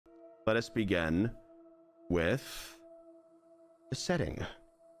let us begin with the setting.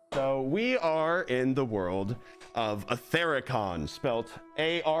 So we are in the world of Athericon, spelt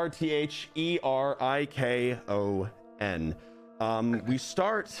Artherikon. We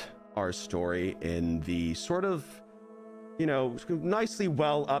start our story in the sort of, you know, nicely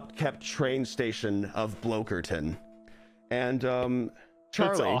well upkept train station of Blokerton. And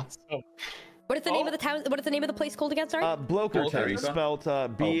Charlie. Awesome. What is the name of the town? What is the name of the place called again? Sorry. Blokerton, spelled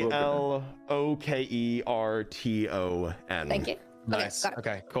Blokerton. Thank you. Nice.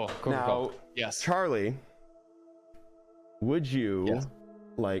 Okay, cool. Now, yes. Charlie, would you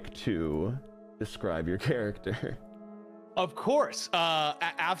like to describe your character? Of course.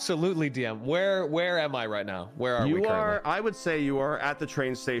 Absolutely, DM. Where am I right now? Where are we currently? I would say you are at the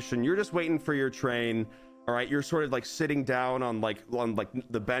train station. You're just waiting for your train. All right, you're sort of like sitting down on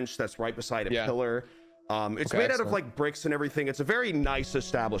the bench that's right beside a pillar. It's made out of like bricks and everything. It's a very nice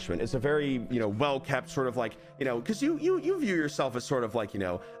establishment. It's a very, you know, well kept, sort of like, you know, because you view yourself as sort of like, you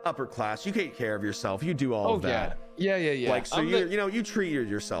know, upper class. You take care of yourself. You do all of that. Yeah. Like, so you treat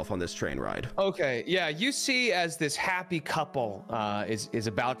yourself on this train ride. Okay, yeah. You see, as this happy couple is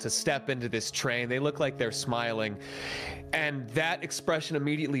about to step into this train, they look like they're smiling, and that expression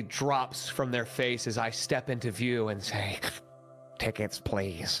immediately drops from their face as I step into view and say, "Tickets,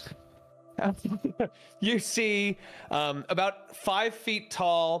 please." You see about 5 feet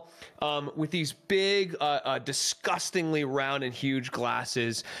tall, with these big, disgustingly round and huge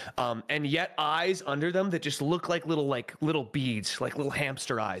glasses, and yet eyes under them that just look like little beads, like little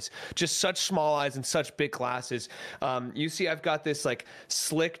hamster eyes. Just such small eyes and such big glasses. You see, I've got this like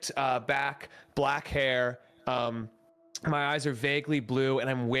slicked back, black hair. My eyes are vaguely blue, and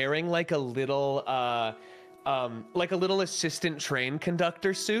I'm wearing like a little assistant train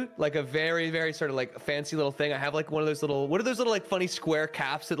conductor suit, like a very, very sort of like fancy little thing. I have like one of those little, what are those little like funny square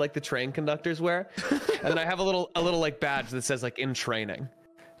caps that like the train conductors wear? And then I have a little like badge that says like in training.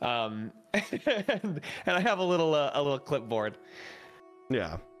 And I have a little clipboard.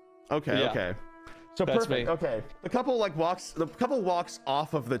 Yeah. Okay. Okay. So that's perfect. Me. Okay. The couple walks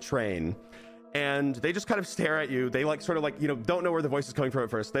off of the train, and they just kind of stare at you. They like sort of like, you know, don't know where the voice is coming from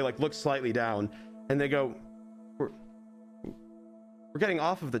at first. They like look slightly down, and they go, We're getting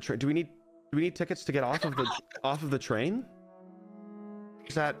off of the train. Do we need tickets to get off of the train?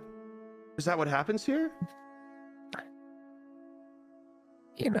 Is that what happens here?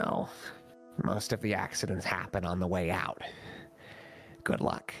 You know, most of the accidents happen on the way out. Good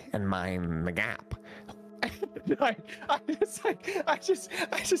luck and mind the gap. I just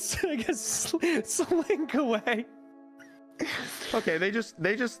slink away. Okay,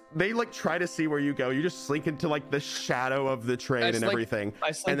 they like try to see where you go. You just slink into like the shadow of the train and everything.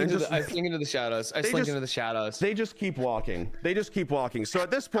 I slink into the shadows. They just keep walking. So at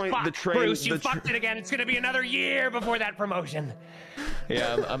this point, the train. Bruce, you fucked it again. It's gonna be another year before that promotion.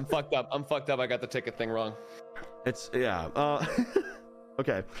 Yeah, I'm fucked up. I got the ticket thing wrong.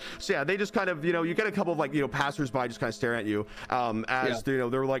 Okay, so yeah, they just kind of, you know, you get a couple of like, you know, passersby just kind of staring at you, as you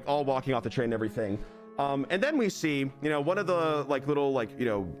know, they're like all walking off the train and everything. And then we see, you know, one of the like little like, you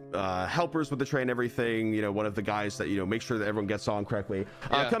know, helpers with the train and everything, you know, one of the guys that, you know, make sure that everyone gets on correctly,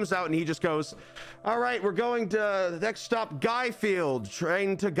 comes out and he just goes, all right, we're going to the next stop, Guyfield,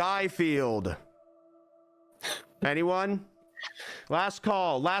 train to Guyfield. Anyone? Last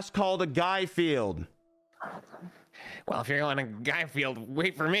call to Guyfield. Well, if you're going to Guyfield,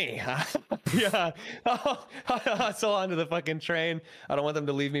 wait for me. Yeah. Hustle onto the fucking train. I don't want them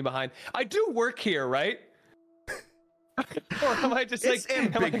to leave me behind. I do work here, right? Or am I just it's like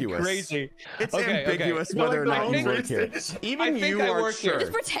ambiguous? Crazy. It's ambiguous whether or not you work here. Even you are sure.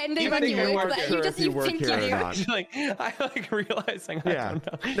 Just pretending like you work there. You think you do. I like realizing. Yeah.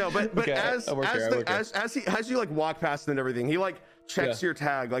 No, but okay, as you like walk past and everything, he like checks your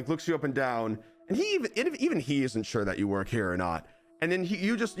tag, like looks you up and down, and even he isn't sure that you work here or not. And then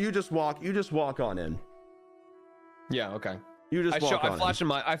you just walk on in. Yeah. Okay. I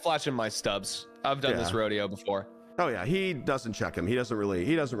flash him my stubs. I've done this rodeo before. Oh yeah, he doesn't check him. He doesn't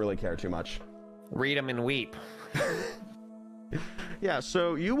really care too much. Read him and weep. Yeah,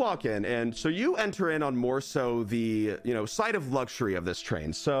 so you walk in, and so you enter in on more so the, you know, side of luxury of this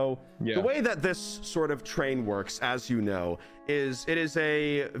train. So the way that this sort of train works, as you know, is it is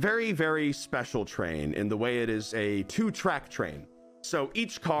a very, very special train in the way it is a 2-track train. So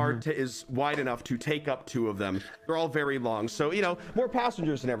each car is wide enough to take up 2 of them. They're all very long. So, you know, more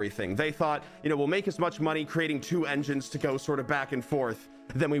passengers and everything. They thought, you know, we'll make as much money creating 2 engines to go sort of back and forth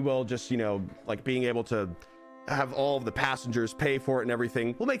than we will just, you know, like being able to have all of the passengers pay for it and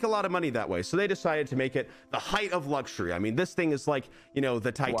everything. We'll make a lot of money that way. So they decided to make it the height of luxury. I mean, this thing is like, you know,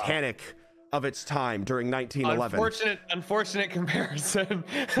 the Titanic of its time during 1911. Unfortunate comparison.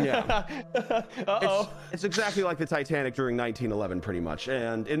 Yeah. It's exactly like the Titanic during 1911, pretty much.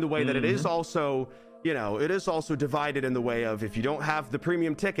 And in the way that it is also, you know, it is also divided in the way of, if you don't have the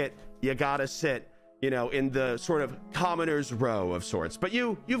premium ticket, you gotta sit, you know, in the sort of commoner's row of sorts. But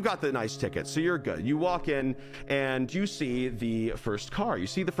you've got the nice ticket, so you're good. You walk in and you see the first car. You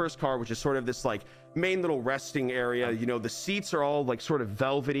see the first car, which is sort of this like main little resting area. You know, the seats are all like sort of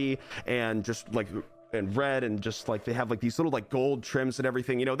velvety and just like and red, and just like they have like these little like gold trims and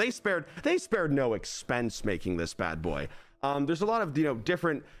everything. You know, they spared no expense making this bad boy. There's a lot of, you know,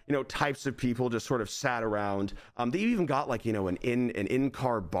 different, you know, types of people just sort of sat around. They even got like, you know, an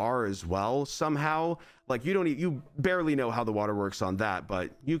in-car bar as well somehow. Like you barely know how the water works on that, but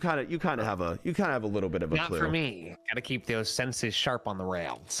you kind of have a little bit of a clue. Not for me. Gotta keep those senses sharp on the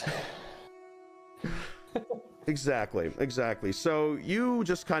rails. Exactly. So you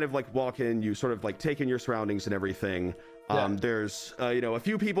just kind of like walk in, you sort of like take in your surroundings and everything. There's you know, a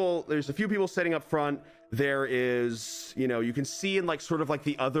few people sitting up front. There is, you know, you can see in like sort of like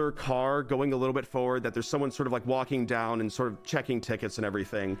the other car going a little bit forward that there's someone sort of like walking down and sort of checking tickets and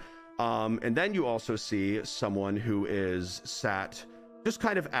everything. And then you also see someone who is sat just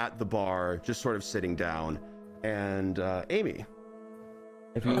kind of at the bar, just sort of sitting down. And Amy,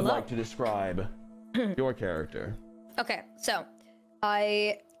 if you would like to describe your character. Okay, so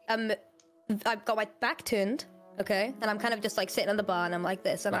I've got my back turned. Okay, and I'm kind of just like sitting on the bar, and I'm like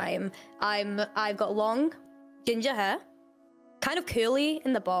this, and I've got long ginger hair, kind of curly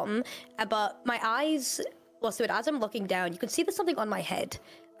in the bottom, but my eyes, well, so as I'm looking down, you can see there's something on my head,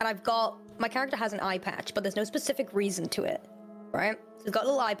 and my character has an eye patch, but there's no specific reason to it, right? So it's got a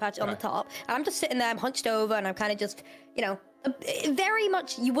little eye patch on the top, and I'm just sitting there, I'm hunched over, and I'm kind of just, you know, very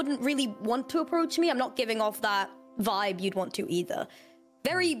much, you wouldn't really want to approach me. I'm not giving off that vibe you'd want to either.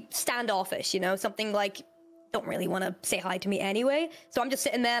 Very standoffish, you know, something like, don't really want to say hi to me anyway. So I'm just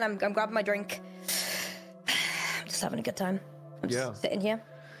sitting there, and I'm grabbing my drink. I'm just having a good time. I'm just sitting here.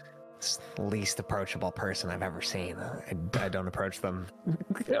 It's the least approachable person I've ever seen. I don't approach them.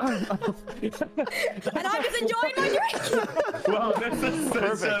 And I'm just enjoying my drink. Wow, that's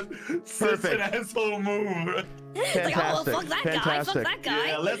an asshole move. It's like, oh, well, fuck that guy. Fuck that guy.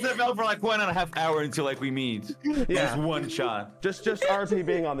 Yeah, let's develop for like 1.5 hours until like we meet. Yeah, just one shot. Just RP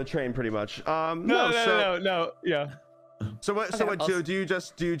being on the train, pretty much. No. Yeah. So what? So what do you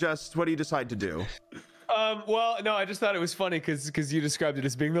just? What do you decide to do? Well, no, I just thought it was funny because you described it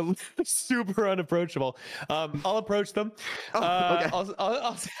as being the super unapproachable. I'll approach them. Okay.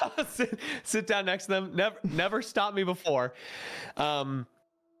 I'll sit down next to them. Never stopped me before. I'll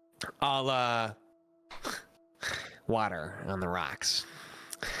water on the rocks.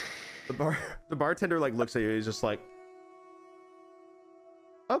 The bartender like looks at you. He's just like,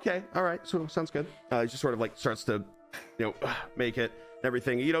 okay, all right, so sounds good. He just sort of like starts to, you know, make it.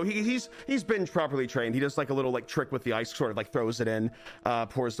 Everything, you know, he's been properly trained. He does like a little like trick with the ice, sort of like throws it in,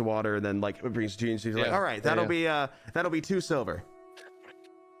 pours the water, and then like brings jeans. He's like, all right, that'll be 2 silver.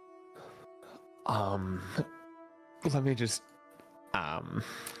 Let me just hang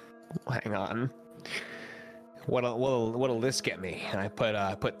on. What'll this get me? And I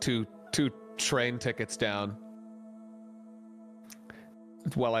put two train tickets down.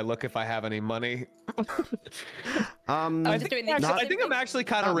 While I look if I have any money. I think I'm actually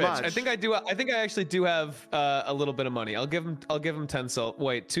kind of rich. Much. I think I actually do have a little bit of money. I'll give him 10 silver.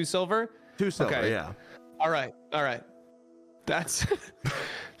 Wait, 2 silver? 2 silver. Okay. Yeah. All right. That's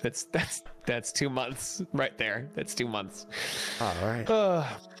 2 months right there. That's 2 months. All right.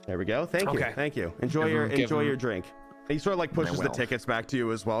 There we go. Thank you. Enjoy your drink. He sort of like pushes the tickets back to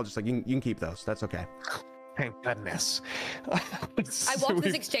you as well. Just like you can keep those. That's okay. Thank goodness. I watched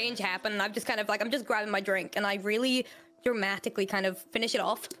this exchange happen, and I'm just kind of like, I'm just grabbing my drink, and I really dramatically kind of finish it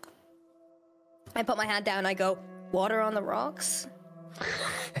off. I put my hand down, I go, water on the rocks?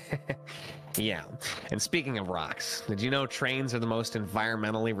 Yeah. And speaking of rocks, did you know trains are the most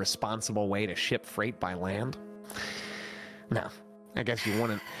environmentally responsible way to ship freight by land? No. I guess you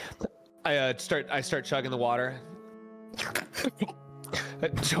wouldn't. I start chugging the water.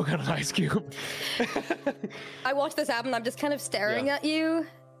 Choke on an ice cube. I watch this happen. I'm just kind of staring at you.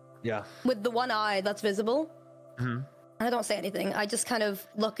 Yeah. With the one eye that's visible. Mm-hmm. I don't say anything. I just kind of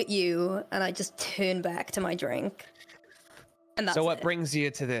look at you, and I just turn back to my drink. And that's so what brings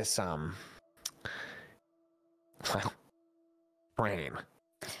you to this train?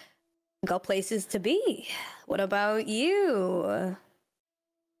 Got places to be. What about you?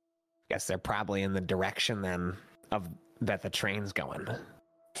 Guess they're probably in the direction then of that the train's going.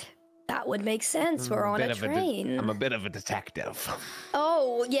 That would make sense. We're on a train. I'm a bit of a detective.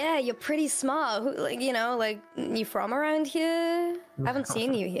 Oh, yeah, you're pretty smart. You from around here? I haven't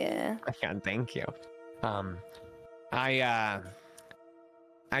seen you here. God, thank you.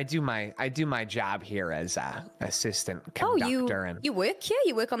 I do my job here as assistant conductor. Oh, you work here?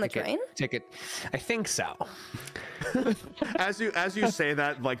 You work on the train? I think so. As you say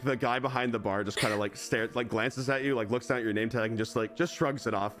that, like the guy behind the bar just kind of like stares, like glances at you, like looks down at your name tag and just shrugs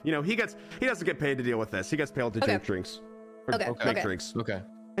it off. You know, he doesn't get paid to deal with this. He gets paid to drink drinks. Make drinks. Okay.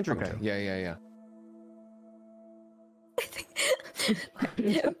 And drink too. Yeah.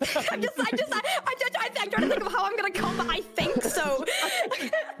 I'm trying to think of how I'm gonna come. I think so.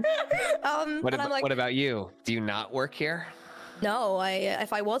 What about you? Do you not work here? No,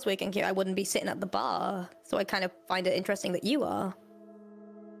 if I was working here, I wouldn't be sitting at the bar. So I kind of find it interesting that you are.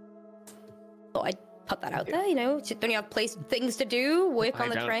 So I'd put that out there. You know, don't you have things to do? Work on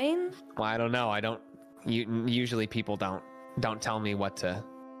the train? Well, I don't know. Usually people don't tell me what to.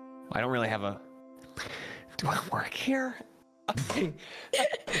 I don't really have a. Do I work here? Are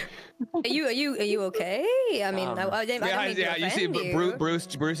you okay? I mean, I don't mean to you see,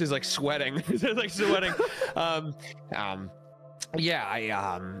 Bruce is like sweating. He's like sweating.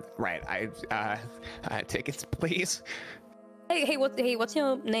 Tickets, please. Hey, what's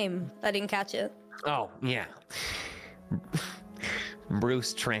your name? I didn't catch it. Oh yeah,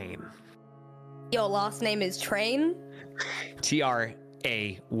 Bruce Train. Your last name is Train? Trayne.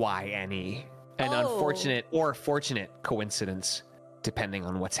 An unfortunate or fortunate coincidence, depending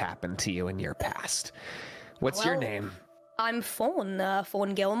on what's happened to you in your past. What's your name? I'm Fawn,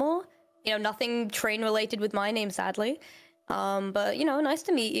 Fawn Gilmore. You know, nothing train related with my name, sadly. But, you know, nice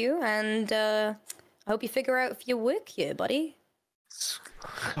to meet you, and I hope you figure out if you work here, buddy.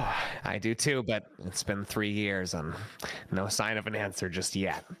 I do too, but it's been 3 years and no sign of an answer just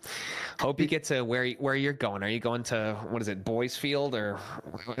yet. Hope you get to where you're going. Are you going to, what is it, Boys Field, or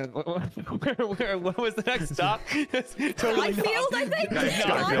what was the next stop? Totally Skyfield, I think.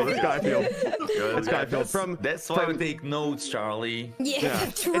 Skyfield. That's why we take notes, Charlie. Yeah,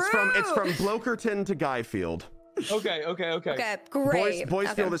 true. It's from Blokerton to Guyfield. Okay. Okay, great.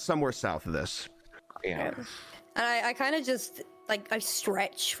 Boys Field is somewhere south of this. Yeah. And I kind of just, I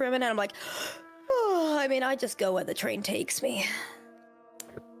stretch for a minute. I'm like, oh, I mean, I just go where the train takes me.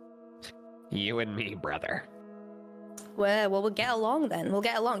 You and me, brother. Well, we'll get along then. We'll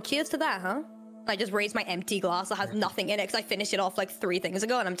get along. Cheers to that, huh? I just raise my empty glass that has nothing in it because I finished it off like 3 things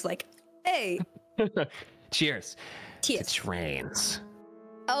ago, and I'm just like, hey. Cheers. Cheers. To trains.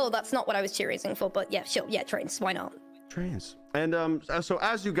 Oh, that's not what I was cheersing for, but yeah, sure. Yeah, trains. Why not? Trains. And so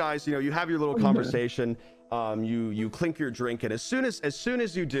as you guys, you know, you have your little conversation. You clink your drink, and as soon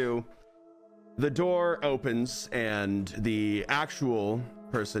as you do, the door opens and the actual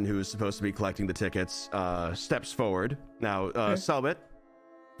person who is supposed to be collecting the tickets steps forward. Now, Cellbit,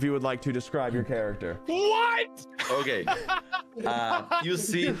 if you would like to describe your character. What? Okay. You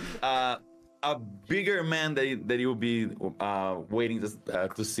see a bigger man that you'll be waiting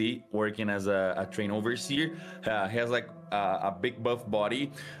to see working as a train overseer. He has like a big buff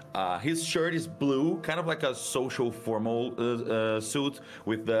body. His shirt is blue, kind of like a social formal suit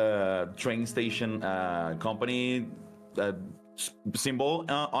with the train station company symbol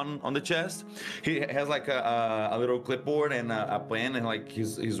on the chest. He has like a little clipboard and a pen, and like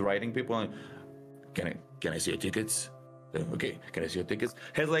he's writing people. Like, can I see your tickets? Okay, can I see your tickets?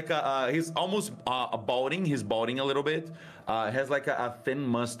 Has like he's almost balding. He's balding a little bit. Has like a thin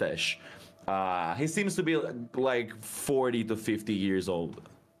mustache. He seems to be like 40 to 50 years old.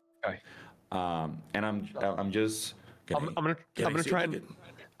 Okay. And I'm just. I'm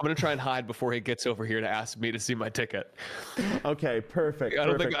gonna try and hide before he gets over here to ask me to see my ticket. Okay, perfect. I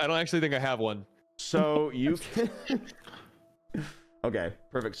don't actually think I have one. So you can. Okay,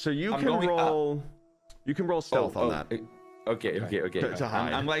 perfect. So you can roll. You can roll stealth on that. Okay. To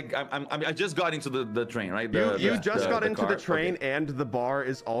hide. I just got into the train, right? You just got into the train, and the bar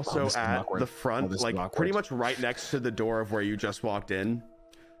is also at the front, like pretty much right next to the door of where you just walked in.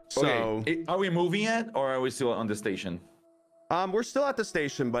 So, okay. Are we moving yet, or are we still on the station? We're still at the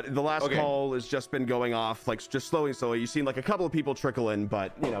station, but the last call has just been going off, like just slowly. You've seen like a couple of people trickle in,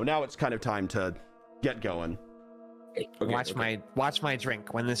 but you know now it's kind of time to get going. Watch my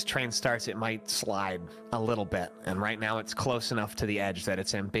drink. When this train starts, it might slide a little bit, and right now it's close enough to the edge that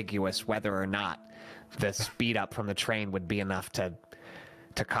it's ambiguous whether or not the speed up from the train would be enough to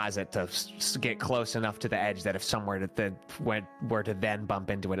to cause it to get close enough to the edge that if somewhere were to then bump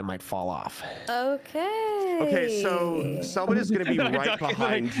into it, it might fall off. Okay. Okay, so Cellbit is going to be right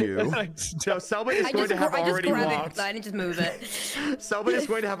behind you. So Cellbit is going to have already walked. I just move it. Cellbit is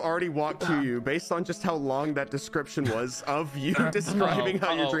going to have already walked to you based on just how long that description was of you describing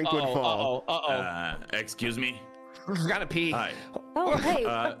how your drink would fall. Excuse me. Gotta pee. Hi. Oh, hey.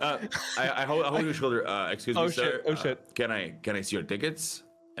 I hold your shoulder. Excuse me, sir. Oh shit. Can I see your tickets?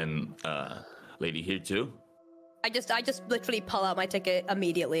 And lady here too. I just literally pull out my ticket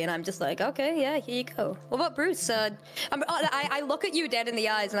immediately, and I'm just like, okay, yeah, here you go. What about Bruce? I look at you dead in the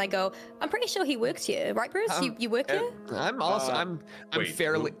eyes, and I go, I'm pretty sure he works here, right, Bruce? You work here? I'm also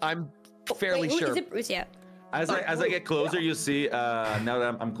fairly sure. Is it Bruce? Yeah. As I get closer, you see, now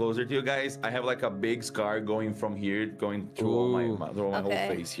that I'm closer to you guys, I have like a big scar going from here, going through all my whole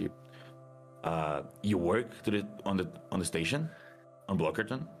face here. You work on the station, on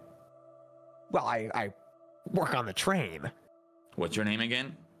Blockerton? Well, I work on the train. What's your name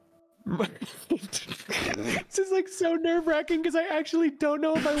again? This is like so nerve-wracking because I actually don't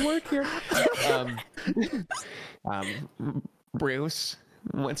know if I work here. Bruce,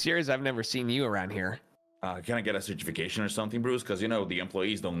 what's yours? I've never seen you around here. Can I get a certification or something, Bruce? Because, you know, the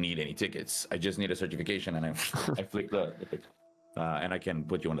employees don't need any tickets. I just need a certification, and I flick the and I can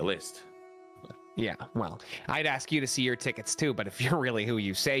put you on the list. Yeah, well, I'd ask you to see your tickets too, but if you're really who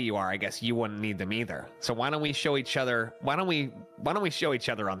you say you are, I guess you wouldn't need them either. So why don't we show each other? Why don't we show each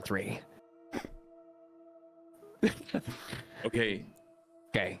other on 3? Okay.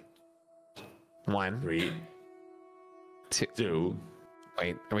 Okay. 1, 3, 2.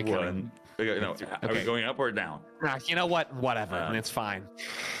 Wait, are we counting? No, are we going up or down? You know what? Whatever. It's fine.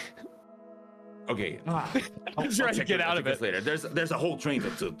 Okay. I'm trying to get out of it later. There's a whole train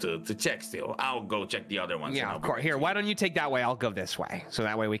to check still. I'll go check the other ones. Yeah, of course. Here, why don't you take that way? I'll go this way. So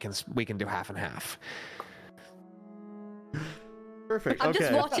that way we can do half and half. Perfect. I'm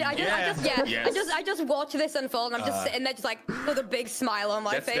just watching. I just watch this unfold, and I'm just sitting there, just like with a big smile on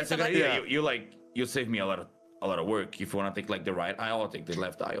my face. That's a good idea. You save me a lot of work. If you want to take like the right aisle, I'll take the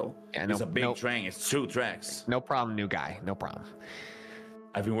left aisle. Yeah, it's a big train. It's 2 tracks. No problem, new guy. No problem.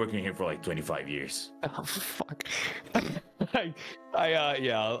 I've been working here for like 25 years. Oh fuck.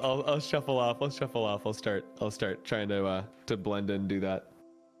 I'll shuffle off. I'll start trying to blend in and do that.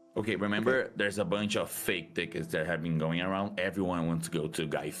 Okay, remember there's a bunch of fake tickets that have been going around. Everyone wants to go to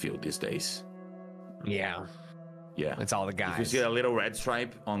Guy Field these days. Yeah. Yeah. It's all the guys. If you see a little red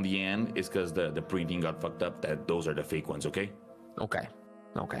stripe on the end, it's because the printing got fucked up. Those are the fake ones, okay? Okay.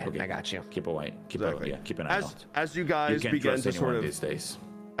 I got you. Keep away. Keep an eye out. As you guys begin to sort of these days.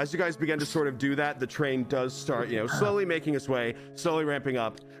 As you guys begin to sort of do that, the train does start, slowly making its way, slowly ramping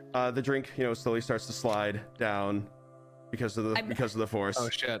up. The drink, slowly starts to slide down because of the force. Oh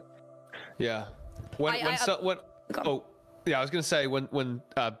shit. Yeah. Yeah, I was gonna say when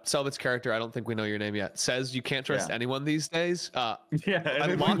Cellbit's character, I don't think we know your name yet, says you can't trust anyone these days. I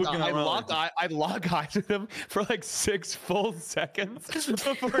lock eyes with him for like 6 full seconds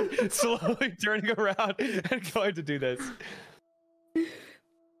before slowly turning around and going to do this.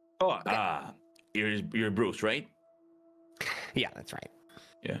 You're Bruce, right? Yeah, that's right.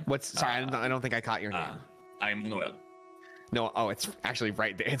 Yeah. Sorry, I don't think I caught your name. I'm Manuel. No, it's actually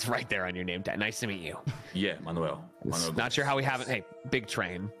right there. It's right there on your name tag. Nice to meet you. Yeah, Manuel. Not sure how we haven't. Hey, big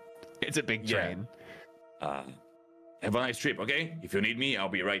train. It's a big train. Have a nice trip, okay? If you need me, I'll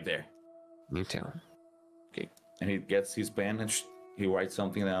be right there. Me too. Okay. And he gets his pen and he writes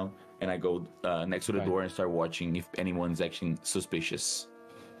something down. And I go next to the door and start watching if anyone's acting suspicious.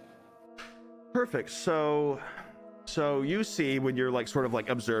 Perfect. So you see when you're like sort of like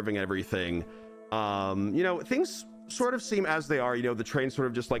observing everything, things sort of seem as they are. The train sort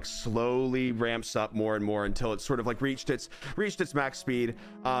of just like slowly ramps up more and more until it's sort of like reached its max speed.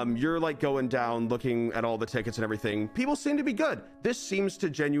 You're like going down, looking at all the tickets and everything. People seem to be good. This seems to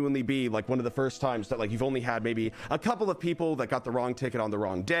genuinely be like one of the first times that like you've only had maybe a couple of people that got the wrong ticket on the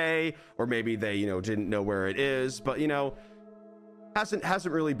wrong day, or maybe they didn't know where it is, but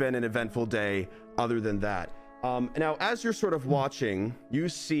hasn't really been an eventful day other than that. Now as you're sort of watching, you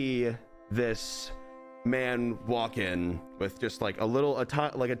see this man walk in with just like a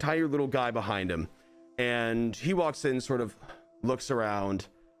tiny little guy behind him, and he walks in, sort of looks around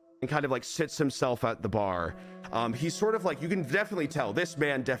and kind of like sits himself at the bar. He's sort of like, you can definitely tell this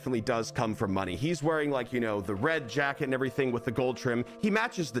man definitely does come from money. He's wearing like the red jacket and everything with the gold trim. He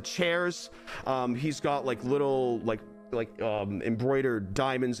matches the chairs. He's got like little like embroidered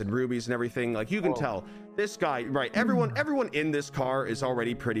diamonds and rubies and everything. Like you can tell this guy, right? Everyone in this car is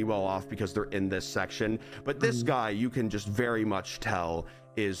already pretty well off because they're in this section. But this guy, you can just very much tell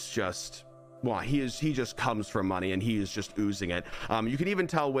is just, well, he just comes from money and he is just oozing it. You can even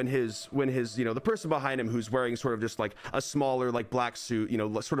tell when his the person behind him who's wearing sort of just like a smaller like black suit,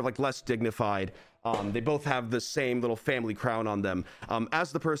 sort of like less dignified. They both have the same little family crown on them.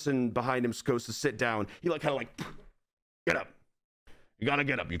 As the person behind him goes to sit down, he like kind of like, get up. You gotta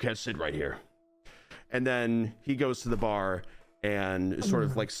get up. You can't sit right here. And then he goes to the bar and sort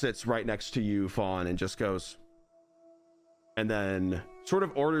of like sits right next to you, Fawn, and just goes, and then sort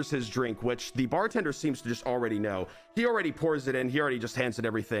of orders his drink, which the bartender seems to just already know. He already pours it in. He already just hands it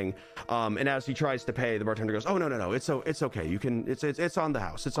everything. And as he tries to pay, the bartender goes, "Oh no, it's okay. You can. It's on the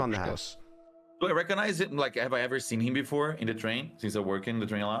house. It's on the house." Do I recognize it? Like, have I ever seen him before in the train? Since I work in the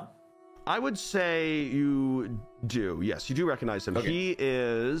train a lot. I would say you do. Yes, you do recognize him. Okay. He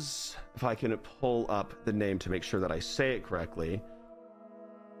is, if I can pull up the name to make sure that I say it correctly,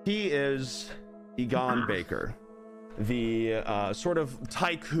 he is Egon Baker, the sort of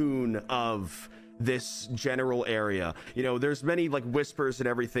tycoon of this general area. There's many like whispers and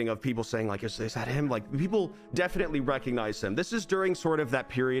everything of people saying like, is that him? Like, people definitely recognize him. This is during sort of that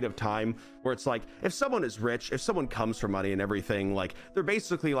period of time where it's like, if someone is rich, if someone comes from money and everything, like they're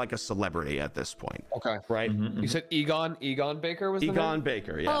basically like a celebrity at this point. Okay. Right? You said Egon Baker was the name? Egon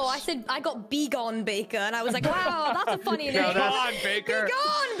Baker, yes. Oh, I got Begon Baker, and I was like, wow, that's a funny name. Egon Baker.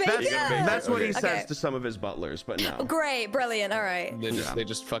 Begon Baker. That's what he says to some of his butlers, but no. Great, brilliant, all right. They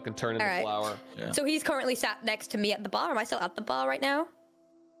just fucking turn into flour. Yeah. So he's currently sat next to me at the bar. Am I still at the bar right now?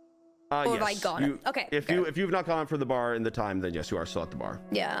 Or yes. have I gone? Okay. If you've not gone for the bar in the time, then yes, you are still at the bar.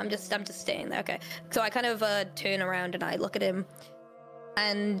 Yeah, I'm just staying there. Okay. So I kind of turn around and I look at him,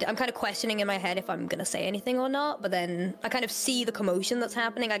 and I'm kind of questioning in my head if I'm gonna say anything or not. But then I kind of see the commotion that's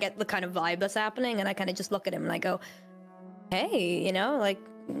happening. I get the kind of vibe that's happening, and I kind of just look at him and I go, "Hey, like,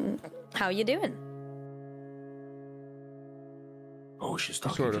 how you doing?" Oh, she's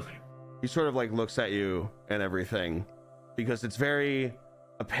talking to me. He sort of like looks at you and everything, because it's very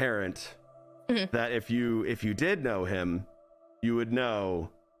apparent that if you did know him, you would know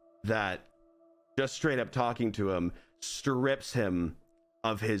that just straight up talking to him strips him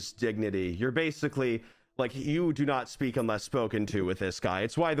of his dignity. You're basically like, you do not speak unless spoken to with this guy.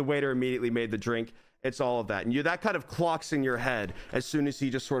 It's why the waiter immediately made the drink. It's all of that, and that kind of clocks in your head as soon as he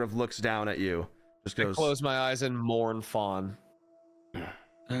just sort of looks down at you. Just goes, I close my eyes and mourn Fawn.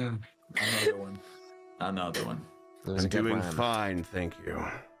 Another one. I'm doing fine, thank you.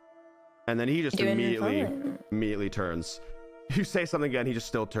 And then he just immediately turns. You say something again, he just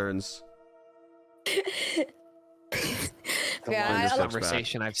still turns. Longest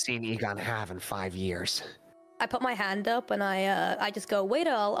conversation I've seen Egon have in 5 years. I put my hand up and I just go,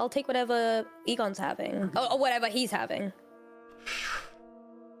 waiter, I'll take whatever Egon's having, or whatever he's having.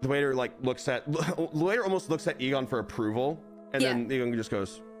 The waiter almost looks at Egon for approval, and then Egon just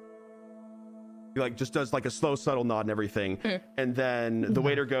goes. He like just does like a slow, subtle nod and everything, and then the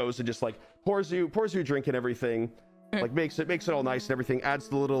waiter goes and just like pours you a drink and everything, like makes it all nice and everything. Adds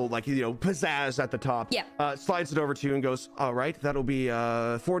the little like pizzazz at the top. Yeah. Slides it over to you and goes, "All right, that'll be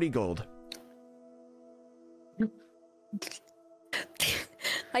 40 gold."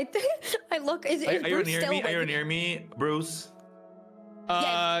 I look. Is are you near me? Are you near me, Bruce?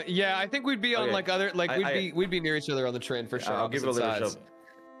 Yeah, I think we'd be on like other we'd be near each other on the train for sure. I'll give it a little shove.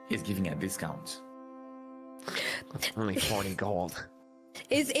 He's giving a discount. Only 40 gold.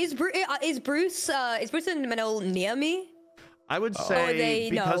 Is Bruce and Manol near me? I would say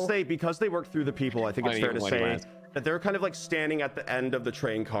because they work through the people. I think it's fair to say that they're kind of like standing at the end of the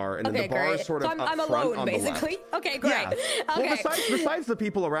train car, and then the bar is sort of I'm alone, on basically. The left. Okay, great. Yeah. Okay. Well, besides the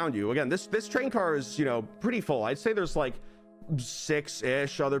people around you, again, this train car is pretty full. I'd say there's like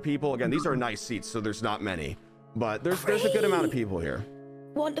 6-ish other people. Again, these are nice seats, so there's not many, but there's a good amount of people here.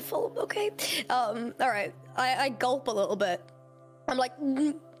 Wonderful. Okay. All right. I gulp a little bit. I'm like,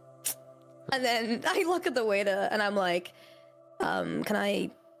 and then I look at the waiter and I'm like, can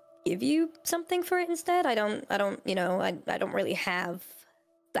I give you something for it instead? I don't really have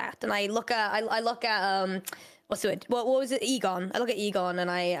that. And I look at what's it? What was it? Egon. I look at Egon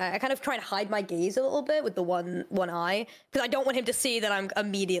and I kind of try to hide my gaze a little bit with the one eye, because I don't want him to see that I'm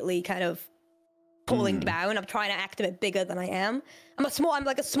immediately kind of pulling down. I'm trying to act a bit bigger than I am. I'm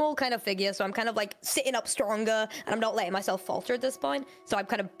like a small kind of figure, so I'm kind of like sitting up stronger, and I'm not letting myself falter at this point. So I'm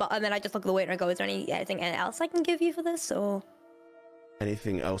kind of, and then I just look at the waiter and go, "Is there anything else I can give you for this?" Or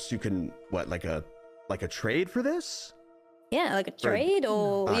anything else you can? What, like a trade for this? Yeah, like a trade,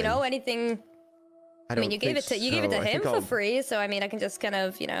 or anything. I mean, you gave it to him for free, so I mean, I can just kind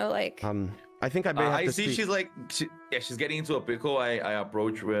of, you know, like. I think I may have to see. She's like, she's getting into a pickle. I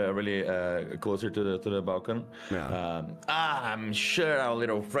approach really closer to the balcony. Yeah. I'm sure our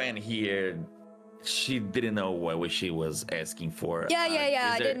little friend here, she didn't know what she was asking for. Yeah.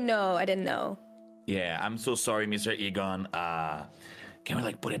 I didn't know. Yeah, I'm so sorry, Mr. Egon. Can we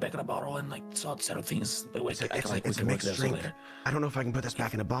like put it back in a bottle and like settle things? It's a mixed drink. I don't know if I can put this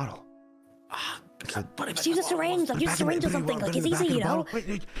back in a bottle. Just use a syringe, like use a syringe or something. Like it's easy, you know.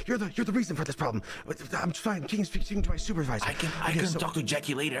 Wait, you're the reason for this problem. I'm trying. Speaking to my supervisor. I can talk to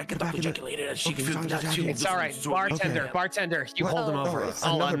Jackie later. She can feel that too. It's all right, bartender. You hold him over.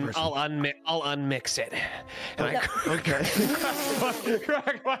 I'll unmix it. And I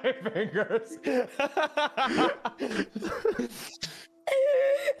crack my fingers.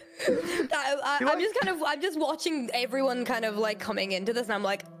 I'm just watching everyone kind of like coming into this, and I'm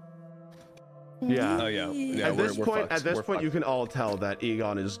like. Yeah. Oh yeah. At this point, you can all tell that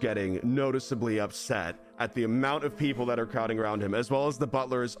Egon is getting noticeably upset at the amount of people that are crowding around him, as well as the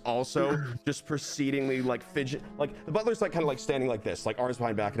butler is also just proceedingly like fidget. Like the butler's like kind of like standing like this, like arms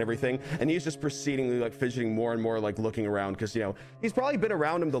behind back and everything, and he's just proceedingly like fidgeting more and more, like looking around because you know he's probably been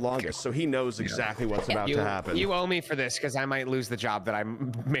around him the longest, so he knows exactly what's about to happen. You owe me for this because I might lose the job that I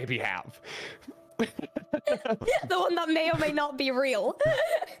maybe have. The one that may or may not be real.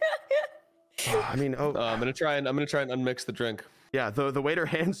 I mean, I'm gonna try and unmix the drink. Yeah, the waiter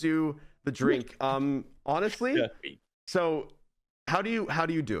hands you the drink. Honestly, yeah. So how do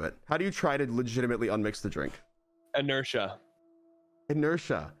you do it? How do you try to legitimately unmix the drink? Inertia.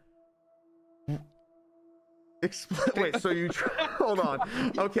 Wait, so you hold on.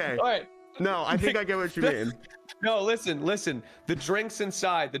 Okay. All right. No, I think I get what you mean. No, listen. The drinks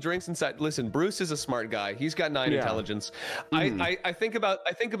inside. Listen, Bruce is a smart guy. He's got 9 intelligence. I think about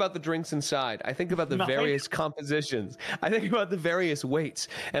the drinks inside. I think about the various compositions. I think about the various weights,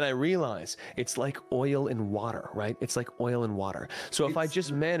 and I realize it's like oil and water, right? It's like oil and water. So if I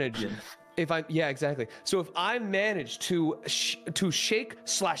just manage. Exactly. So if I manage to shake /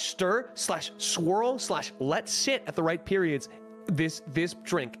 stir / swirl / let sit at the right periods, this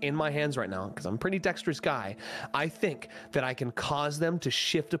drink in my hands right now, because I'm a pretty dexterous guy, I think that I can cause them to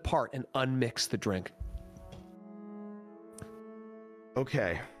shift apart and unmix the drink.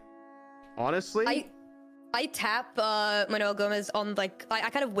 Okay. Honestly, I tap Manuel Gomez on like I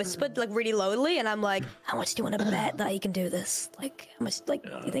kind of whispered like really lowly, and I'm like, how much do you want to bet that he can do this? Like how much do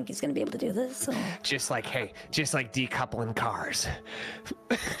you think he's gonna be able to do this? Or... Just like decoupling cars.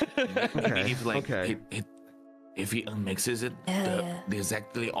 Okay. If he unmixes it the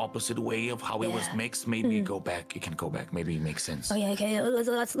exactly opposite way of how it was mixed, maybe it can go back. Maybe it makes sense. Oh yeah, okay.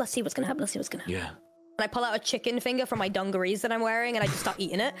 Let's see what's gonna happen. Yeah. And I pull out a chicken finger from my dungarees that I'm wearing, and I just start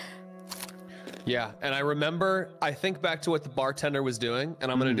eating it. Yeah, and I think back to what the bartender was doing,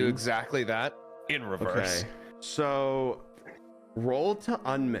 and I'm gonna do exactly that in reverse. Okay. So, roll to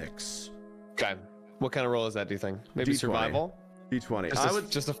unmix. Okay. What kind of roll is that? Do you think? Maybe D20. Survival.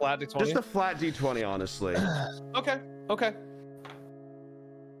 D20. Just a flat D20. Just a flat D20, honestly. Okay.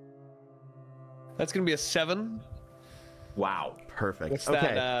 That's gonna be a 7. Wow. Perfect. What's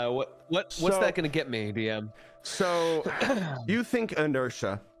that? What's that gonna get me, DM? So, you think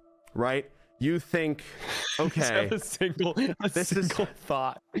inertia, right? You think, okay, a single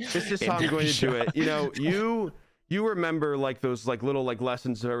thought. This is how I'm going to do it. You know, you remember like those like little like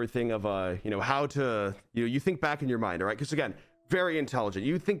lessons of everything of how to you think back in your mind, all right? Because again, very intelligent.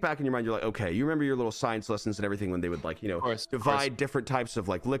 You think back in your mind, you're like, okay, you remember your little science lessons and everything when they would like divide different types of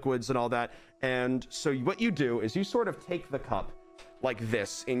like liquids and all that. And so what you do is you sort of take the cup like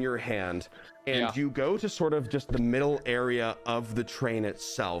this in your hand, and you go to sort of just the middle area of the train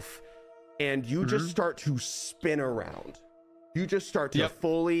itself. And you just start to spin around. You just start to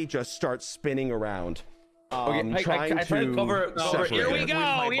fully just start spinning around. I try to cover here we go.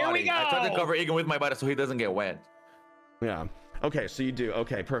 I try to cover Egan with my body so he doesn't get wet. Yeah. Okay, so you do.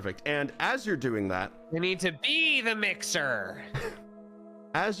 Okay, perfect. And as you're doing that, you need to be the mixer.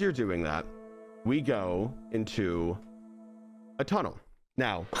 As you're doing that, we go into a tunnel.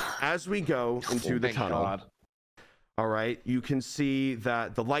 Now, as we go into the tunnel. God. All right, you can see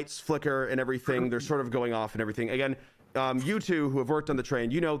that the lights flicker and everything. They're sort of going off and everything. Again, you two who have worked on the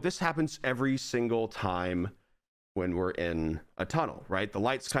train, this happens every single time when we're in a tunnel, right? The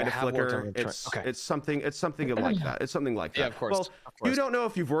lights kind of flicker. It's something like that. It's something like that. Yeah, of course. Well, you don't know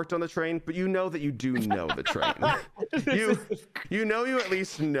if you've worked on the train, but you know that you do know the train. you at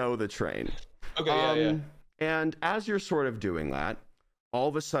least know the train. Okay, And as you're sort of doing that, all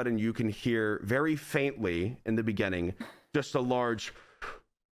of a sudden you can hear very faintly in the beginning just a large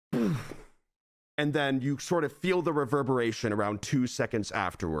and and then you sort of feel the reverberation around 2 seconds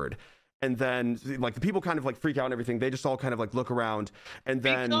afterward. And then like the people kind of like freak out and everything. They just all kind of like look around, and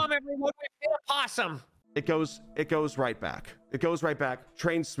then everyone, we hit a possum. It goes right back. It goes right back.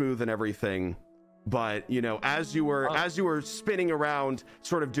 Train's smooth and everything. But you know, as you were spinning around,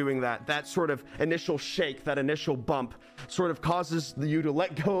 sort of doing that sort of initial shake, that initial bump, sort of causes you to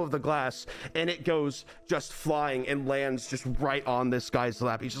let go of the glass, and it goes just flying and lands just right on this guy's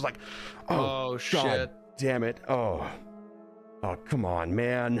lap. He's just like, oh shit, God damn it, oh, come on,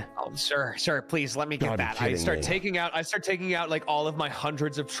 man. Oh, sir, please let me get that. I start taking out like all of my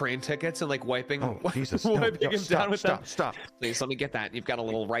hundreds of train tickets and like wiping. Oh Jesus! wiping him down with them. Stop! Please let me get that. You've got a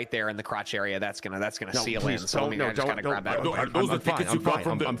little right there in the crotch area. That's gonna seal in. So don't grab that. Are those the tickets you got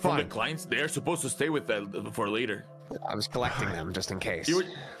from the clients? They're supposed to stay with that for later. I was collecting them just in case.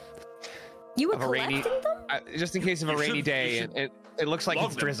 You were collecting them? Just in case of a rainy day. It looks like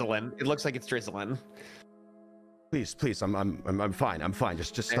it's drizzling. It looks like it's drizzling. Please, I'm fine. I'm fine.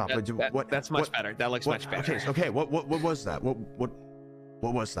 Just stop. That's much better. That looks much better. Okay. What was that? What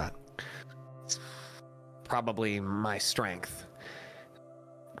was that? It's probably my strength.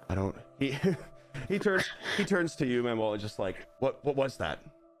 I don't. He turns to you, Manuel, and just like, what was that?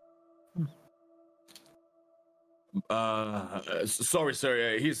 Sorry,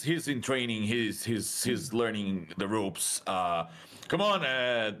 sir. He's in training. He's learning the ropes. Come on,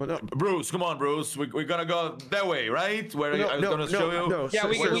 Bruce. Come on, Bruce. We're gonna go that way, right? Where I was gonna show you. No, yeah, sir,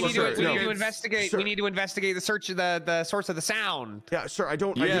 we need to investigate. Sir. We need to investigate the source of the sound. Yeah, sir. I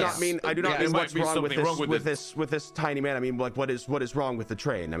do not mean what's wrong with this tiny man. I mean, like, what is wrong with the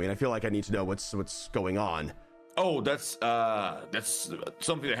train? I mean, I feel like I need to know what's going on. Oh, that's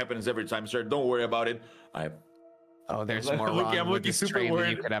something that happens every time, sir. Don't worry about it. There's more wrong with this train than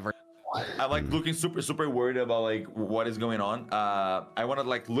you could ever. I'm like looking super worried about like what is going on. I want to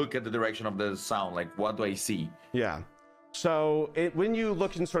like look at the direction of the sound. Like, what do I see? Yeah. So when you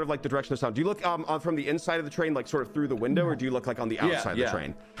look in sort of like the direction of the sound, do you look from the inside of the train, like sort of through the window, or do you look like on the outside of the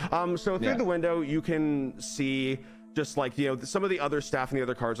train? So through the window, you can see just like, you know, some of the other staff in the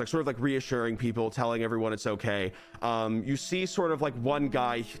other cars, like sort of like reassuring people, telling everyone it's okay. You see sort of like one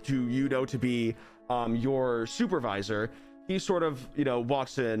guy who you know to be your supervisor. He sort of, you know,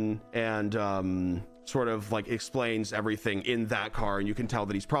 walks in and sort of like explains everything in that car, and you can tell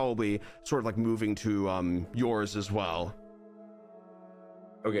that he's probably sort of like moving to yours as well.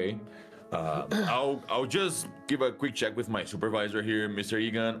 Okay. I'll just give a quick check with my supervisor here, Mr.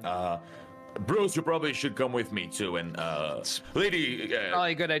 Egan. Bruce, you probably should come with me too. And lady,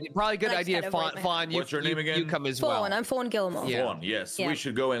 probably good idea. Fawn, what's your name again? You come as well. I'm Fawn Gilmore. Yeah. Fawn, yes. Yeah. We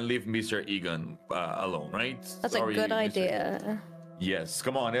should go and leave Mr. Egan alone, right? That's a good idea. Yes,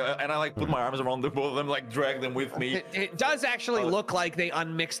 come on. And I like put my arms around the both of them, like drag them with me. It does actually look like they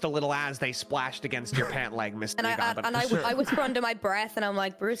unmixed a little as they splashed against your pant leg, Mr. And I whisper under my breath, and I'm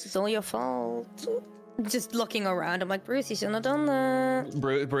like, Bruce, it's all your fault. Just looking around, I'm like, Bruce, you shouldn't have done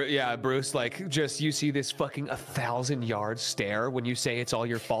that. Bruce, like, just you see this fucking 1,000-yard stare when you say it's all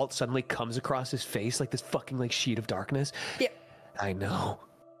your fault suddenly comes across his face like this fucking like sheet of darkness. Yeah, I know.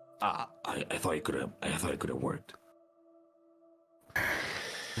 I thought it could have worked.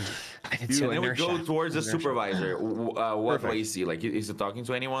 I did and we go towards the supervisor. What do I see? Like, is he talking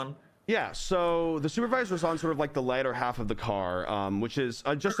to anyone? Yeah, so the supervisor was on sort of like the lighter half of the car, which is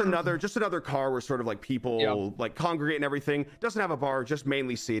just another car where sort of like people like congregate and everything. Doesn't have a bar, just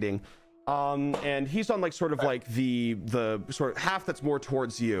mainly seating. And he's on like sort of like the sort of half that's more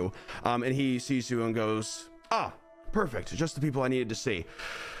towards you. And he sees you and goes, perfect, just the people I needed to see.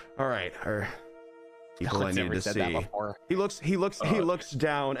 All right, people I needed to see. He looks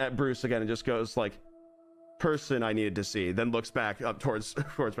down at Bruce again and just goes like, person I needed to see, then looks back up towards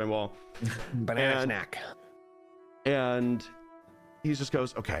my wall. Banana snack. And he just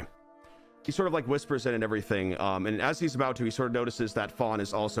goes, okay. He sort of like whispers in and everything. And as he's about to, he sort of notices that Fawn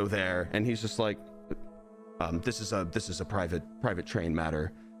is also there, and he's just like, this is a private train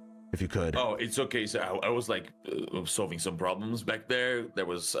matter, if you could. Oh, it's okay. So I was like solving some problems back there. There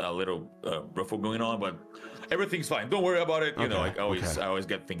was a little ruffle going on, but everything's fine. Don't worry about it. You know, like I always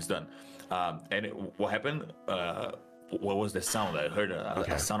get things done. And what happened? What was the sound? I heard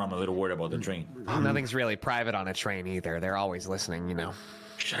a sound. I'm a little worried about the train. Nothing's really private on a train either. They're always listening, you know.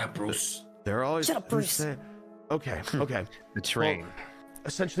 Shut up, Bruce. They're always. Shut up, Bruce. Okay. The train. Well,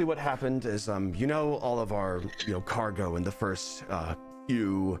 essentially, what happened is, you know, all of our, you know, cargo in the first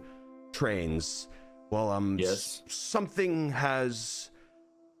few trains. Well, yes. Something has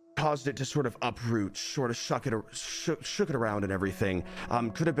caused it to sort of uproot, sort of shook it around and everything.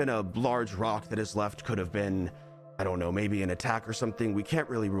 Could have been a large rock that is left, could have been, I don't know, maybe an attack or something. We can't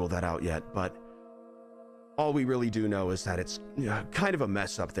really rule that out yet, but all we really do know is that it's kind of a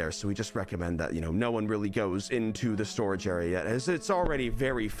mess up there. So we just recommend that, no one really goes into the storage area yet, as it's already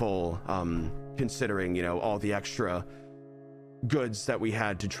very full, considering, all the extra goods that we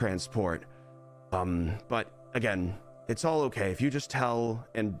had to transport. But again, it's all okay. If you just tell,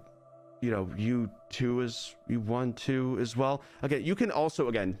 and, you want to as well. Again, you can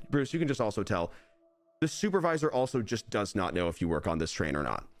also, Bruce, you can just also tell. The supervisor also just does not know if you work on this train or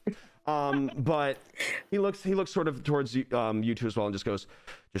not. But he looks sort of towards you two as well, and just goes,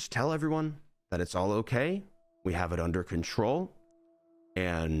 just tell everyone that it's all okay. We have it under control,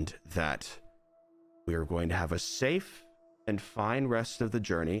 and that we are going to have a safe and fine rest of the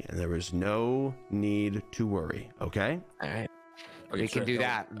journey, and there is no need to worry. Okay? All right. Okay, We can do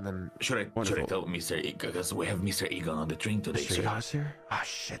that. And then Should I tell Mr. Egon? Because we have Mr. Egon on the train today. Mr. Egon's here? Ah,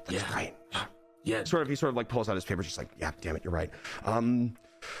 shit, that's great. Yeah. He sort of like pulls out his paper, just like, yeah, damn it, you're right.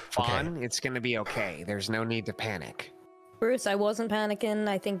 Fawn, it's gonna be okay. There's no need to panic. Bruce, I wasn't panicking.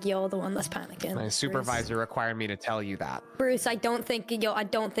 I think you're the one that's panicking. My supervisor required me to tell you that. Bruce, I don't think you're.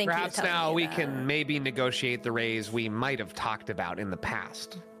 Perhaps now we can maybe negotiate the raise we might have talked about in the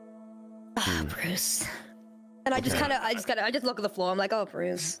past. Bruce. And I just look at the floor. I'm like, oh,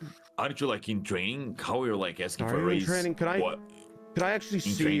 Bruce. Aren't you like in training? How you're like asking Are for a you in raise? training? Could I actually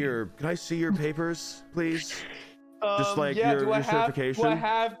see your papers, please? Just like your certification. Do I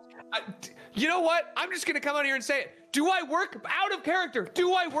have? You know what? I'm just gonna come out here and say it. Do I work out of character?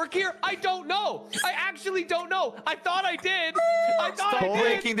 Do I work here? I don't know. I actually don't know. I thought I did. Stop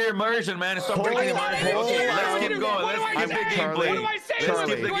breaking the immersion, man. Stop breaking the immersion. Okay, let's keep going. Let's keep the gameplay. What do I say? Let's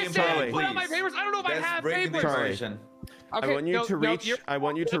keep the gameplay, Put out my please. papers. I don't know if I Let's have break the papers. immersion. Okay, I want you to reach. I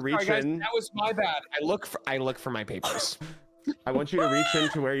want you to reach guys, in. that was my bad. I look for my papers. I want you to reach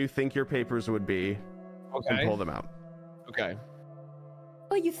into where you think your papers would be, and pull them out. Okay.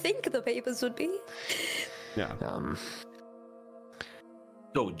 Oh, you think the papers would be? Yeah.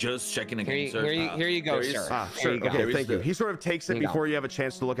 So just checking again, sir. Here you go, sir. Sure. There you Okay, go. thank you. He sort of takes it There you before you have a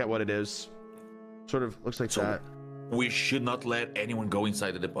chance to look at what it is. Sort of looks like that. We should not let anyone go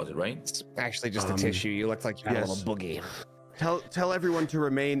inside the deposit, right? It's actually just a tissue. You look like you had a little boogie. Tell everyone to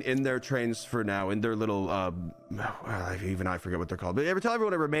remain in their trains for now, in their little even I forget what they're called. But tell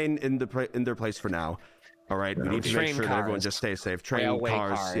everyone to remain in their place for now. All right, we need to make sure that everyone just stays safe. Train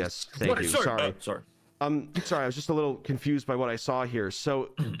cars. Yes, thank you. Sorry. Sorry. Sorry, I was just a little confused by what I saw here. So,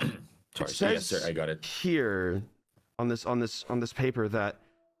 Sorry. it says Yes, sir. I got it. here on this paper that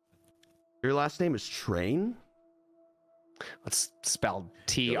your last name is Train. It's spelled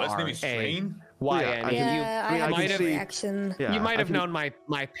Last name is T-R-A-Y-N. Yeah, I can had a see- reaction. Yeah, You might have I can- known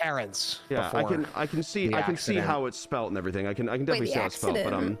my parents. Yeah, before. I can see the accident. how it's spelled and everything. I can definitely the see how it's spelled.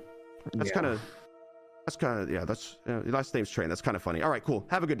 But accident? that's kind of your last name's Train. That's kind of funny. All right, cool.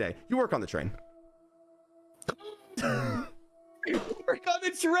 Have a good day. You work on the train. Work on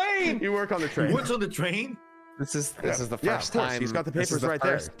the train. You work on the train. What's on the train? This is the Yeah, first of course. time. He's got the this is papers right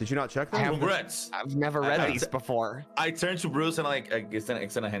there. first- Did you not check them? Congrats. I've never read I- these before. I turn to Bruce and I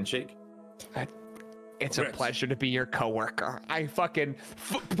extend a handshake. It's a Congrats. pleasure to be your coworker. I fucking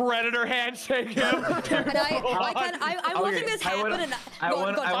predator handshake him. And I wasn't this happen. I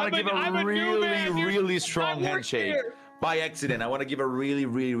want to give I'm a a new man, dude. really strong I work handshake. here. By accident, I want to give a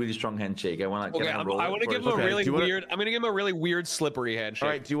really strong handshake. I want to. Okay, I want to give him a Okay, really do you wanna- weird. I'm gonna give him a really weird, slippery handshake. All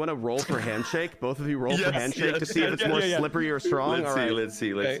right. Do you want to roll for handshake? Both of you roll for Yes, handshake to yes, see if it's more yeah. slippery or strong. All right. Let's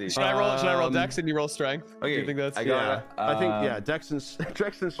see. Okay, Should I roll Um, Dex and you roll Strength? Do you okay, think that's? I got- I think Dex and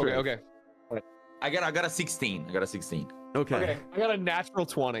strength. Okay. I got a 16. I got a 16. Okay. I got a natural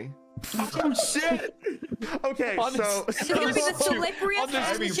 20. Oh shit! Okay. On So It's gonna be the slipperiest on the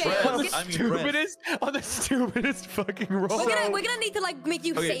handshake. I'm impressed. On the stupidest fucking roll. We're gonna need to like make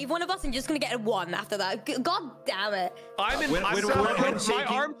you save one of us, and just gonna get a 1 after that. God damn it! I'm in. When I'm we're my handshaking-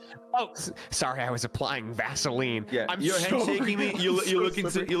 arm. Oh, Sorry, I was applying Vaseline. Yeah, I'm you're so- handshaking me. You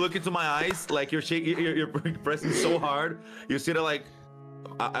so look into my eyes like you're shaking. You're pressing so hard. You see that like.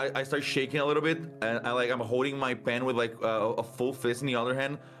 I start shaking a little bit, and I'm holding my pen with like a full fist in the other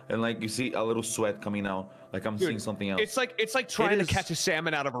hand, and like you see a little sweat coming out, like I'm seeing something else. it's like trying is- to catch a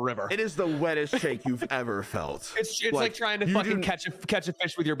salmon out of a river. it is the wettest shake you've ever felt. It's like trying to you fucking do- catch a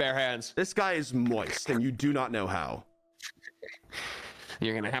fish with your bare hands. This guy is moist, and you do not know how.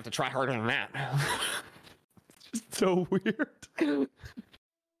 You're gonna have to try harder than that. So weird.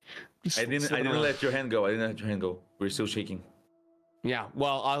 I didn't let your hand go. We're still shaking. Yeah.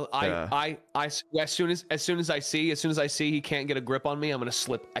 Well, as soon as I see he can't get a grip on me, I'm gonna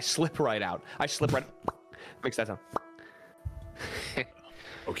slip. I slip right out. Makes that sound.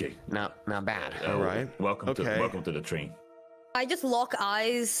 Okay. Not bad. All right. Welcome Okay. welcome to the train. I just lock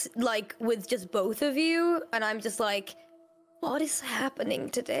eyes like with just both of you, and I'm just like, what is happening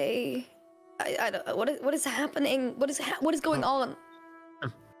today? I don't. What is happening? What is going on?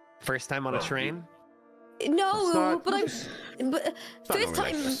 First time on a train? No, but first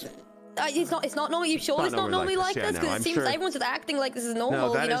time. It's not normally. You sure it's not normally like this? Because it seems everyone's just acting like this is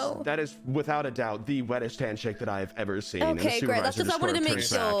normal. No, that is without a doubt the wettest handshake that I've ever seen. Okay, great. That's just I wanted to make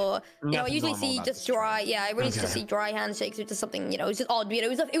sure. You know, I usually see just dry. Yeah, I really just see dry handshakes, which is something. You know, it's just odd. You know,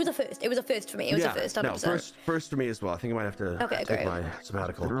 it was a first. It was a first for me. It was a first. 100%. No, first for me as well. I think I might have to take my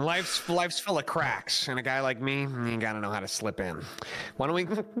sabbatical. Life's full of cracks, and a guy like me, you gotta know how to slip in. Why don't we?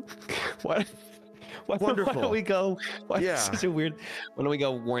 Wonderful. Why don't we go? Yeah. Such a weird. Why don't we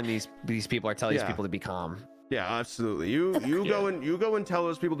go warn these people or tell these people to be calm? Yeah, absolutely. You go and tell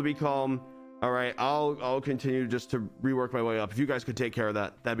those people to be calm. All right, I'll continue just to rework my way up. If you guys could take care of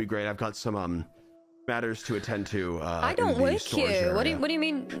that, that'd be great. I've got some matters to attend to. I don't work here. What do you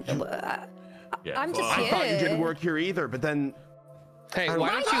mean? I'm just here. I thought you didn't work here either, but then. Hey, why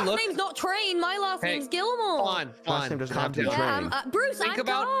don't you look? My last name's not Train. My last name's Gilmore. Last name doesn't have to be Train. Bruce, Think I'm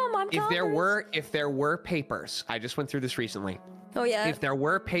about calm. I'm calm. if there were papers. I just went through this recently. Oh yeah. If there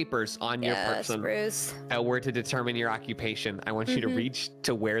were papers on your person Bruce. that were to determine your occupation, I want you to reach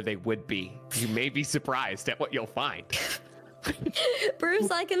to where they would be. You may be surprised at what you'll find.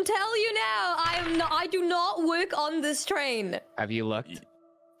 Bruce, I can tell you now, I do not work on this train. Have you looked?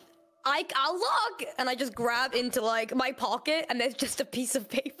 I'll look, and I just grab into like my pocket, and there's just a piece of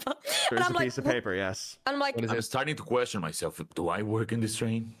paper. There's a piece of paper, yes. And I'm like, I'm starting to question myself. Do I work in this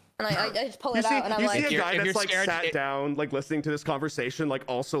train? And I just pull it out, and I'm like, you see a guy that's like sat down, like listening to this conversation, like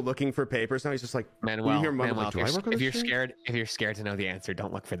also looking for papers. Now he's just like, Manuel, you hear Manuel, if you're scared to know the answer,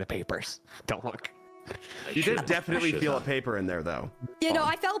 don't look for the papers. Don't look. You did definitely feel a paper in there, though. You know,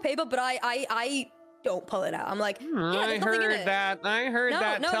 I felt paper, but I don't pull it out. I'm like, I heard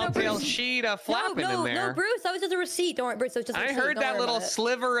that telltale sheet of flapping in there. No, Bruce, that was just a receipt. Don't worry, Bruce, that was just a receipt. I heard that little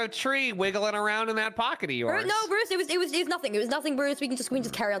sliver of tree wiggling around in that pocket of yours. No, Bruce, it was nothing. It was nothing, Bruce. We can just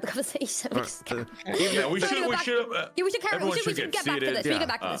carry on the conversation. We should get back to this. We get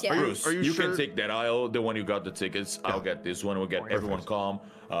back to this. Yeah. Bruce, you can take that aisle, the one you got the tickets. I'll get this one. We'll get everyone calm.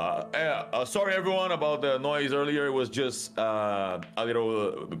 Sorry everyone about the noise earlier. It was just a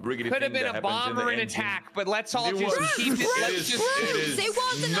little riggedy thing. Could have been a bomb or an attack, but let's all just keep it. It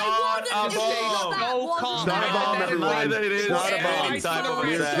wasn't not a bomb. It's not a bomb, everyone. It's not a bomb.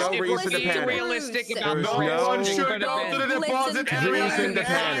 There's no reason to panic. Realistic about There's no one should go to the deposit area reason to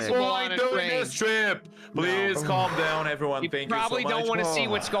panic. doing this trip. Please calm down, everyone. Thank you so much. Probably don't want to see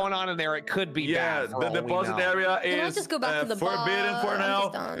what's going on in there. It could be bad. Yeah, the deposit area is forbidden for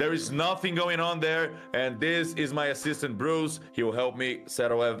now. There is nothing going on there, and this is my assistant Bruce. He will help me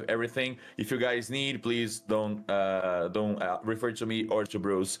settle everything. If you guys need, please don't refer to me or to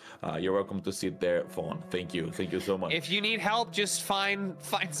Bruce. You're welcome to sit there, phone. Thank you so much. If you need help, just find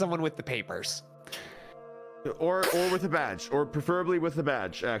someone with the papers, or with a badge, or preferably with a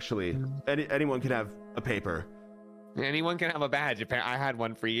badge. Actually, anyone can have a paper. Anyone can have a badge. I had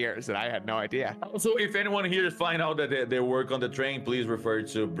one for years and I had no idea. Also, if anyone here find out that they work on the train, please refer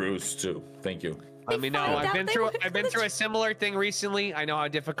to Bruce too. Thank you. Let me know. I've been through a similar thing recently. I know how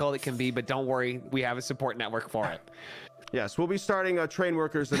difficult it can be, but don't worry, we have a support network for it. Yes, we'll be starting a Train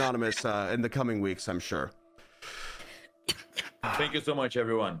Workers Anonymous in the coming weeks, I'm sure. Thank you so much,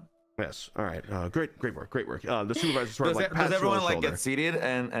 everyone. Yes. All right. Great work. The supervisor sort of like does everyone like get seated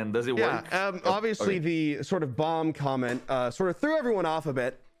and does it work? Yeah. Obviously, the sort of bomb comment sort of threw everyone off a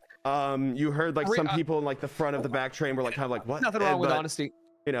bit. You heard like some people in like the front of the back train were like kind of like, what? Nothing wrong with honesty.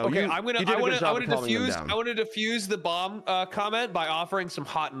 You know, okay, I want to diffuse the bomb comment by offering some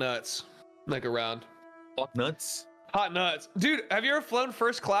hot nuts, like around. Hot nuts. Hot nuts, dude. Have you ever flown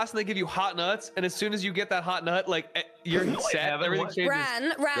first class and they give you hot nuts, and as soon as you get that hot nut, like you're set, everything changes.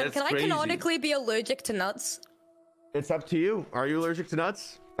 Ran, can I canonically be allergic to nuts? It's up to you. Are you allergic to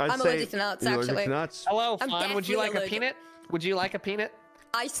nuts? I'm allergic to nuts, actually. Allergic to nuts? Hello, Fawn. Would you like a peanut? Would you like a peanut?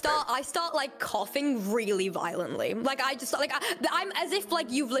 I start like coughing really violently. Like I just like I'm as if like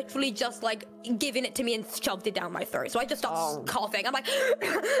you've literally just like given it to me and shoved it down my throat. So I just start coughing. I'm like, get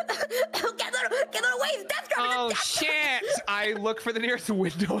that away! It's death trap! Oh shit! I look for the nearest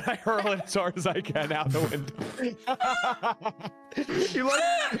window and I hurl it as hard as I can out the window. You like?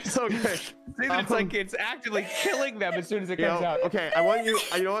 It's okay. It's like it's actively killing them as soon as it comes out. Okay, I want you.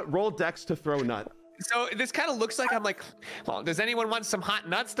 You know what? Roll Dex to throw nut. So this kind of looks like I'm like, well, does anyone want some hot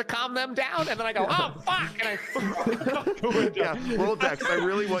nuts to calm them down? And then I go, oh fuck! And I roll Dex. I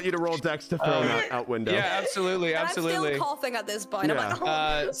really want you to roll Dex to throw nut out window. Yeah, absolutely. I'm still coughing at this point. Yeah.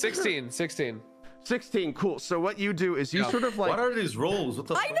 I'm like, 16. 16, cool. So what you do is you sort of like... What are these rolls? What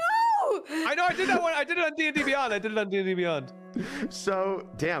the I know! I know, I did that one. I did it on D&D Beyond. I did it on D&D Beyond. So,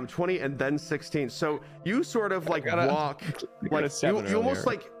 damn, 20 and then 16. So you sort of like walk, like you almost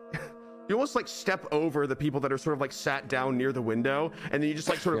like... You almost like step over the people that are sort of like sat down near the window, and then you just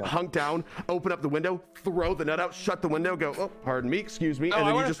like sort of hunk down, open up the window, throw the nut out, shut the window, go, oh, pardon me, excuse me, and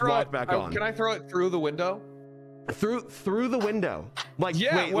then you just walk back on. Can I throw it through the window? Through the window. Like,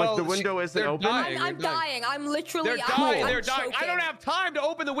 yeah, wait, well, like the window isn't open? I'm dying. I'm literally They're dying. I'm They're dying. I don't have time to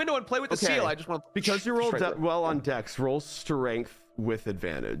open the window and play with the seal. I just want to... Because you rolled well on Dex, roll strength with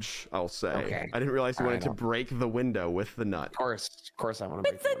advantage, I'll say. Okay. I didn't realize you wanted to break the window with the nut. Of course I want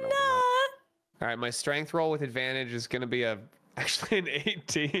to break the window. All right, my strength roll with advantage is going to be actually an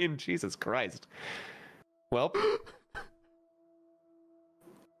 18. Jesus Christ. Well,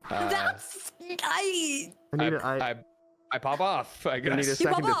 I pop off. I guess. I need a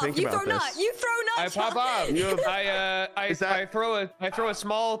second to think about this. You throw nuts. I pop off. I throw a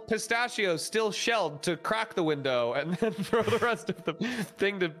small pistachio still shelled to crack the window, and then throw the rest of the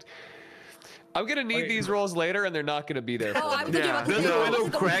thing to. I'm gonna need these rolls later, and they're not gonna be there. I'm thinking about does the window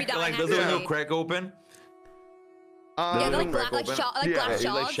crack? Like, does the window crack open? Yeah, like glass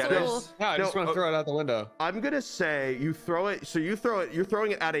shards. Yeah, I just want to throw it out the window. I'm gonna say you throw it. So you throw it. You're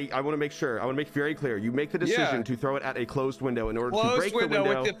throwing it at a. I want to make sure. I want to make very clear. You make the decision to throw it at a closed window in order to break the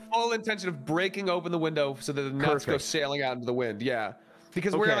window. With the full intention of breaking open the window so that the nuts go sailing out into the wind. Yeah,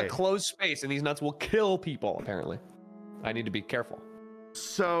 because we're in a closed space and these nuts will kill people. Apparently, I need to be careful.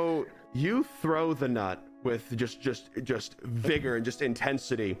 So you throw the nut with just vigor and just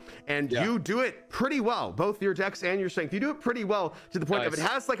intensity, and you do it pretty well. Both your Dex and your strength, you do it pretty well to the point of it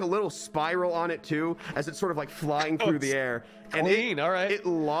has like a little spiral on it too, as it's sort of like flying through the air. And it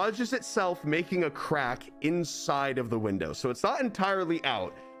lodges itself, making a crack inside of the window. So it's not entirely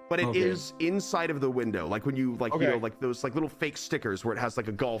out, but it is inside of the window, like when you like you know, like those like little fake stickers where it has like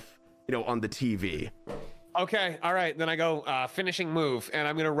a golf, you know, on the TV. Okay, all right, then I go finishing move, and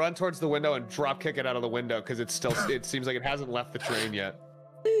I'm gonna run towards the window and drop kick it out of the window because it's still it seems like it hasn't left the train yet.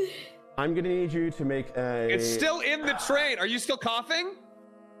 I'm gonna need you to make a... It's still in the train. Are you still coughing?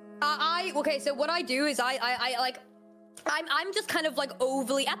 Okay, so what I do is I'm just kind of like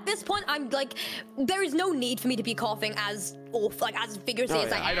overly at this point. I'm like, there is no need for me to be coughing as vigorously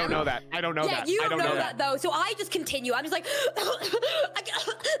as I am. I don't know that. I don't know that. Yeah, you don't know that though. So I just continue. I'm just like,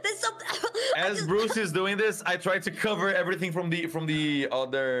 there's something. As Bruce is doing this, I try to cover everything from the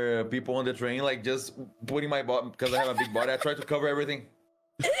other people on the train, like just putting my body, because I have a big body. I try to cover everything.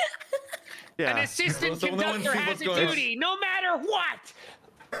 An assistant conductor has a duty, no matter what.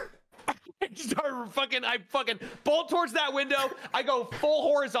 I fucking bolt towards that window. I go full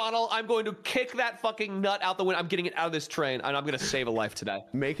horizontal. I'm going to kick that fucking nut out the window. I'm getting it out of this train, and I'm going to save a life today.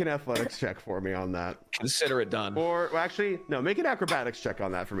 Make an athletics check for me on that. Consider it done. Or well, actually, no, make an acrobatics check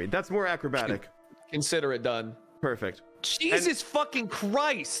on that for me. That's more acrobatic. Consider it done. Perfect. Jesus fucking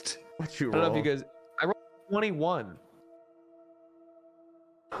Christ. What you roll? I don't know if you guys... I rolled 21.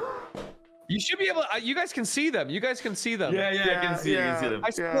 You should be able to, you guys can see them. You guys can see them. Yeah, I can see them. I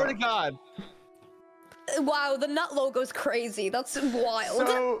swear to God. Wow, the nut logo's crazy. That's wild.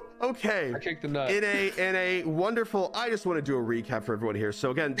 So, okay. I kicked the nut. In a wonderful, I just want to do a recap for everyone here.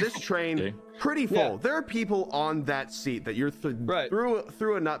 So again, this train, pretty full. Yeah. There are people on that seat that you're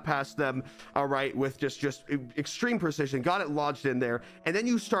threw a nut past them, all right, with just extreme precision, got it lodged in there, and then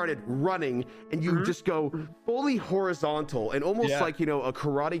you started running, and you just go fully horizontal, and almost like, you know, a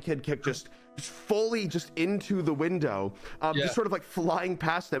Karate Kid kick, just fully just into the window, just sort of like flying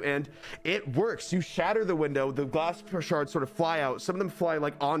past them, and it works. You shatter the window, the glass shards sort of fly out. Some of them fly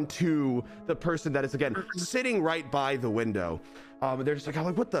like onto the person that is again sitting right by the window. And they're just like, I'm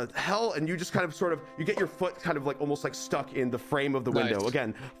like, what the hell? And you just kind of sort of, you get your foot kind of like almost like stuck in the frame of the window.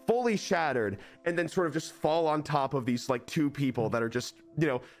 Again, fully shattered, and then sort of just fall on top of these like two people that are just, you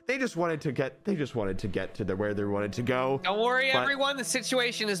know, they just wanted to get to where they wanted to go. Don't worry, everyone, the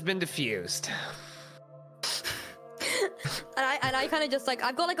situation has been diffused. And I kind of just like,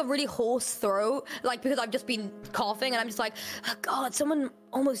 I've got like a really hoarse throat, like because I've just been coughing, and I'm just like, oh God, someone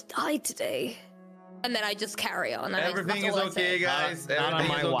almost died today. And then I just carry on. Everything is okay, guys.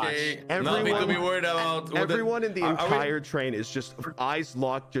 Everything is okay. Nothing to be worried about. Everyone in the entire train is just eyes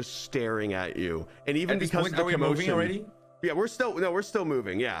locked, just staring at you. And even because of the commotion, moving already? Yeah, we're still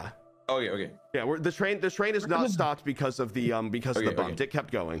moving. Yeah. Okay. Yeah, the train is not stopped because of the bump. It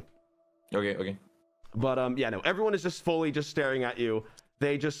kept going. Okay. But yeah, no, everyone is just fully just staring at you.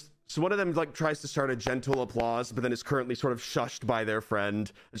 So one of them like tries to start a gentle applause, but then is currently sort of shushed by their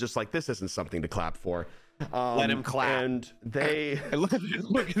friend. It's just like, this isn't something to clap for. Let him clap. And they look at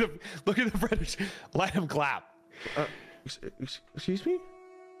the British. Let him clap. Excuse me?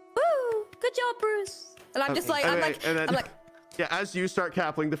 Woo! Good job, Bruce. And I'm just like, I'm like. Yeah, as you start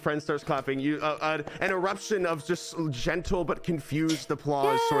clapping, the friend starts clapping. You, an eruption of just gentle but confused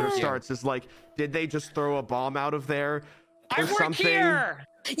applause sort of starts. It's like, did they just throw a bomb out of there? I work here.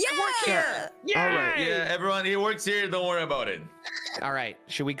 Yeah. I work here. Yeah. All right. Yeah, everyone, he works here. Don't worry about it. All right.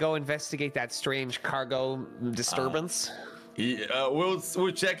 Should we go investigate that strange cargo disturbance?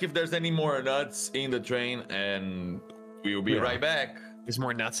 We'll check if there's any more nuts in the train, and we will be right back. There's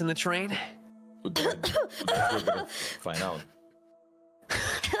more nuts in the train? We're gonna find out.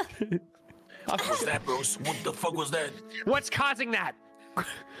 What was that, Bruce? What the fuck was that? What's causing that?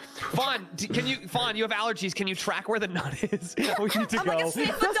 Fawn, Fawn, you have allergies. Can you track where the nut is? We need to go. Like a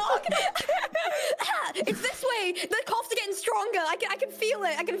sniffer dog. It's this way. The coughs are getting stronger. I can feel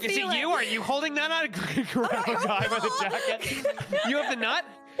it. I can feel it. Is it you? Are you holding that nut? Grab a guy by the jacket. You have the nut?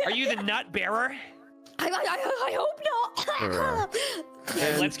 Are you the nut bearer? I hope not.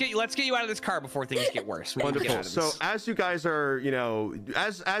 Let's get you out of this car before things get worse. Wonderful. So as you guys are,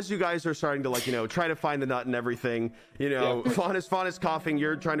 as you guys are starting to try to find the nut and everything, Fawn is coughing.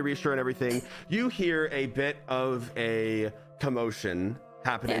 You're trying to reassure and everything. You hear a bit of a commotion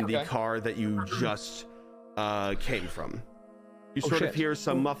happen in the car that you just came from. You sort of hear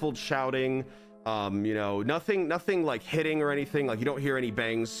some muffled shouting. Nothing like hitting or anything. Like you don't hear any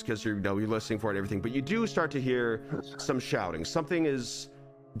bangs because you're listening for it and everything, but you do start to hear some shouting. Something is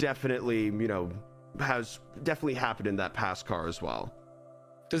definitely, has definitely happened in that past car as well.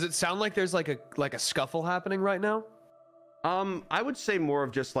 Does it sound like there's like a scuffle happening right now? I would say more of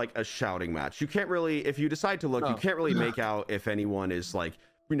just like a shouting match. You can't really, if you decide to look, you can't really make out if anyone is like,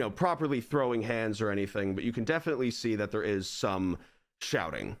 properly throwing hands or anything, but you can definitely see that there is some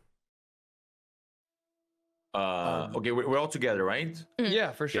shouting. Okay, we're all together, right?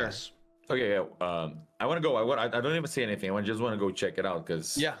 Yeah, for sure. Yes. Okay, yeah. I want to go. I don't even say anything. I just want to go check it out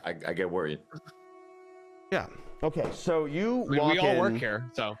because I get worried. Yeah. Okay. So you walk in. We all work here,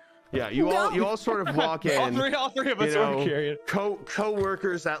 so. Yeah, you all sort of walk in. all three of us work here.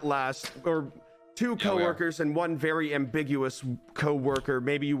 Co-workers at last, or two co-workers and one very ambiguous co-worker.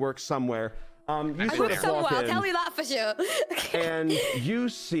 Maybe you work somewhere. You sort of walk in. I'll tell you that for sure. And you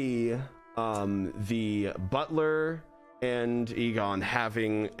see the butler and Egon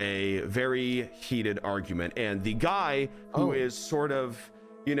having a very heated argument, and the guy who is sort of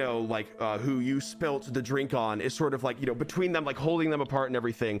who you spilt the drink on is sort of like between them, like holding them apart and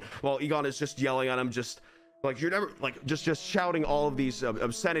everything, while Egon is just yelling at him, just like you're never, like just shouting all of these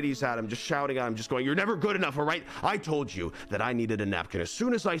obscenities at him, just shouting at him, just going, you're never good enough, all right? I told you that I needed a napkin as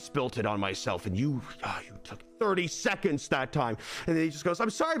soon as I spilt it on myself, and you took 30 seconds that time. And then he just goes, I'm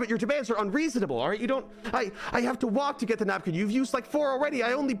sorry, but your demands are unreasonable, all right? You don't, I have to walk to get the napkin. You've used like 4 already.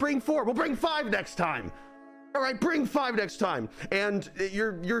 I only bring 4. We'll bring 5 next time. All right, bring 5 next time. And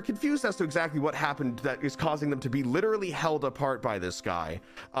you're confused as to exactly what happened that is causing them to be literally held apart by this guy.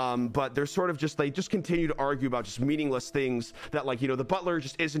 But they're sort of they just continue to argue about just meaningless things that, like, the butler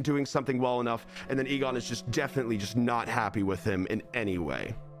just isn't doing something well enough. And then Egon is just definitely just not happy with him in any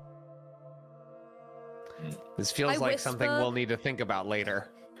way. This feels like something we'll need to think about later.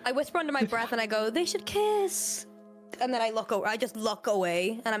 I whisper under my breath and I go, they should kiss. And then I just look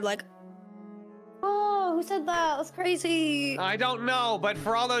away and I'm like, oh, who said that? That's crazy. I don't know, but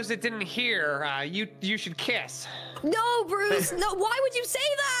for all those that didn't hear, you should kiss. No, Bruce. No, why would you say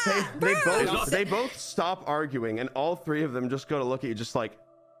that? They both stop arguing, and all 3 of them just go to look at you, just like,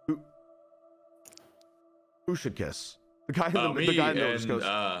 who should kiss? The guy in the nose goes.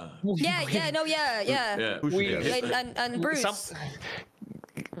 Yeah. Who should kiss? And Bruce.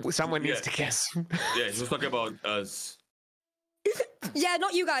 Someone needs to kiss. Yeah, he's talking about us. Yeah,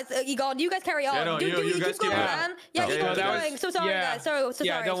 not you guys, Egon. You guys carry on. Yeah, no, you guys keep going, man. Yeah, Egon, keep going. So sorry, guys. So sorry.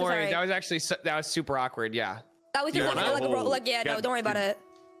 Yeah, don't worry. Sorry. That was super awkward. Yeah. That was just like a roll. Like, yeah, no, don't worry about it.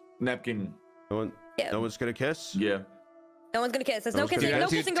 Napkin. No one's gonna kiss? Yeah. No one's gonna kiss. There's no kissing. No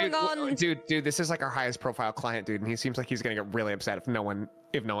kissing going on. Dude, this is like our highest profile client, dude, and he seems like he's gonna get really upset if no one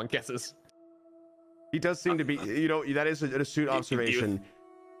kisses. He does seem to be. That is an astute observation.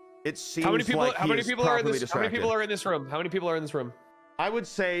 It seems how many people are in this? distracted. How many people are in this room? How many people are in this room? I would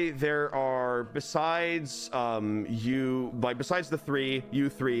say there are, besides besides the 3, you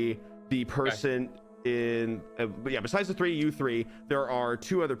 3, the person in besides the 3, you 3, there are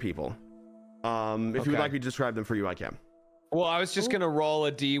 2 other people. If you would like me to describe them for you, I can. Well, I was just gonna roll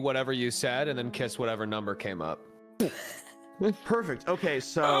a D, whatever you said, and then kiss whatever number came up. Perfect. Okay,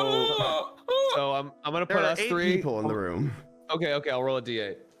 so I'm gonna put there are us 8 3 people in the room. Okay, I'll roll a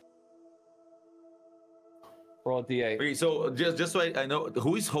D8. Roll a d8. Okay, so just so I know,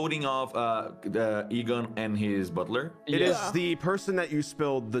 who is holding off the Egon and his butler? It is the person that you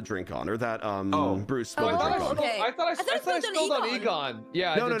spilled the drink on, or that Bruce spilled the drink on. okay. I thought I spilled on Egon.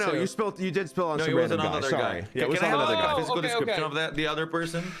 Yeah. No, you did spill on some random guy. Sorry. Yeah, it was on another guy. Physical description of that, the other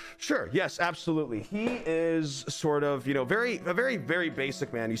person? Sure. Yes, absolutely. He is sort of, a very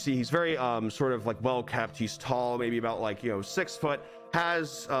basic man. You see, he's very sort of like well kept. He's tall, maybe about like 6 foot.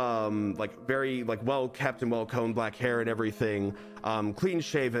 Has like very like well kept and well combed black hair and everything, clean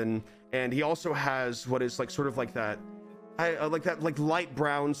shaven, and he also has what is like sort of like that, like light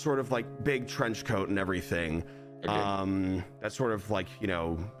brown sort of like big trench coat and everything. Okay. That's sort of like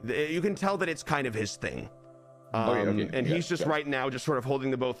you can tell that it's kind of his thing. And he's just right now just sort of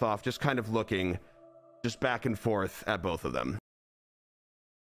holding them both off, just kind of looking just back and forth at both of them.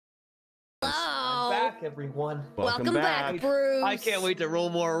 Back, everyone. Welcome back, Bruce. I can't wait to roll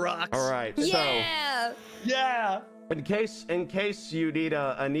more rocks. All right. Yeah. Yeah. In case you need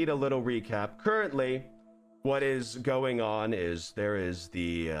a little recap, currently, what is going on is there is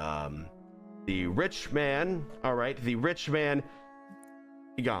the rich man. All right, the rich man,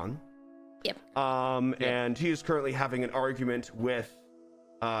 Egon. Yep. And he is currently having an argument with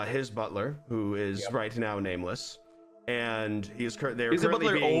his butler, who is right now nameless. And he is currently. Is the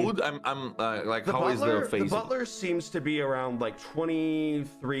butler old? I'm like, how is their face? The butler seems to be around like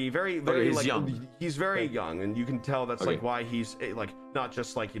 23, very he's like young. He's very young, and you can tell that's like why he's like not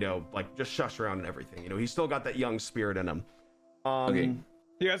just like like just shush around and everything. He's still got that young spirit in him.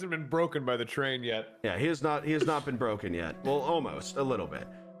 He hasn't been broken by the train yet. Yeah, he has not been broken yet. Well, almost a little bit.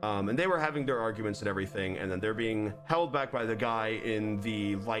 And they were having their arguments and everything, and then they're being held back by the guy in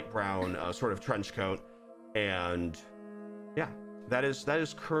the light brown sort of trench coat, and. Yeah, that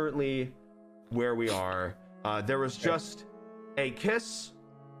is currently where we are. There was just a kiss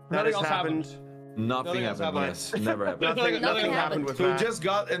that has happened. Nothing happened. Yes, never happened. Nothing happened with so that. We just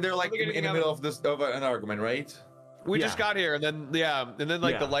got, and they're like in the middle of an argument, right? We just got here, and then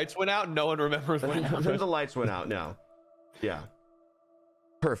like the lights went out, and no one remembers what happened. Then the lights went out. No, yeah,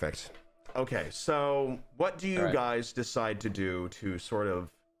 perfect. Okay, so what do you guys decide to do to sort of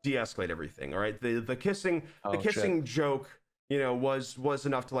de-escalate everything? All right, the kissing joke. Was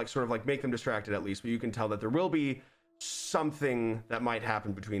enough to like sort of like make them distracted at least, but you can tell that there will be something that might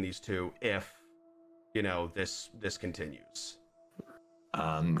happen between these two if this continues.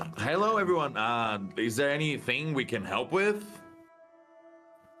 Hello everyone. Is there anything we can help with?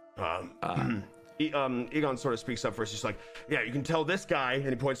 Egon sort of speaks up first. He's like, yeah, you can tell this guy, and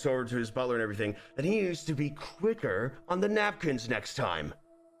he points over to his butler and everything, that he needs to be quicker on the napkins next time.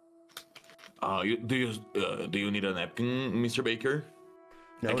 Do you need a napkin, Mr. Baker?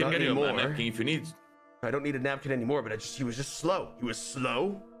 No, I can not get anymore. you a napkin if you need. I don't need a napkin anymore, but he was just slow. He was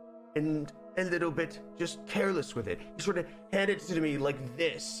slow and a little bit just careless with it. He sort of handed it to me like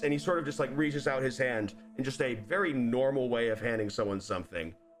this, and he sort of just like reaches out his hand in just a very normal way of handing someone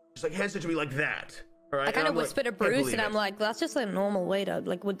something. Just like hands it to me like that. All right? I kind of whispered to Bruce, and I'm like, "That's just a normal way to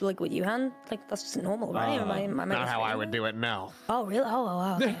would you hand? Like that's just normal, right?" Not how I would do it now. Oh really? Oh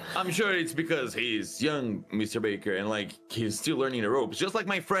wow. Okay. I'm sure it's because he's young, Mr. Baker, and like he's still learning the ropes, just like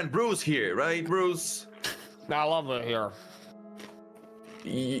my friend Bruce here, right, Bruce? I love it here.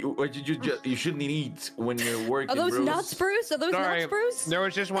 You shouldn't eat when you're working. Are those Bruce. nuts, Bruce? Are those nuts, Bruce? There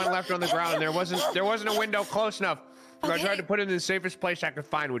was just one left on the ground, and there wasn't a window close enough. So I tried to put it in the safest place I could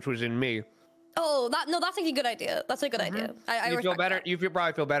find, which was in me. Oh, that's actually a good idea. That's a good idea. I you feel better. That. You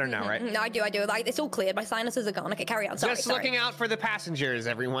probably feel better now, right? No, I do. Like, it's all cleared. My sinuses are gone. Okay, carry on. Sorry, just looking out for the passengers,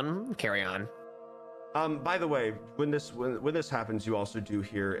 everyone. Carry on. By the way, when this happens, you also do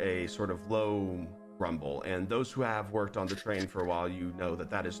hear a sort of low rumble, and those who have worked on the train for a while, you know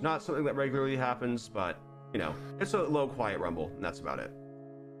that is not something that regularly happens, but it's a low, quiet rumble, and that's about it.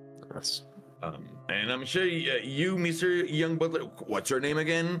 That's. And I'm sure you, Mr. Young Butler, what's your name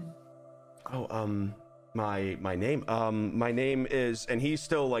again? Oh, my name is, and he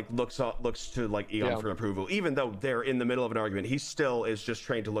still like looks to like Egon for approval, even though they're in the middle of an argument. He still is just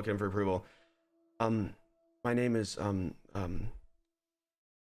trained to look at him for approval. My name is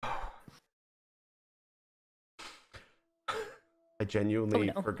I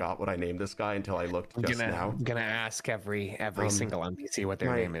genuinely forgot what I named this guy until I looked just now. I'm gonna ask every single NPC what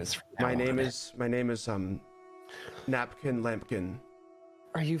their name is. My name is Napkin Lampkin.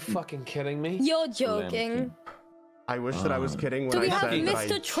 Are you fucking kidding me? You're joking. Lampkin. I wish that I was kidding when I said that. Do we have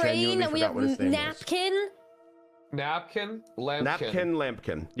Mr. Train and we have Napkin? Napkin Lampkin. Napkin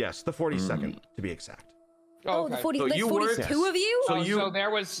Lampkin. Yes, the 42nd to be exact. Oh, okay. the 40, So there's you 42 work- of you? So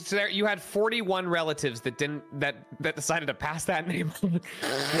you- you had 41 relatives that decided to pass that name.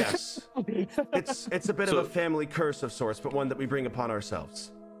 Yes. It's a bit of a family curse of sorts, but one that we bring upon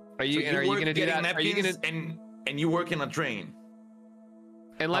ourselves. Are you So going to do that? Napkins Are you going to and you work in a train.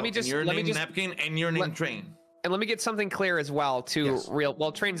 And let me just let me just napkin and your name train. And let me get something clear as well, too. Yes.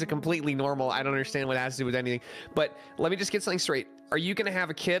 Well, trains are completely normal. I don't understand what it has to do with anything. But let me just get something straight. Are you going to have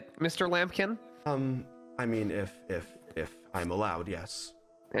a kid, Mr. Lampkin? I mean, if I'm allowed, yes.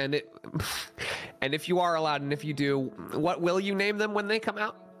 And if you are allowed, and if you do, what will you name them when they come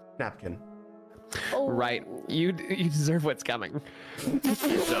out? Napkin. Oh. Right. You deserve what's coming.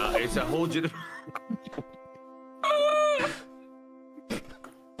 It's a whole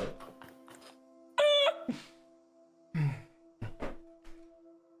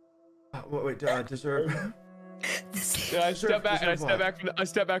Wait, deserve. Yeah, I step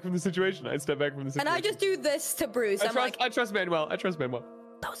back from the situation. And I just do this to Bruce. I trust Manuel. That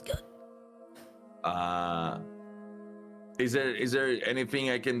was good. Is there anything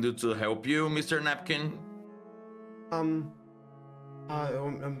I can do to help you, Mr. Napkin?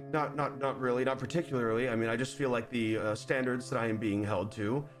 Not really, not particularly. I mean, I just feel like the standards that I am being held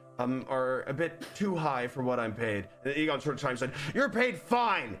to are a bit too high for what I'm paid. And Egon sort of chimes in, "You're paid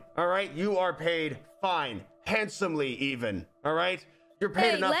fine, all right? You are paid fine, handsomely even, all right? You're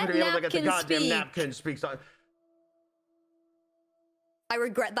paid enough to be able to get the goddamn napkin speaks on." I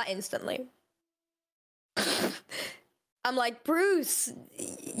regret that instantly. I'm like, Bruce,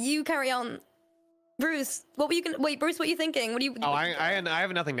 you carry on. Bruce, what were you gonna wait? Bruce, what are you thinking? What are you? Oh, I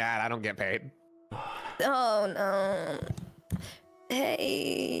have nothing to add. I don't get paid. Oh no.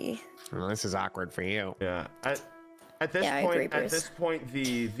 Hey. Well, this is awkward for you. Yeah. At this point,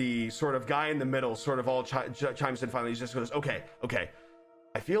 the sort of guy in the middle sort of all chimes in finally. He just goes, okay.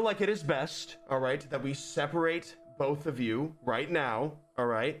 I feel like it is best, all right, that we separate both of you right now, all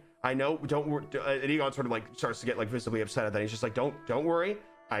right? I know, don't worry. And Egon sort of like starts to get like visibly upset at that. He's just like, don't worry.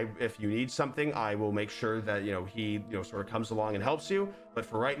 If you need something, I will make sure that, he, sort of comes along and helps you. But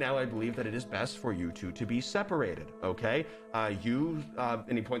for right now, I believe that it is best for you two to be separated, okay? And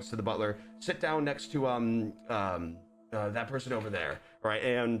he points to the butler, sit down next to, that person over there, right?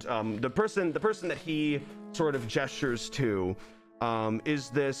 And the person that he sort of gestures to is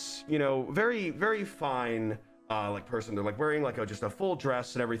this, very, very fine, like person. They're like wearing like just a full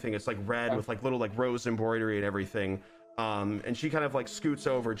dress and everything. It's like red with like little like rose embroidery and everything. And she kind of like scoots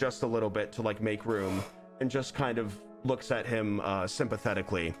over just a little bit to like make room and just kind of looks at him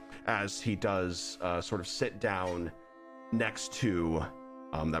sympathetically as he does sort of sit down next to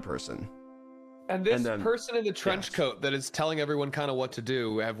that person. And this person in the trench coat that is telling everyone kind of what to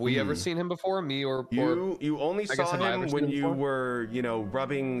do, have we ever seen him before? Me or you only saw him when you were,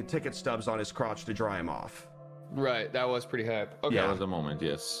 rubbing ticket stubs on his crotch to dry him off. Right, that was pretty hype. Okay. That was the moment,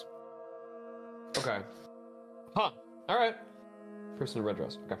 yes. Okay. Huh. All right. Person in red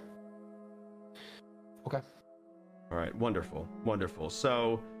dress. Okay. All right. Wonderful.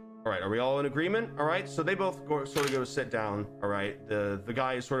 So, all right. Are we all in agreement? All right. So they both sort of go sit down. All right. The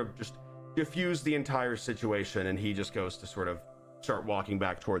guy sort of just diffuse the entire situation, and he just goes to sort of start walking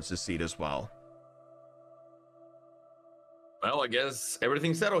back towards his seat as well. Well, I guess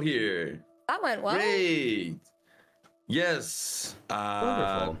everything's settled here. That went well. Great. Yes.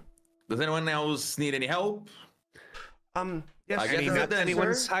 Wonderful. Does anyone else need any help? Yes. I guess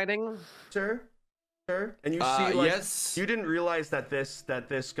anyone's hiding, sir. And you see, like, yes. You didn't realize that this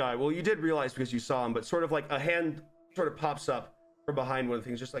guy. Well, you did realize because you saw him, but sort of like a hand sort of pops up from behind one of the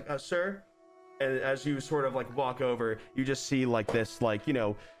things, just like, sir. And as you sort of like walk over, you just see like this, like,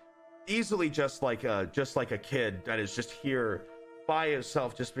 easily just like a kid that is just here by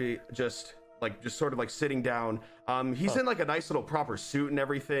himself, just sort of like sitting down. He's in like a nice little proper suit and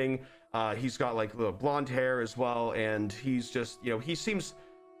everything. He's got like little blonde hair as well, and he's just, he seems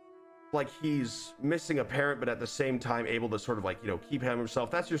like he's missing a parent, but at the same time able to sort of like, keep himself.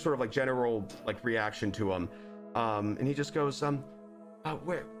 That's your sort of like general like reaction to him. And he just goes,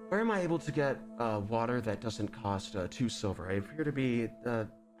 where am I able to get water that doesn't cost 2 silver? I appear to be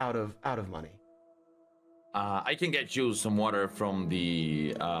out of money. I can get you some water from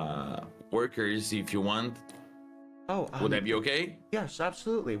the workers if you want. Oh, would that be okay? Yes,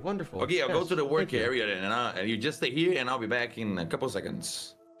 absolutely. Wonderful. Okay, I'll yes, go to the work area then, and you just stay here, and I'll be back in a couple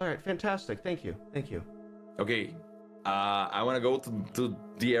seconds. All right, fantastic. Thank you. Okay, I want to go to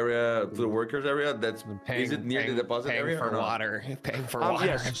the area, to the workers area. Is it near the deposit area? For water. Paying for water.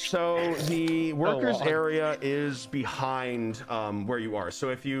 Yes. So the workers area is behind where you are. So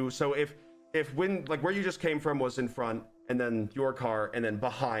if when like where you just came from was in front, and then your car, and then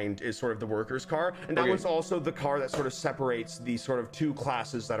behind is sort of the workers' car. And that was also the car that sort of separates the sort of two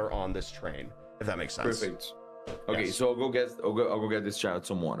classes that are on this train, if that makes sense. Perfect. Okay, so I'll go get this child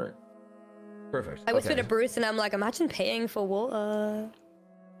some water. Perfect. I whispered to Bruce, and I'm like, imagine paying for water.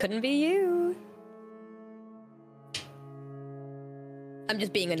 Couldn't be you. I'm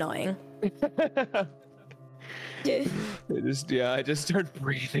just being annoying. I just start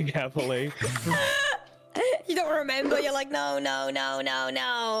breathing heavily. You don't remember? You're like, no.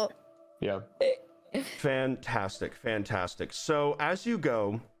 Yeah. Fantastic. So as you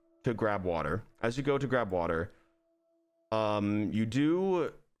go to grab water, you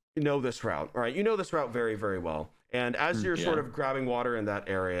do know this route. All right, you know this route very, very well. And as you're sort of grabbing water in that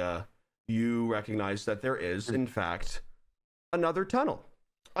area, you recognize that there is, in fact, another tunnel.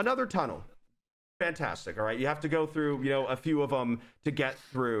 Fantastic. All right, you have to go through, a few of them to get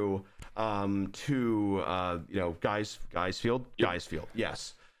through to Guy's Field.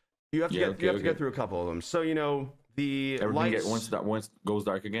 Yes, you have to get through a couple of them. So the lights once goes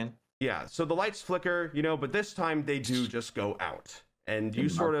dark again. Yeah, so the lights flicker, but this time they do just go out, and you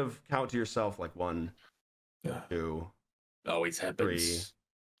sort of count to yourself like 1, 2, always happens.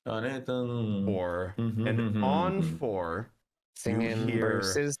 3, 4, and on 4. Singing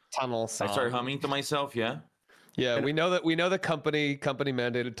Bruce's tunnel song. I start humming to myself. Yeah, we know the company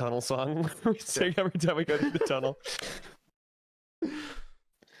mandated tunnel song we sing every time we go through the tunnel.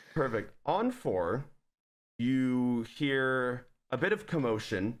 Perfect. On 4, you hear a bit of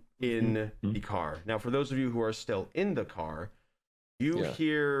commotion in the car. Now, for those of you who are still in the car, you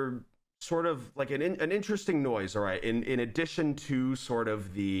hear sort of like an interesting noise. All right, in addition to sort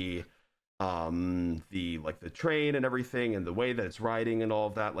of the train and everything and the way that it's riding and all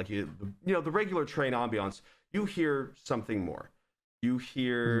of that, like the regular train ambiance, you hear something more. You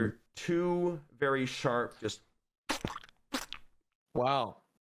hear 2 very sharp just wow,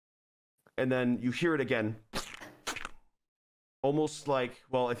 and then you hear it again, almost like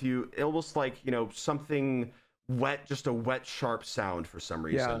something wet, just a wet sharp sound for some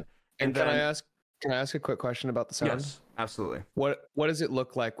reason. And then, can I ask a quick question about the sound? Yes, absolutely. What does it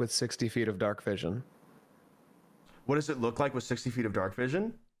look like with 60 feet of dark vision? What does it look like with 60 feet of dark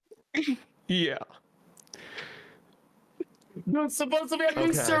vision? Yeah. No, it's supposed to be a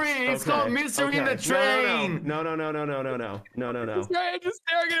mystery. It's called Mystery in the Train. No. I'm just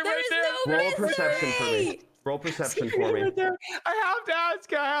staring at it right there. Roll perception for me. Roll perception for me. I have to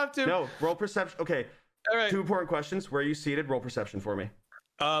ask. I have to. No, roll perception. Okay. All right. 2 important questions. Where are you seated? Roll perception for me.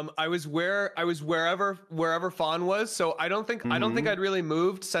 I was wherever Fawn was, so I don't think I'd really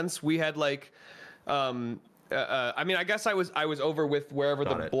moved since we had like I mean, I guess I was over with wherever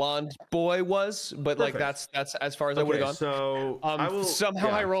the blonde boy was, but like that's as far as I would have gone. So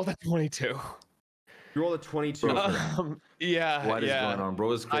I rolled a 22. You rolled a 22. Yeah. What is going on,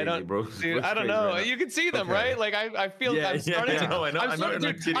 bro? It's crazy, bro. Dude, I don't know. You can see them, right? Like I feel I'm starting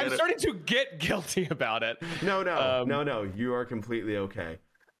to get guilty about it. No. You are completely okay.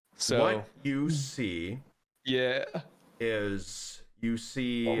 So what you see, is you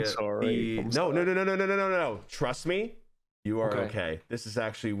see I'm sorry. No. Trust me, you are okay. This is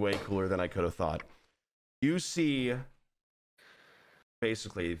actually way cooler than I could have thought. You see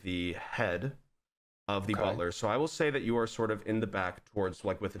basically the head of the butler. So I will say that you are sort of in the back towards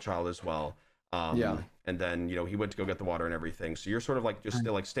like with the child as well. And then he went to go get the water and everything. So you're sort of like just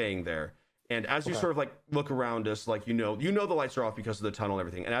still like staying there. And as you sort of like look around us, like the lights are off because of the tunnel and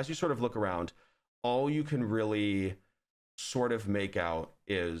everything. And as you sort of look around, all you can really sort of make out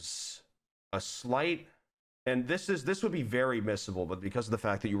is a slight, and this would be very missable, but because of the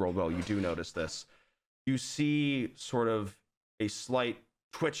fact that you rolled well, you do notice this. You see sort of a slight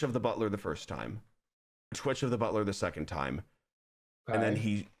twitch of the butler the first time, twitch of the butler the second time, and then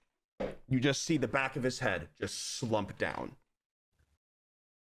you just see the back of his head just slump down.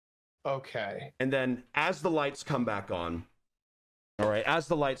 Okay. And then as the lights come back on, all right,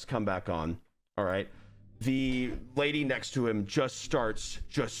 the lady next to him just starts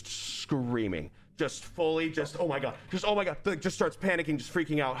screaming, oh my god, just starts panicking, just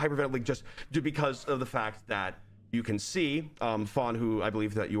freaking out, hyperventilating, just because of the fact that you can see, Fawn, who I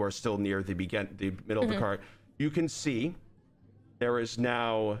believe that you are still near the middle of the cart, you can see there is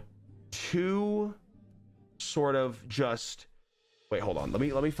now 2 sort of just. Wait, hold on. Let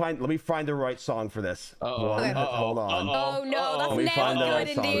me find the right song for this. Hold on. Oh no, that's never good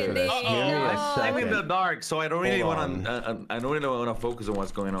in D&D. I'm in the dark, so I don't really want to focus on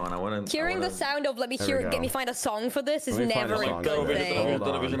what's going on. Hearing the sound of "let me hear it, get me find a song for this" is never a good thing.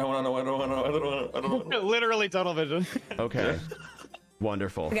 Television. I don't. Literally tunnel vision. Okay.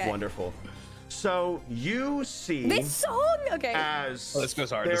 Wonderful. So you see this song. Okay. As this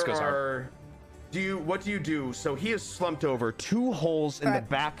goes hard. This goes hard. What do you do? So he is slumped over, 2 holes in the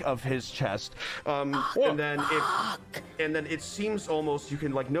back of his chest, and then it seems almost you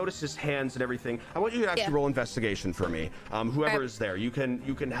can like notice his hands and everything. I want you to actually roll investigation for me. Whoever is there, you can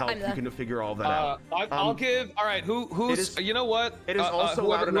help. You can figure all that out. I'll give. All right, who's? You know what? It is also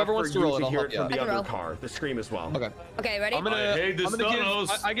loud enough for wants to you roll to it, hear I'll it from the other car. The scream as well. Okay. Okay, ready? I'm gonna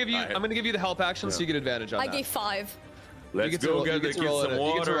give you the help action, so you get advantage on that. I gave 5. Let's go get the kids some water.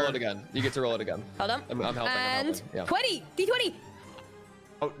 You get to roll it again. You get to roll it again. Hold on. I'm helping. And Yeah. 20. D20.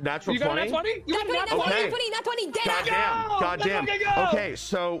 Oh, natural 20? You got a nat 20? You got a nat 20? Okay. Nat 20. Goddamn. Okay,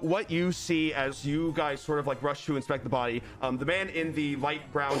 so what you see as you guys sort of like rush to inspect the body, the man in the light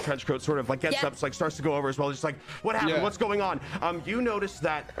brown trench coat sort of like gets up, like starts to go over as well. Just like, what happened? What's going on? You notice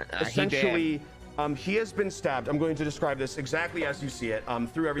that essentially he has been stabbed. I'm going to describe this exactly as you see it,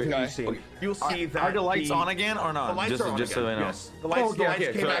 through everything you've seen. You'll see that are the lights on again or not? The lights are on again. So I know. Yes. The lights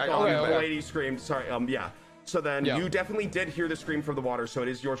came back on. The lady screamed. Sorry. Yeah. So then you definitely did hear the scream from the water. So it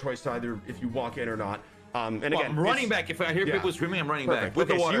is your choice to either if you walk in or not. And again, I'm running back. If I hear people screaming, I'm running back with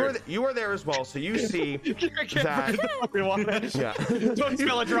the water. So you are there as well. So you see that. Don't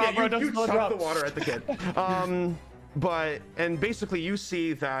spill a drop, bro. Don't spill a drop. You chuck the water at the kid. And basically you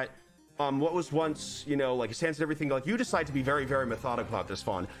see that. What was once, like his hands and everything, like you decide to be very, very methodical about this,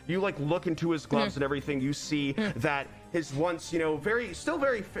 Fawn. You like look into his gloves and everything. You see that his once, still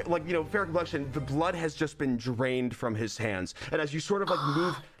very, fair complexion, the blood has just been drained from his hands. And as you sort of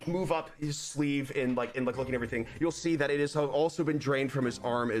like move up his sleeve in looking at everything, you'll see that it has also been drained from his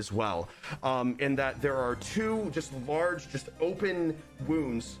arm as well. And that there are 2 just large, just open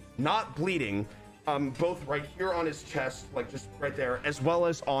wounds, not bleeding. Both right here on his chest, like just right there, as well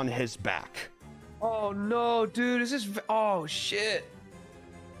as on his back. Oh no, dude! Is this? Oh shit!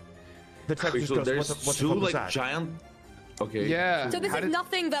 The detective so goes, there's what's 2 like that? giant. Okay. Yeah. So this is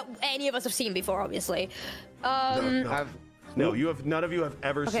nothing that any of us have seen before, obviously. No, none of you have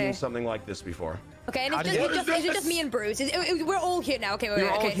ever seen something like this before. Okay, and it's just me and Bruce. We're all here now. Okay, we're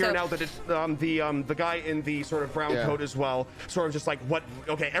all here now. That it's the guy in the sort of brown coat as well. Sort of just like what?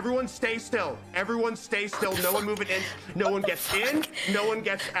 Okay, everyone stay still. Everyone stay still. No one move an inch. No one gets in. No one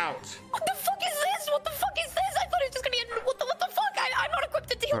gets out. What the fuck is this? What the fuck is this? I thought it was just gonna be what the fuck? I'm not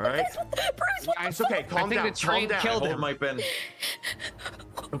equipped to deal with this. Bruce, what the fuck? Okay, calm down. The train killed him. My pen.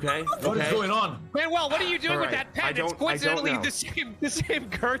 Okay. What is going on? Manuel, what are you doing with that pen? It's coincidentally the same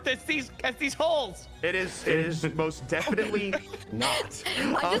girth as these holes. It is most definitely not.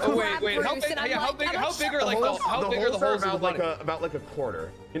 Wait. How big are like the holes about like a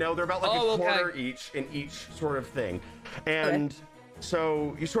quarter. They're about like a quarter each in each sort of thing. And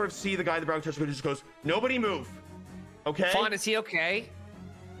so you sort of see the guy in the brown shirt who just goes, "Nobody move." Okay. Fawn, is he okay?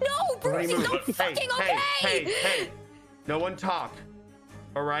 No, Bruce, he's not fucking okay. Hey. No one talk.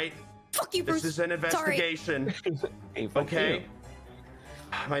 All right. Fuck you, Bruce. This is an investigation. Okay.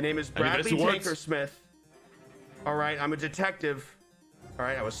 My name is Bradley Tankersmith. All right, I'm a detective. All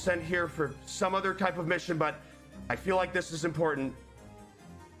right, I was sent here for some other type of mission, but I feel like this is important.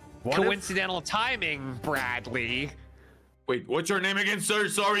 Coincidental timing, Bradley. Wait, what's your name again, sir?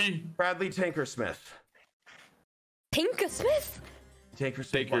 Sorry. Bradley Tankersmith. Tinkersmith?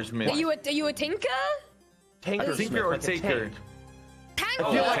 Tankersmith. Are you a tinker? Tinker or taker?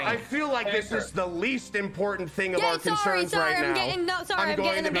 I feel like this is the least important thing of our concerns right now. I'm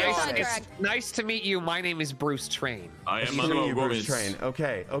getting the contract. Nice to meet you. My name is Bruce Train. I am Bruce Train.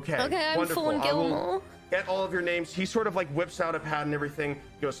 Okay. Okay, I'm Fawn Gilmore. Get all of your names. He sort of like whips out a pad and everything.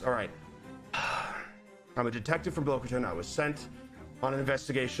 He goes, all right. I'm a detective from Blokerton. I was sent on an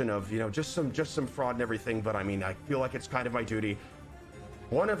investigation of, just some fraud and everything, but I mean, I feel like it's kind of my duty.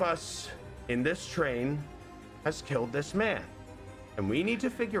 One of us in this train has killed this man, and we need to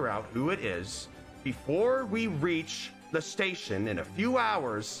figure out who it is before we reach the station in a few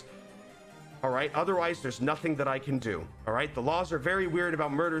hours. All right, otherwise there's nothing that I can do. All right, the laws are very weird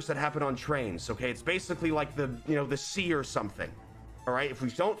about murders that happen on trains. Okay, it's basically like the sea or something. All right, if we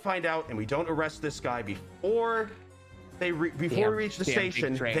don't find out and we don't arrest this guy before we reach the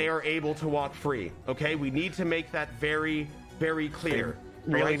station, they are able to walk free. Okay, we need to make that very, very clear.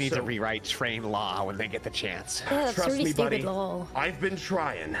 They really need to rewrite train law when they get the chance. Yeah, that's Trust really me, buddy. law. I've been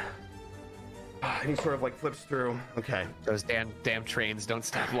trying. And he sort of like flips through. Okay. Those damn trains don't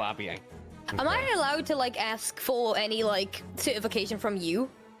stop lobbying. Okay. Am I allowed to ask for any certification from you?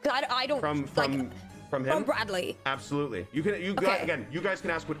 Because I don't from him? From Bradley. Absolutely. You can. You guys can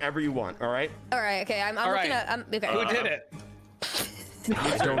ask whatever you want. All right. All right. Okay. I'm looking at. Okay. Who did it?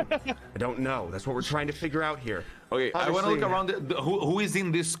 I don't know. That's what we're trying to figure out here. Okay, Obviously, I want to look around. Who is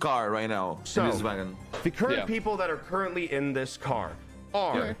in this car right now? So, in this wagon? the current people that are currently in this car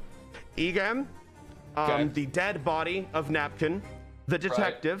are Egan, the dead body of Napkin, the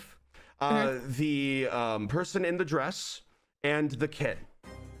detective, the person in the dress, and the kid.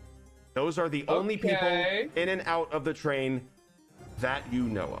 Those are the only people in and out of the train that you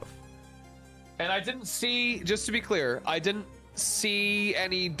know of. And I didn't see, just to be clear, I didn't see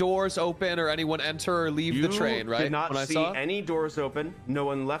any doors open or anyone enter or leave the train, right? You did not see any doors open. No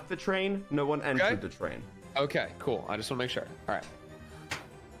one left the train. No one entered the train. Okay, cool. I just want to make sure. All right.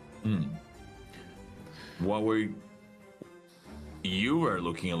 What were you were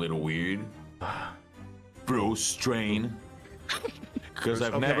looking a little weird, Bruce Train? Because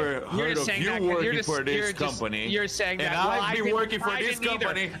I've never heard of you working for this company. You're saying that. And I've been working for this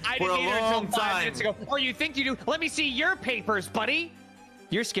company for a long time. Or you think you do? Let me see your papers, buddy.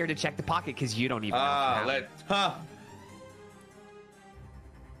 You're scared to check the pocket because you don't even know.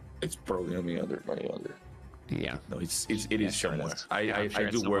 It's probably on the other. Yeah. No, it is somewhere. I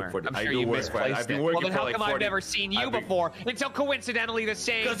do work for. I do work for. I've been working for. Well, then how come I've never seen you before until coincidentally the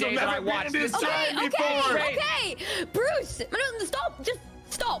same day that I watched this? Okay, Bruce, stop. Just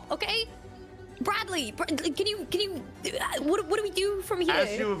stop, okay? Bradley, can you? What do we do from here?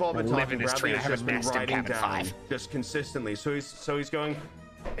 As you have all been talking, Bradley has just been writing down just consistently. So he's going.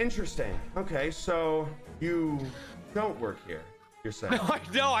 Interesting. Okay, so you don't work here. You're saying?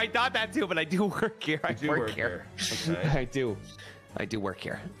 No, I thought that too, but I do work here. I work here. Okay. I do work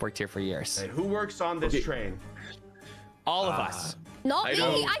here. Worked here for years. Hey, who works on this train? All of us. Not me.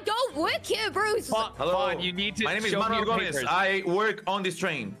 I don't work here, Bruce. Hello. Vaughn, you need to. My name is show me Manuel your Gomez. papers. I work on this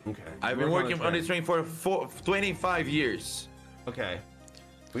train. Okay. I've been working on this train for 25 years. Okay.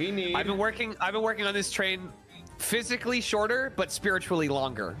 We need. I've been working on this train physically shorter, but spiritually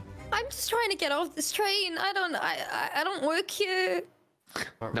longer. I'm just trying to get off this train. I don't work here.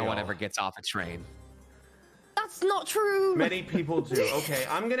 No one ever gets off a train. That's not true. Many people do. Okay,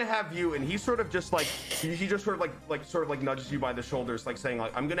 I'm gonna have you, and he sort of just like he just sort of like nudges you by the shoulders, like saying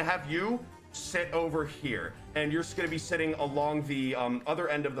like, I'm gonna have you sit over here, and you're just gonna be sitting along the other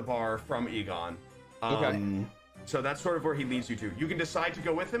end of the bar from Egon. Okay. So that's sort of where he leads you to. You can decide to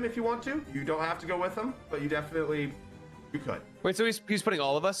go with him if you want to. You don't have to go with him, but you could. Wait, so he's putting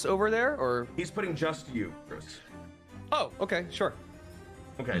all of us over there, or he's putting just you, Bruce? Oh, okay, sure.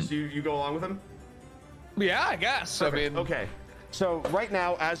 Okay, so you go along with him? Yeah, I guess. Perfect. I mean, okay. So right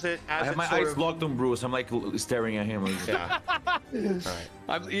now, I have my eyes locked on Bruce. I'm like staring at him. Yeah.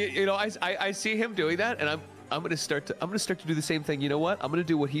 All right. I see him doing that, and I'm gonna start to do the same thing. You know what? I'm gonna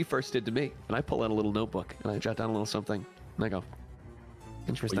do what he first did to me, and I pull out a little notebook and I jot down a little something, and I go,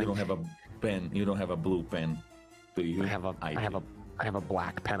 interesting. Well, you don't have a pen. You don't have a blue pen. Do you? I have a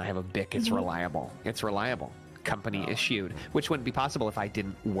black pen. I have a Bic. It's reliable. It's reliable. Company issued, which wouldn't be possible if I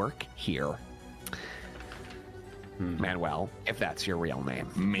didn't work here. Manuel, if that's your real name.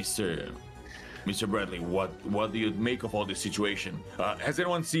 Mr. Bradley, what do you make of all this situation? Has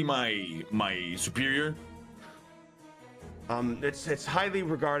anyone seen my superior? It's highly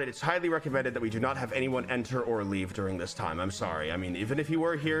regarded. It's highly recommended that we do not have anyone enter or leave during this time. I'm sorry. I mean, even if you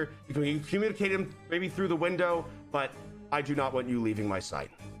were here, you can communicate him maybe through the window, but I do not want you leaving my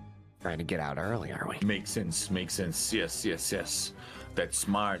sight. Trying to get out early, are we? Makes sense. Yes. That's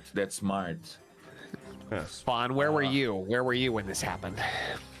smart. Yes. Vaughn, where were you? Where were you when this happened?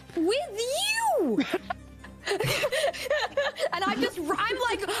 With you. And I'm just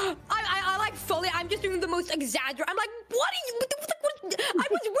doing the most exaggerated. I'm like, what are you? I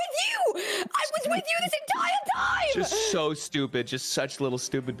was with you this entire time. Just so stupid. Just such little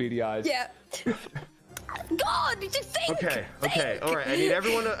stupid beady eyes. Yeah. God, just think. Okay. All right. I need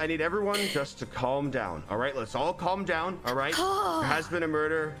everyone just to calm down. All right. Let's all calm down. All right. There has been a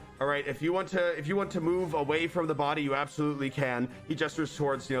murder. All right. If you want to move away from the body, you absolutely can. He gestures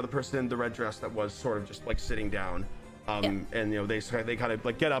towards the person in the red dress that was sort of just like sitting down. And they kind of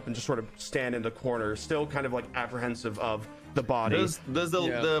like get up and just sort of stand in the corner, still kind of like apprehensive of the body. Does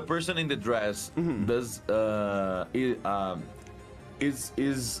the person in the dress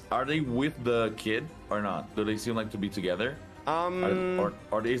are they with the kid or not? Do they seem like to be together? Or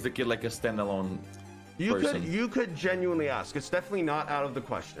is the kid like a standalone person? You could genuinely ask. It's definitely not out of the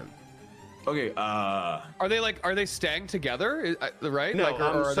question. Okay. Are they staying together? Right? No.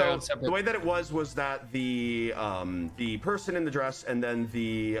 Or are they on separate... The way that it was that the person in the dress and then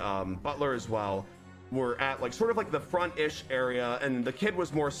the butler as well were at like sort of like the front-ish area, and the kid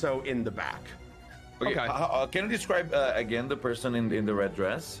was more so in the back. Okay. Can you describe again the person in the red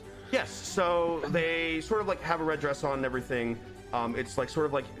dress? Yes. So they sort of like have a red dress on and everything. It's like sort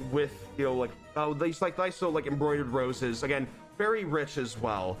of like with, you know, like, oh, these like nice little like embroidered roses. Again, very rich as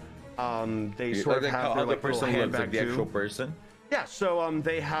well. They sort of have their like little handbag like the actual person. Yeah, so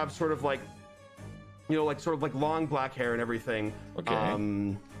they have sort of like, you know, like sort of like long black hair and everything. Okay.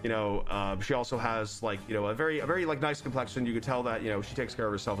 You know, she also has like, you know, a very like nice complexion. You could tell that, you know, she takes care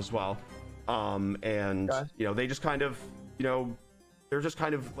of herself as well. And you know, they just kind of, you know, they're just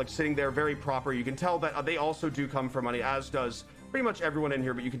kind of like sitting there very proper. You can tell that they also do come from money, as does pretty much everyone in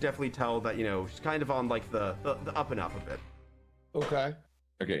here, but you can definitely tell that, you know, she's kind of on like the up and up a bit. Okay.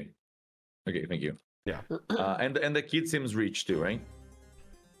 Okay, thank you. Yeah. And the kid seems rich too, right?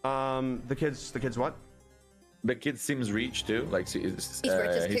 The kids what? The kid seems rich too. Like he's rich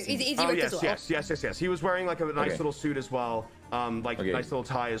as well. Yes. He was wearing like a nice little suit as well. Like nice little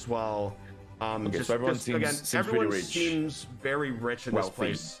tie as well. So everyone seems everyone pretty rich. seems very rich in this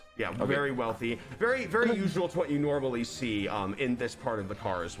place. Yeah, very wealthy. Very usual to what you normally see in this part of the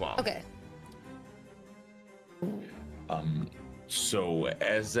car as well. Okay. So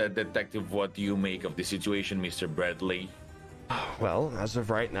as a detective, what do you make of the situation, Mr. Bradley? Well, as of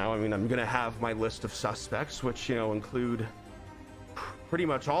right now, I mean, I'm gonna have my list of suspects, which, you know, include pretty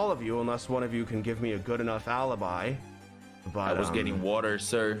much all of you, unless one of you can give me a good enough alibi. But I was getting water,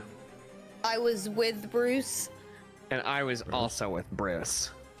 sir. I was with Bruce. And I was also with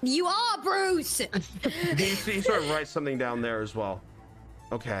Bruce. You are Bruce! he sort of writes something down there as well.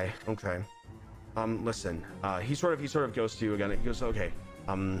 Okay. Listen, he sort of goes to you again. He goes, okay,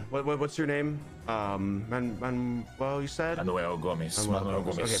 what's your name? Well, you said? Manuel Gomez. Manuel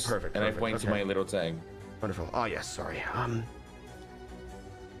Gomez. Okay, perfect. And I point to my little tag. Wonderful. Oh, yes, sorry.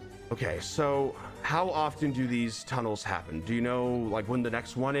 Okay, so how often do these tunnels happen? Do you know, like, when the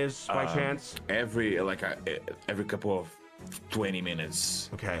next one is, by chance? Every couple of 20 minutes.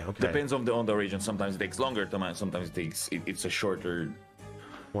 Okay. Depends on the region. Sometimes it takes longer. Sometimes it's a shorter.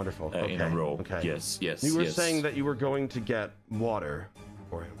 Wonderful. In a row. Okay. Yes. You were saying that you were going to get water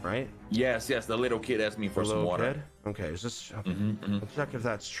for him, right? Yes. The little kid asked me for some water. Kid? Okay. Is this? Okay. I'll check if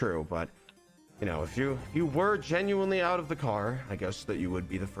that's true. But you know, if you were genuinely out of the car, I guess that you would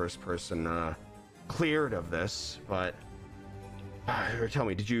be the first person cleared of this. But tell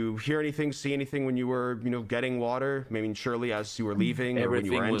me, did you hear anything, see anything when you were, you know, getting water? Maybe surely as you were leaving or when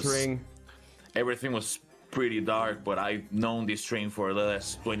you were entering. Everything was pretty dark, but I've known this train for the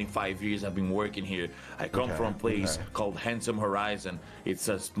last 25 years. I've been working here. I come from a place called Handsome Horizon. It's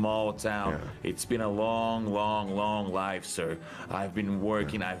a small town. It's been a long life, sir. I've been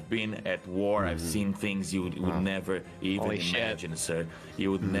working. I've been at war. I've seen things you would never even imagine, sir.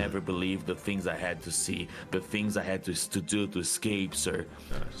 You would never believe the things I had to see, the things I had to do to escape, sir.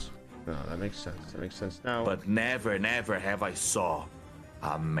 Yes. No, that makes sense now. But never have I saw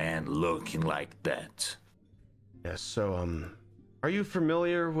a man looking like that. Yes, so, are you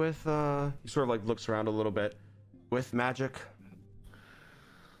familiar with, he sort of, like, looks around a little bit, with magic?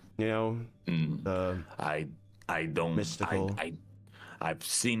 You know, I don't... Mystical? I've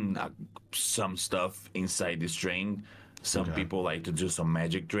seen some stuff inside this train. Some people like to do some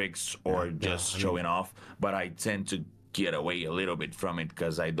magic tricks or just showing off, but I tend to get away a little bit from it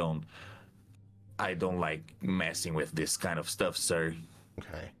because I don't like messing with this kind of stuff, sir.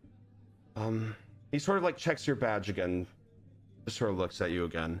 Okay. He sort of like checks your badge again, just sort of looks at you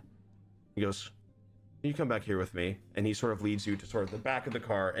again. He goes, "Can you come back here with me?" And he sort of leads you to sort of the back of the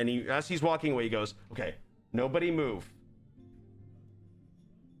car. And as he's walking away, he goes, "Okay, nobody move."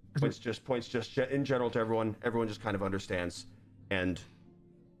 Points just in general to everyone. Everyone just kind of understands. And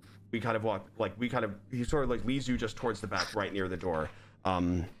we kind of walk, like he sort of like leads you just towards the back, right near the door.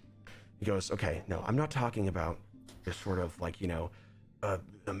 He goes, "Okay, no, I'm not talking about this sort of like, you know,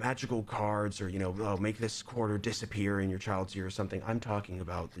 the magical cards or, you know, make this quarter disappear in your child's ear or something. I'm talking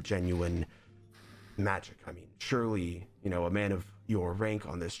about the genuine magic. I mean, surely, you know, a man of your rank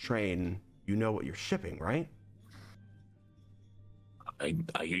on this train, you know what you're shipping, right?"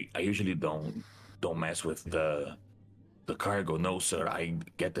 I usually don't mess with the cargo. No, sir. I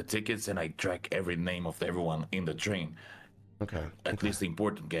get the tickets and I track every name of everyone in the train. Okay. At least the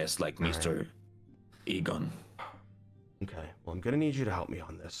important guests like Mr. Egon. Okay, well, I'm gonna need you to help me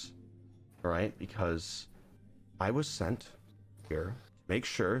on this, all right? Because I was sent here to make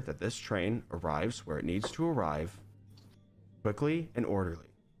sure that this train arrives where it needs to arrive quickly and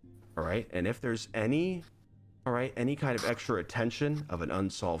orderly, all right? And if there's any kind of extra attention of an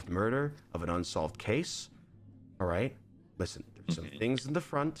unsolved murder, of an unsolved case, all right? Listen, there's some things in the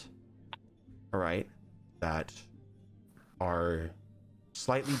front, all right, that are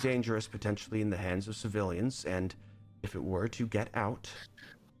slightly dangerous potentially in the hands of civilians, and if it were to get out,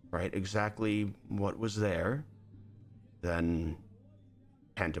 right, exactly what was there, than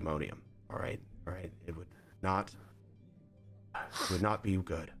pandemonium. All right, it would not be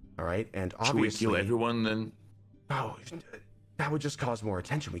good. All right, and obviously, should we kill everyone then? Oh, that would just cause more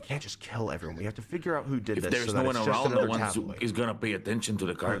attention. We can't just kill everyone. We have to figure out who did this. If there's no one around, the one is gonna pay attention to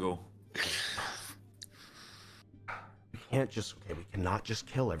the cargo. We cannot just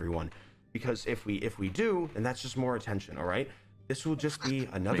kill everyone, because if we do, then that's just more attention. All right, this will just be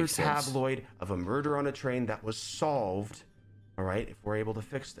another tabloid of a murder on a train that was solved. All right, if we're able to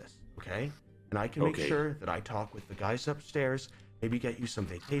fix this, okay? And I can make sure that I talk with the guys upstairs. Maybe get you some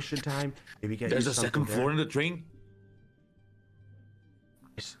vacation time. Maybe get There's you a second floor in the train.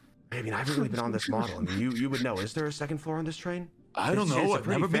 I mean, I haven't really been on this model. I mean, you would know. Is there a second floor on this train? I don't know. I've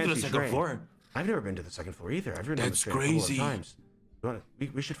never been to the second floor. I've never been to the second floor either. I've ridden on this train crazy. a couple of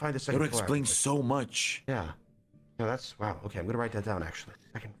times. We should find the second floor. That explains so much. Yeah. No, that's wow. Okay, I'm gonna write that down actually.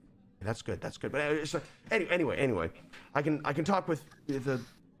 That's good. But anyway, I can talk with the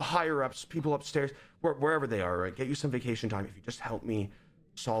higher ups, people upstairs, wherever they are. Right? Get you some vacation time if you just help me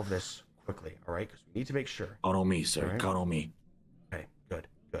solve this quickly. All right? Because we need to make sure. Count on me, sir. Right? Count on me. Okay. Good.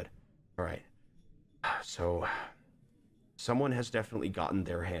 All right. So, someone has definitely gotten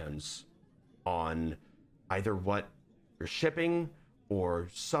their hands on either what you're shipping or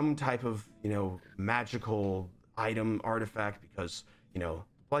some type of, magical item, artifact, because,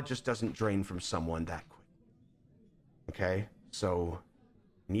 blood just doesn't drain from someone that quick. Okay? So,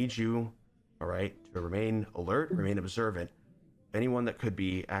 I need you, all right, to remain alert, remain observant. Anyone that could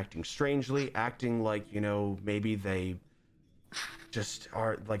be acting strangely, acting like, maybe they just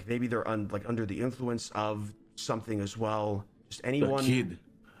are, like, maybe they're under the influence of something as well. Just anyone.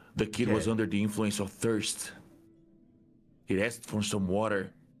 The kid was under the influence of thirst. He asked for some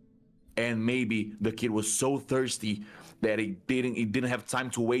water, and maybe the kid was so thirsty that he didn't have time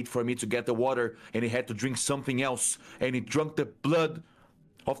to wait for me to get the water, and he had to drink something else, and he drank the blood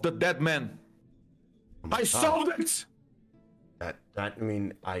of the dead man. I solved it.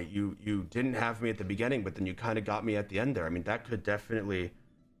 You didn't have me at the beginning, but then you kind of got me at the end there. I mean, that could definitely.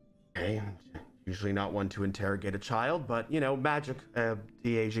 Okay, usually not one to interrogate a child, but magic,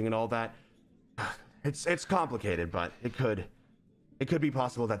 de-aging, and all that. It's complicated, but it could be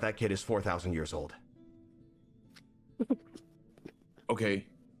possible that kid is 4,000 years old. Okay.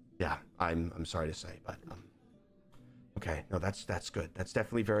 Yeah, I'm sorry to say, but okay, no, that's good. That's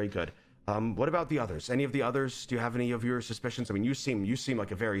definitely very good. What about the others? Any of the others? Do you have any of your suspicions? I mean, you seem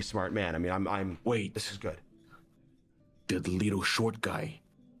like a very smart man. I mean, I'm. Wait. This is good. The little short guy,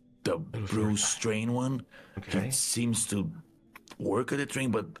 the Bruce Train one. Okay. He seems to work at the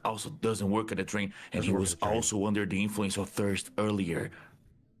train, but also doesn't work at the train, and he was also under the influence of thirst earlier.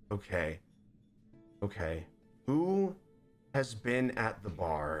 Okay. Who has been at the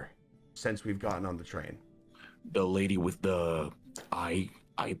bar since we've gotten on the train? The lady with the eye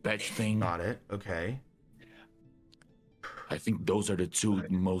patch thing. Got it. Okay. I think those are the two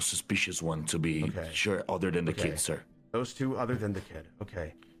most suspicious ones, to be sure, other than the kid, sir. Those two other than the kid.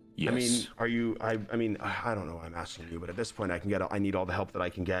 Okay. Yes. I mean, are you? I don't know why I'm asking you, but at this point, I need all the help that I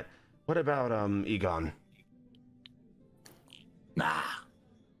can get. What about Egon? Nah.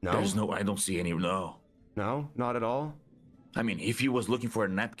 No. I don't see any. No. No, not at all. I mean, if he was looking for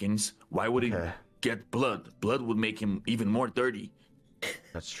napkins, why would he get blood? Blood would make him even more dirty.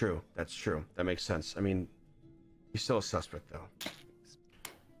 That's true. That makes sense. I mean, he's still a suspect, though.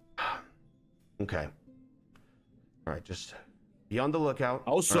 Okay. All right, just be on the lookout.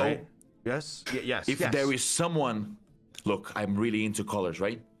 Also, right? Yes. If there is someone, look, I'm really into colors,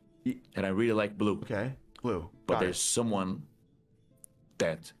 right? And I really like blue. Okay, blue. But there's someone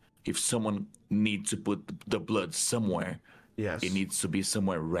that, if someone needs to put the blood somewhere, it needs to be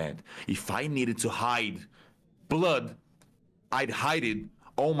somewhere red. If I needed to hide blood, I'd hide it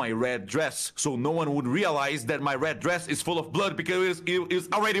on my red dress, so no one would realize that my red dress is full of blood because it's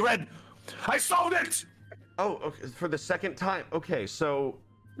already red. I solved it. Oh, okay. For the second time. Okay, so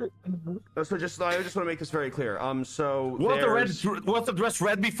I just want to make this very clear. Was the dress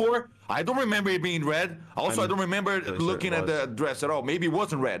red before? I don't remember it being red. Also, I don't remember looking at the dress at all. Maybe it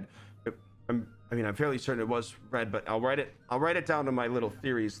wasn't red. I'm fairly certain it was red, but I'll write it down on my little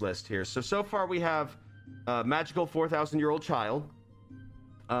theories list here. So far we have magical 4,000-year-old child,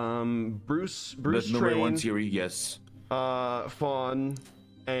 Bruce That's number one theory, yes. Fawn,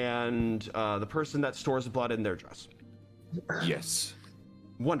 and the person that stores blood in their dress. Yes.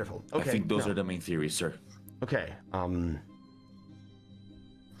 Wonderful. Okay. I think those are the main theories, sir. Okay.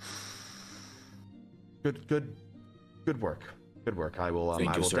 Good work. Good work. I will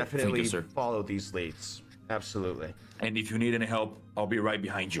definitely follow these leads. Absolutely. And if you need any help, I'll be right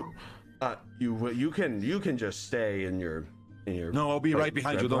behind you. You can just stay in your. No, I'll be right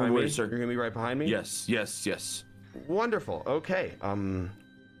behind you. Don't worry, sir. You're gonna be right behind me. Yes. Wonderful. Okay.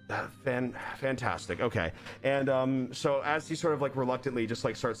 Fantastic. Okay. And so as he sort of like reluctantly just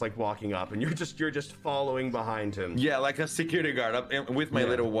like starts like walking up, and you're just following behind him. Yeah, like a security guard up with my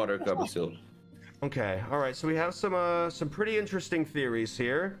little water cup still. Okay. All right. So we have some pretty interesting theories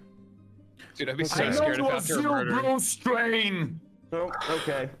here. Dude, I'd be so scared if after a murder. Strain. Oh,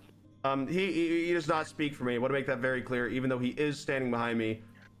 okay. He does not speak for me. I want to make that very clear. Even though he is standing behind me,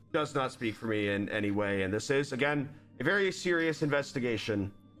 does not speak for me in any way. And this is again a very serious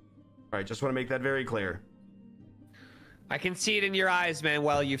investigation. All right, just want to make that very clear. I can see it in your eyes,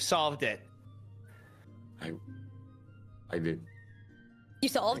 Manuel. You've solved it. I did. You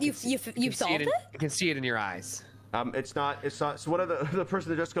solved? You solved it? I can see it in your eyes. It's not. So one of the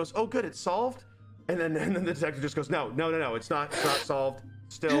person that just goes, "Oh, good, it's solved," and then the detective just goes, "No, it's not solved.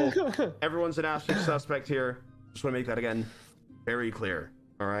 Still, everyone's an active suspect here. Just want to make that again very clear.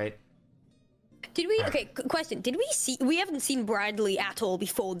 All right." Did we? Okay, question. Did we see? We haven't seen Bradley at all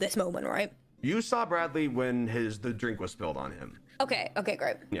before this moment, right? You saw Bradley when the drink was spilled on him. Okay,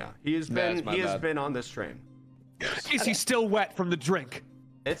 great. Yeah, he has been on this train. Is he still wet from the drink?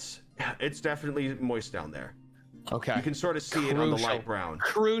 It's definitely moist down there. Okay. You can sort of see it on the light brown.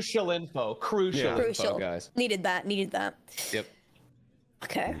 Crucial info, guys. Needed that. Yep.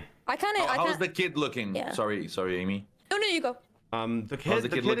 Okay. I kind of. How's the kid looking? Yeah. Sorry, Amy. No, you go. The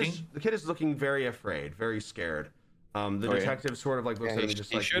kid is looking very afraid, very scared. The detective sort of like looks at him and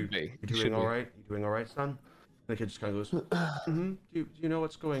just like, should be. You doing all right? You doing all right, son? And the kid just kind of goes, Do you know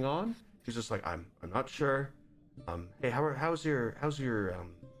what's going on? He's just like, I'm not sure. Hey, how's your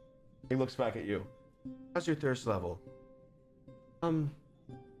he looks back at you. How's your thirst level?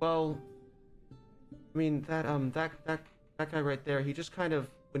 Well, I mean that guy right there, he just kind of,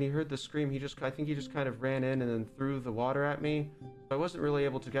 when he heard the scream, I think he just kind of ran in and then threw the water at me. So I wasn't really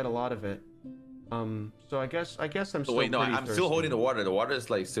able to get a lot of it. So I guess I'm still. Wait, no, I'm thirsty. still holding the water. The water is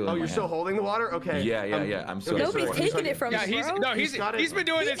like still. Oh, in you're my still hand. holding the water? Okay. Yeah. I'm still. Nobody's taking it from Yeah, you, bro. he's been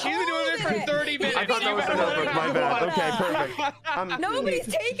doing this. He's been doing this for 30 minutes. I thought that was the notebook. My bad. Okay, perfect. Nobody's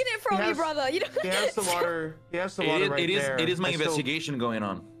taking it from you, brother. You don't. He has the water. He has the water right there. It is my investigation going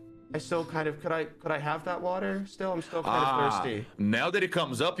on. I still kind of could I have that water still? I'm still kind of thirsty. Now that it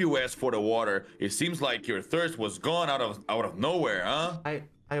comes up, you ask for the water. It seems like your thirst was gone out of nowhere, huh?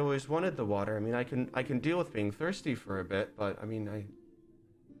 I always wanted the water. I mean, I can deal with being thirsty for a bit, but I mean, I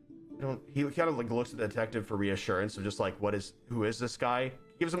don't. He kind of like looks at the detective for reassurance of just like, who is this guy?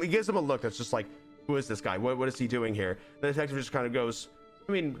 He gives him a look that's just like, who is this guy? What is he doing here? The detective just kind of goes,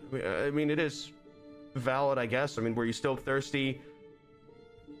 I mean, it is valid, I guess. I mean, were you still thirsty,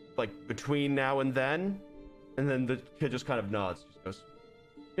 like between now and then? And then the kid just kind of nods, just goes,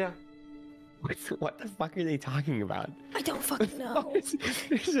 yeah. What the fuck are they talking about? I don't fucking know.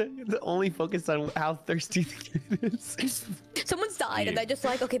 The only focus on how thirsty the kid is. Someone's died, and they're just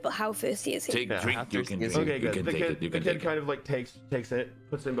like, okay, but how thirsty is he? Drink. You can drink. Okay, good. You can The take it. You can kid take kind it. of like takes it,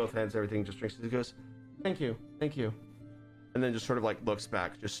 puts it in both hands, everything, just drinks it. He goes, thank you, and then just sort of like looks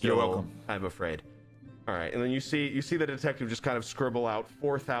back, just still You're welcome. kind of afraid. All right, and then you see the detective just kind of scribble out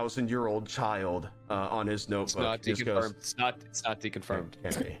 4,000-year-old child on his notebook. It's not deconfirmed. It's not deconfirmed.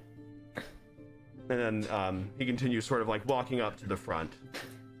 Okay. And then he continues sort of like walking up to the front.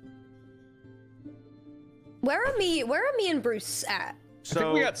 Where are me and Bruce at? So I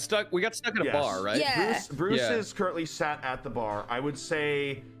think we got stuck in a bar, right? Yeah. Bruce is currently sat at the bar. I would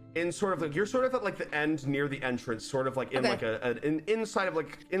say in sort of like, you're sort of at like the end near the entrance, sort of like in like inside of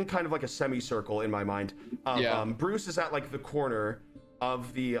like in kind of like a semicircle in my mind. Bruce is at like the corner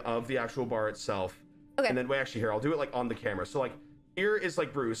of the actual bar itself. Okay. And then wait, actually here, I'll do it like on the camera. So like here is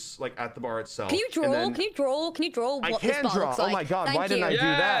like Bruce like at the bar itself. Can you draw? Can you draw what this bar looks like? Oh my god, why didn't I do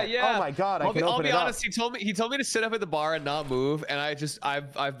that? Yeah. Oh my god, I'll be honest, he told me to sit up at the bar and not move, and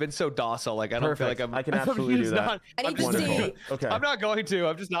I've been so docile, like I don't feel like I can absolutely do that. I need to see. Okay. I'm not going to.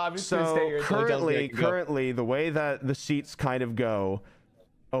 I'm just gonna stay here. Currently the way that the seats kind of go,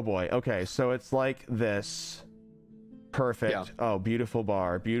 oh boy. Okay, so it's like this. Perfect. Yeah. Oh, beautiful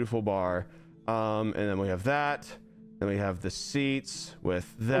bar. And then we have that. Then we have the seats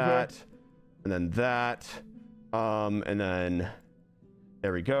with that, and then that, and then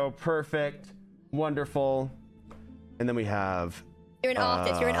there we go. Perfect, wonderful. And then we have. You're an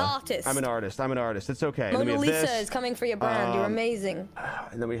artist. You're an artist. I'm an artist. It's okay. Mona Lisa is coming for your brand. You're amazing.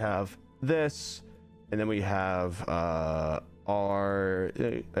 And then we have this, and then we have our.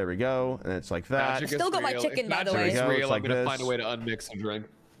 There we go, and it's like that. I still got my chicken, by the way. I'm gonna find a way to unmix and drink.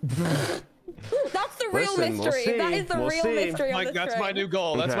 That's the real mystery. That is the real mystery of this That's train. my new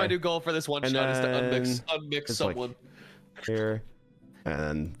goal. That's my new goal for this one shot, is to unmix someone. Like here,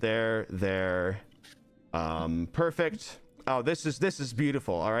 and there. Perfect. Oh, this is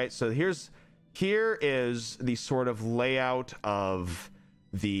beautiful. All right, so here is the sort of layout of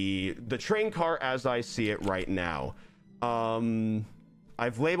the train car as I see it right now.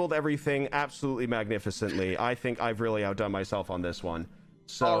 I've labeled everything absolutely magnificently. I think I've really outdone myself on this one.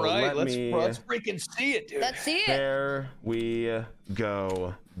 So all right, let's me... freaking see it, dude. Let's see it. There we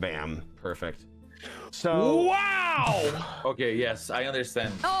go. Bam. Perfect. So wow. Okay, yes, I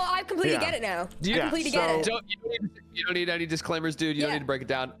understand. Oh, I completely get it now. I completely get it. You don't need any disclaimers, dude. You don't need to break it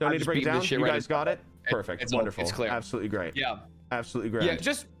down. Don't need to break it down. You guys got it. Perfect. It's Wonderful. It's clear. Absolutely great. Yeah. Absolutely great. Yeah.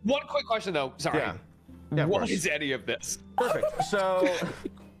 Just one quick question though. Sorry. Yeah. What is any of this? Perfect. So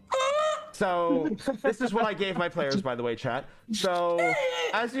this is what I gave my players, by the way, chat. So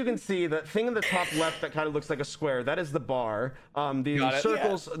as you can see, the thing in the top left that kind of looks like a square, that is the bar.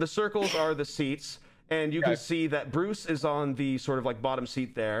 The circles are the seats, and you can see that Bruce is on the sort of like bottom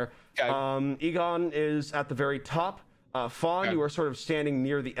seat there. Egon is at the very top. Fawn, you are sort of standing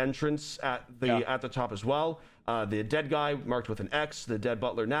near the entrance at the top as well. The dead guy marked with an X, the dead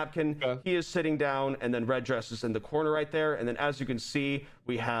butler napkin, he is sitting down, and then Red Dress is in the corner right there. And then as you can see,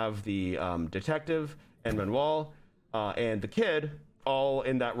 we have the detective and Manuel and the kid all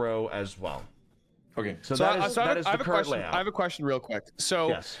in that row as well. Okay. So that is the current layout. I have a question real quick.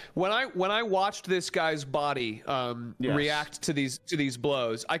 So when I watched this guy's body react to these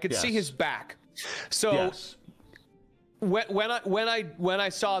blows, I could see his back. So when I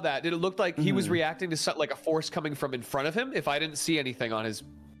saw that, did it look like he was reacting to something like a force coming from in front of him? If I didn't see anything on his,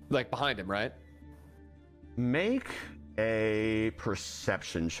 like behind him, right? Make a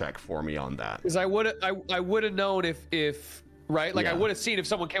perception check for me on that. Because I would have known if right, like I would have seen if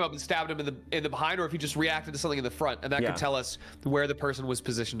someone came up and stabbed him in the behind, or if he just reacted to something in the front, and that could tell us where the person was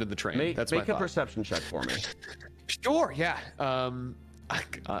positioned in the train. Make a perception check for me. Sure. Yeah. All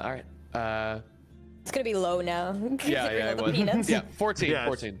right. It's gonna be low now. Yeah, it was. Yeah, 14. Yes.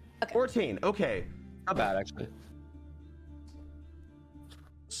 14. Okay. 14. Okay. Not bad, actually.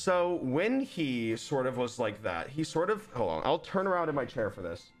 So when he sort of was like that, he sort of, hold on, I'll turn around in my chair for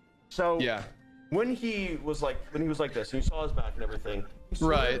this. So when he was like this, and you saw his back and everything, he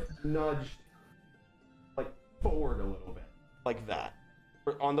sort of nudged like forward a little bit, like that,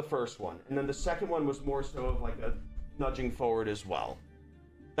 on the first one, and then the second one was more so of like a nudging forward as well.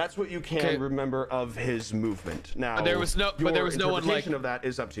 That's what you can remember of his movement. Now, but there was no one like of that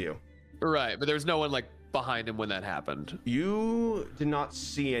is up to you. Right, but there was no one like behind him when that happened. You did not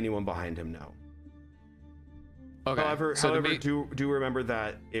see anyone behind him, no. Okay. However, do remember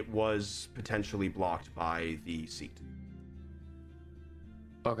that it was potentially blocked by the seat.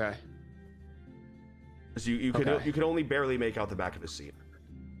 Okay. Because you could only barely make out the back of the seat.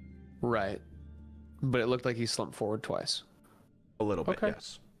 Right. But it looked like he slumped forward twice. A little bit,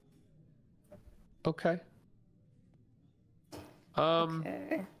 yes. Okay.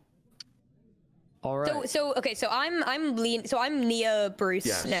 Okay. All right. So I'm near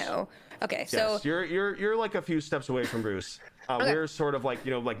Bruce now. Okay. So you're like a few steps away from Bruce. We're sort of like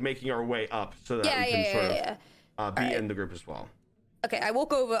like making our way up so that we can sort of be in the group as well. Okay, I'm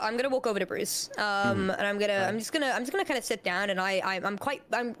gonna walk over to Bruce. And I'm just gonna kind of sit down, and I'm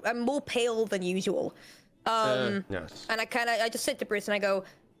more pale than usual. Yes. And I just sit to Bruce and I go,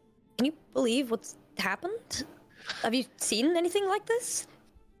 "Can you believe what's happened? Have you seen anything like this?"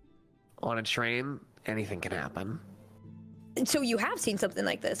 On a train, anything can happen. So you have seen something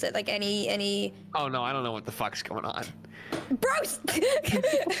like this? Like any? Oh no, I don't know what the fuck's going on. Bruce!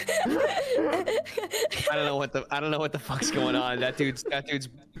 I don't know what the fuck's going on. That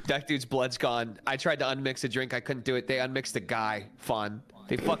dude's blood's gone. I tried to unmix a drink, I couldn't do it. They unmixed a guy. Fun.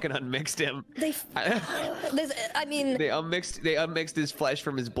 They fucking unmixed him. They unmixed his flesh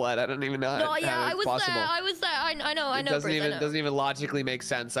from his blood. I don't even know how it's possible. I was there. I know. It doesn't even logically make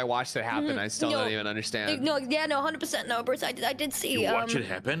sense. I watched it happen. I still don't even understand. No, 100% no, Bruce. I did see. You watch it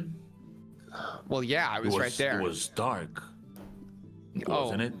happen? Well, yeah, I was right there. It was dark.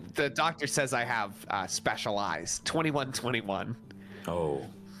 Wasn't it? The doctor says I have special eyes. 2121. Oh.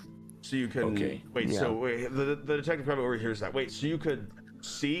 So you can wait. Yeah. So the detective probably overhears that. Wait, so you could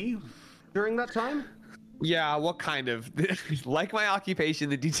see during that time? Yeah, what kind of? Like my occupation,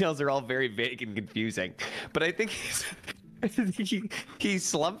 the details are all very vague and confusing. But I think he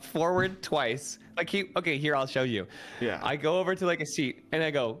slumped forward twice. Like here, I'll show you. Yeah. I go over to like a seat and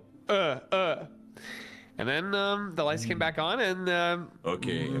I go, and then the lights came back on and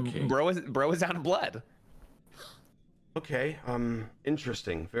okay. Bro was out of blood. Okay.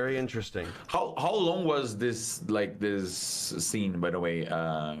 Interesting. Very interesting. How long was this scene, by the way,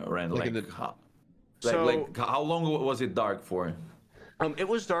 Ren? How long was it dark for? It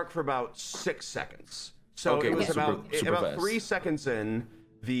was dark for about 6 seconds. So okay, it was super about 3 seconds in.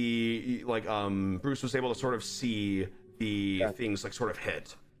 Bruce was able to sort of see the things like sort of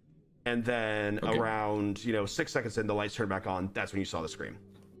hit, and then around 6 seconds in, the lights turned back on. That's when you saw the scream.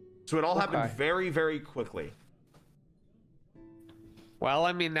 So it all happened very, very quickly. Well,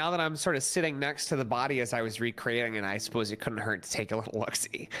 I mean, now that I'm sort of sitting next to the body as I was recreating it, I suppose it couldn't hurt to take a little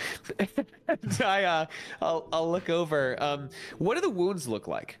look-see. I'll look over. What do the wounds look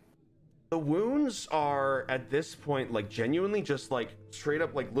like? The wounds are, at this point, like genuinely just like straight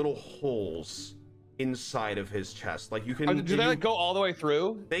up like little holes inside of his chest. Like you can. Do they like go all the way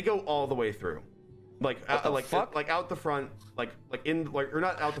through? They go all the way through, like like out the front, or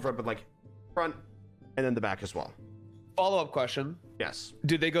not out the front, but like front, and then the back as well. Follow-up question. Yes.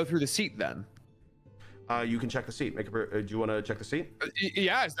 Did they go through the seat then? You can check the seat. Do you want to check the seat?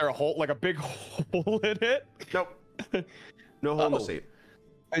 Yeah. Is there a hole, like a big hole in it? Nope. No hole in the seat.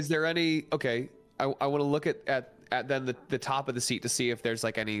 Is there any? Okay. I want to look at then the top of the seat to see if there's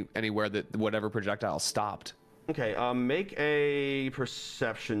like anywhere that whatever projectile stopped. Okay. Make a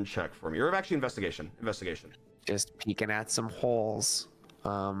perception check for me. Or actually investigation. Just peeking at some holes,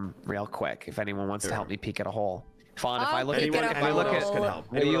 real quick. If anyone wants to help me peek at a hole. Fawn, if I look at you look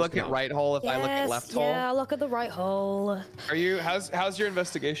at right hole, if I look at left hole. Yeah, look at the right hole. Are you? How's your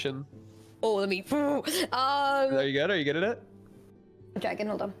investigation? Oh, let me. Are you good? Are you good at it? I'm checking.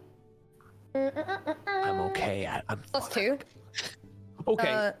 Hold on. I'm okay. I'm +2.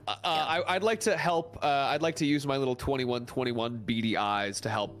 Okay. I'd like to help. I'd like to use my little 21 beady eyes to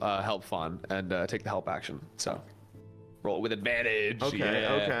help Fawn and take the help action. So roll it with advantage. Okay.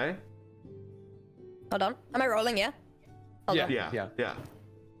 Yeah. Okay. Hold on. Am I rolling? Yeah. Hold on. Yeah.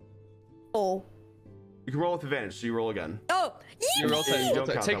 Oh. You can roll with advantage, so you roll again. Oh. You roll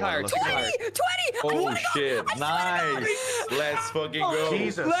take higher. 20. Oh shit! Nice. Let's fucking go.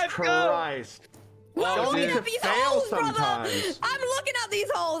 Jesus Christ. Don't need to these fail holes, sometimes. brother. I'm looking at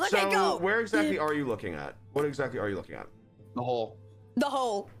these holes. Okay, So go. where exactly are you looking at? What exactly are you looking at? The hole. The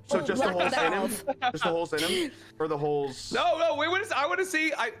hole. So Oh, just the black holes in him? valve. Just the holes in him? Or the holes? No. Wait. I want to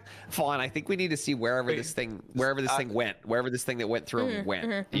see. Fawn, I think we need to see wherever this thing went, wherever this thing that went through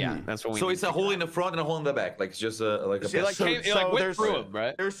went. Yeah, that's what we. So it's a hole in the front and a hole in the back, like just a It went through him,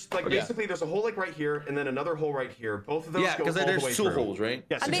 right? There's like basically there's a hole like right here and then another hole right here. Both of those yeah, go because all the way there's two through. holes, right?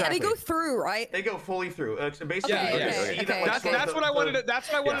 Yes, I mean, exactly. they go through, right? They go fully through. Basically, Yeah, you yeah, can okay. see that, like, That's what I wanted to. That's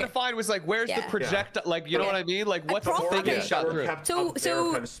what I wanted to find was like, where's the projectile? Like, you know what I mean? Like, what's the thing getting shot through?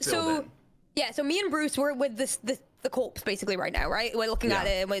 So me and Bruce were with the corpse basically right now, right? We're looking at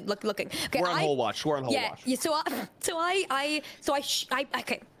it and we're looking. Okay, We're on hole watch. Yeah.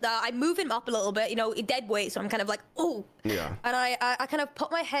 I move him up a little bit, dead weight. So I'm kind of like, oh. Yeah. And I kind of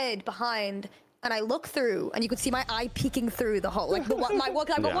put my head behind. And I look through, and you can see my eye peeking through the hole. Like I've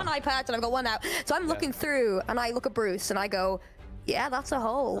got one eye patch, and I've got one out. So I'm looking through, and I look at Bruce, and I go, "Yeah, that's a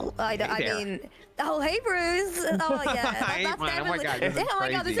hole." I mean, oh hey Bruce. Oh yeah, that's oh my God, this is oh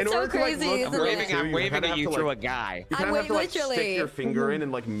my God, this is In so order to, like, crazy. look isn't through it? it, I'm waving at you through a guy. You kind of have to like literally. stick your finger in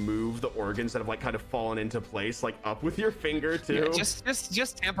and like move the organs that have like kind of fallen into place, like up with your finger too. Yeah,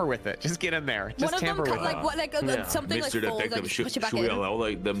 just tamper with it. Just get in there. Just tamper with it. Something Mr. like falls, Detective, like, push it back should we in. allow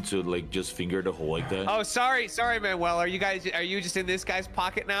like them to like just finger the hole like that? Oh, sorry, Manuel. Are you just in this guy's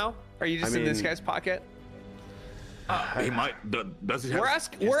pocket now? Are you just in this guy's pocket? He might. Does he have? We're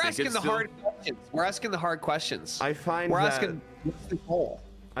asking the hard questions. We're asking the hard questions. I find asking what's the hole?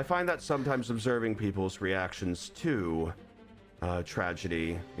 I find that sometimes observing people's reactions to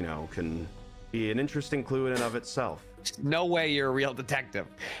tragedy, can be an interesting clue in and of itself. No way you're a real detective.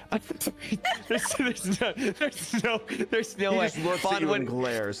 there's no He way. just looks at you and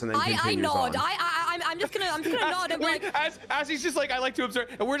glares and then continues I nod. on. I'm just gonna nod and be Wait, like, as he's just like, I like to observe,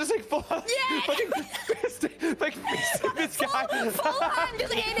 and we're just like full, like fisting this guy. full hand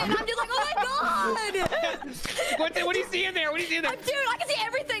just in it. And I'm just like, oh my God. What do you see in there? What do you see in there? Dude, I can see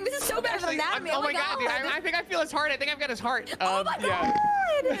everything. This is so better than anatomy. Oh my God, dude, I think I feel his heart. I think I've got his heart. Oh my God.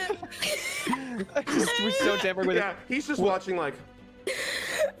 We're so tampered with Yeah, he's just watching like.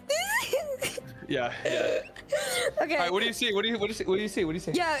 Yeah. Okay. All right, what do you see? What do you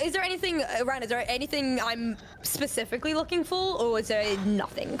see? Yeah, is there anything, Ryan, is there anything I'm specifically looking for, or is there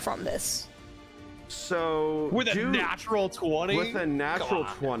nothing from this? So With a natural 20? With a natural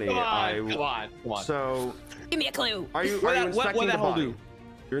 20, Come on. So Give me a clue. are you inspecting the body?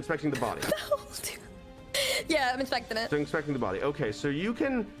 You're inspecting the body. Yeah, I'm inspecting it. So inspecting the body. Okay, so you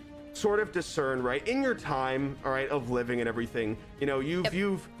can sort of discern, right, in your time, all right, of living and everything, you know,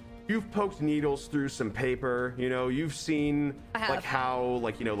 you've poked needles through some paper, you know, you've seen like how,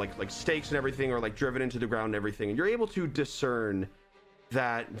 like, you know, like stakes and everything are like driven into the ground and everything, and you're able to discern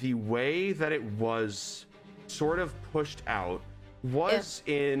that the way that it was sort of pushed out was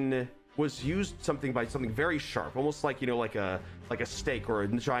used something very sharp, almost like, you know, like a stake or a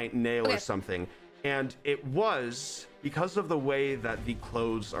giant nail or something. And it was because of the way that the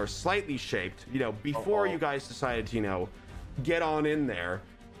clothes are slightly shaped, you know, before you guys decided to, you know, get on in there,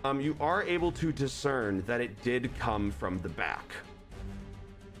 you are able to discern that it did come from the back.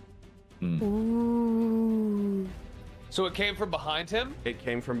 Ooh. So it came from behind him? It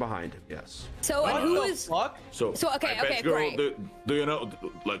came from behind him, yes. So and who is? So okay, great. Do you know,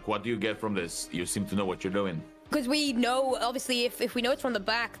 like, what do you get from this? You seem to know what you're doing. Because we know, obviously, if we know it's from the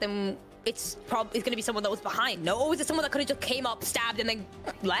back, then it's going to be someone that was behind. No, or was it someone that could have just came up, stabbed, and then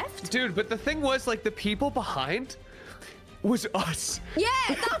left? Dude, but the thing was, like, the people behind was us. Yeah,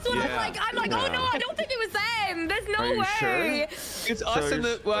 that's what I'm like. I'm like, oh no, I don't think it was them. There's no way. Sure? It's us and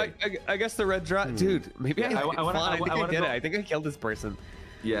the. Well, I guess the red drop, dude. Maybe I think I think I killed this person.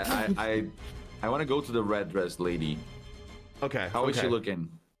 Yeah, I want to go to the red dress lady. Okay. How is she looking?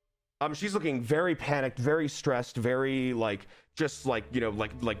 She's looking very panicked, very stressed, very like, just like, you know,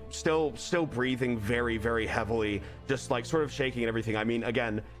 like still breathing very, very heavily, just like sort of shaking and everything. I mean,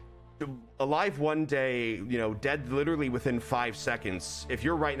 again, alive one day, you know, dead literally within 5 seconds. If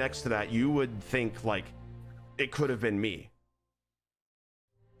you're right next to that, you would think like it could have been me.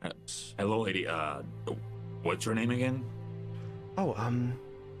 Hello, lady. What's your name again? Oh,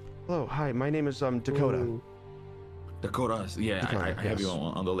 hello, hi. My name is Dakota. Ooh. Dakota, yeah, Dakota, I have you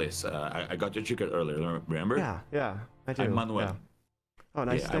on the list. I got your ticket earlier, remember? Yeah, I do. I'm Manuel. Yeah. Oh,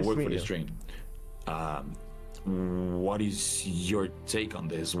 nice. Yeah, nice I work to meet for you. this train. What is your take on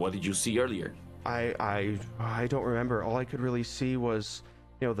this? What did you see earlier? I don't remember. All I could really see was,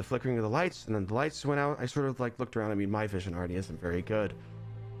 you know, the flickering of the lights, and then the lights went out. I sort of like looked around. I mean, my vision already isn't very good,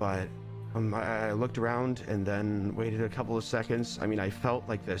 but I looked around and then waited a couple of seconds. I mean, I felt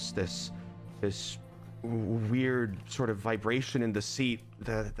like this weird sort of vibration in the seat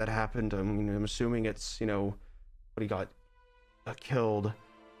that happened. I mean, I'm assuming it's, you know, when he got killed,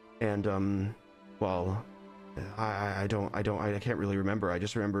 and well, I can't really remember. I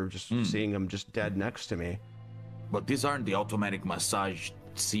just remember just seeing him just dead next to me. But these aren't the automatic massage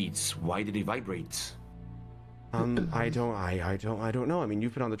seats. Why did they vibrate? I don't know. I mean,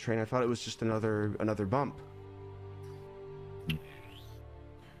 you've been on the train. I thought it was just another bump.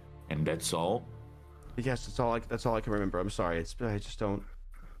 And that's all? Yes, that's all I can remember. I'm sorry. It's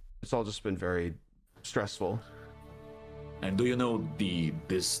all just been very stressful. And do you know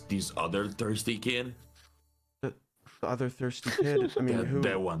this other thirsty kid? The other thirsty kid? I mean, who?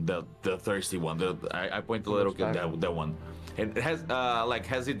 That one, the thirsty one. I point the little kid, that one. And has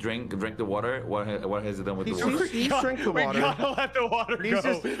has he drank the water? What has he done with the water? He's drank the water. We gotta let the water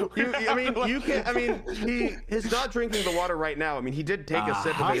go. He is not drinking the water right now. I mean, he did take a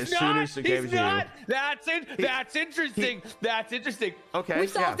sip of it as soon as it gave it to you. That's interesting. That's interesting. Okay. We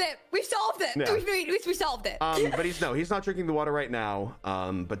solved it. We solved it. Yeah. We solved it. But he's not drinking the water right now.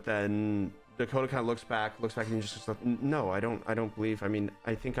 But then Dakota kind of looks back and just like, no, I don't believe. I mean,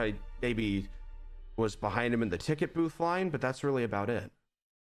 I think I maybe was behind him in the ticket booth line, but that's really about it.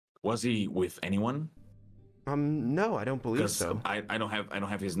 Was he with anyone? No, I don't believe so. I don't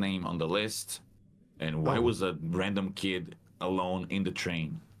have his name on the list. And why was a random kid alone in the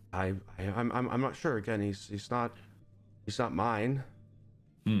train? I'm not sure. Again, he's not mine.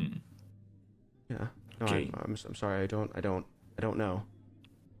 Yeah. No, Okay. I'm sorry. I don't know.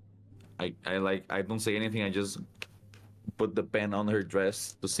 I don't say anything. I just put the pen on her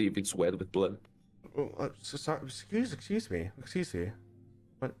dress to see if it's wet with blood. Sorry, excuse me.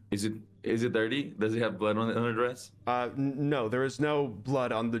 What? Is it dirty? Does it have blood on her dress? No, there is no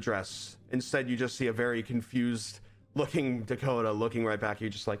blood on the dress. Instead, you just see a very confused looking Dakota looking right back at you,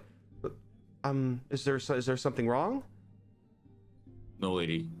 just like, is there something wrong? No,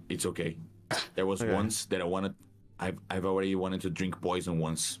 lady, it's okay. There was once that I've already wanted to drink poison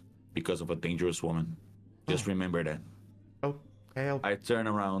once because of a dangerous woman. Just remember that. Okay. I turn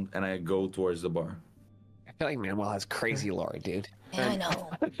around and I go towards the bar. I feel like Manuel has crazy lore, dude. Yeah, I know.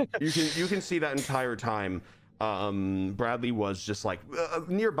 You can see that entire time. Bradley was just like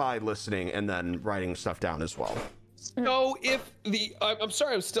nearby listening and then writing stuff down as well. So if I'm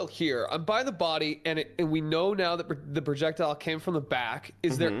sorry, I'm still here. I'm by the body, and we know now that the projectile came from the back.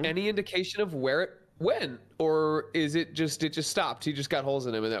 Is there any indication of where it went, or is it just stopped? He just got holes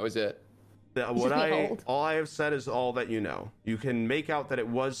in him, and that was it. All I have said is all that you know. You can make out that it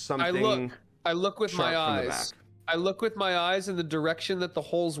was something. I look with my eyes. I look with my eyes in the direction that the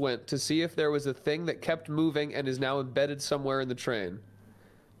holes went to see if there was a thing that kept moving and is now embedded somewhere in the train.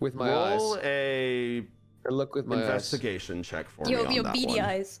 With my eyes. I look with my investigation check for me on your that beady one.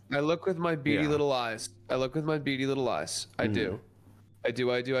 eyes. I look with my beady little eyes. I look with my beady little eyes. I do. I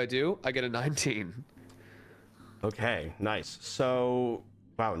get a 19. Okay, nice. So,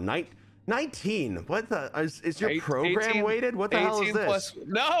 wow, 19. What the is your program 18, weighted? What the hell is this? Plus,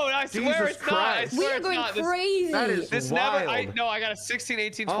 no, I swear it's not. I We swear are it's going not. crazy. That is This wild. never. I got a 16,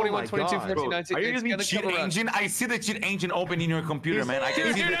 18, Oh 21, my 22, God. 14, 19. Are you using cheat engine? I see the cheat engine open in your computer, man. I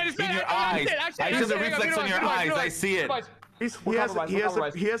can see it in your eyes. I see the reflex on your eyes. I see it.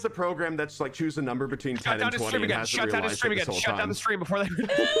 He has a program that's like choose a number between 10 and 20 and hasn't realized it this whole Shut down the time. stream before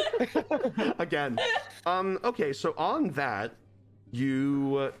they. Again. Okay, so on that,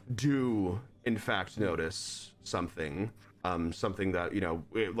 you do in fact notice something. Something that, you know,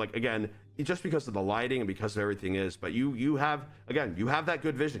 like again, just because of the lighting and because of everything is, but you have that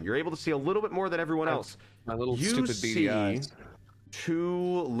good vision. You're able to see a little bit more than everyone else. My little you stupid beady eyes.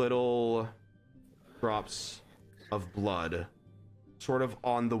 2 little drops of blood sort of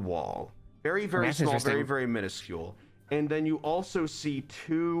on the wall. Very, very small, very, very minuscule. And then you also see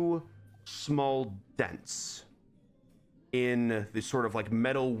 2 small dents in the sort of like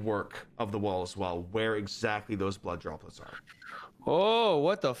metal work of the wall as well, where exactly those blood droplets are. Oh,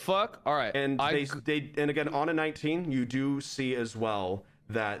 what the fuck? All right. And and again, on a 19, you do see as well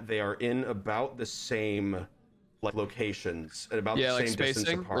that they are in about the same like locations and about the same distance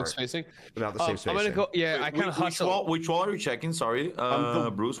apart. Like spacing. About the same spacing. I'm gonna go. Yeah, I kind of hustle. Which wall are you checking? Sorry,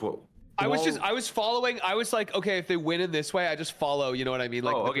 Bruce. What? I was following. I was like, okay, if they win in this way, I just follow. You know what I mean?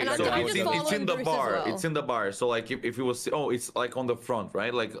 Like, oh, okay. And So I'm just it's in the following Bruce as bar. well. It's in the bar. So like, if it was, it's like on the front,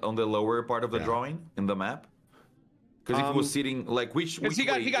 right? Like on the lower part of the drawing in the map. Because if he was sitting like which he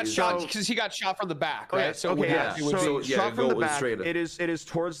got shot because he got shot from the back, right? So shot from the back. Straight. It is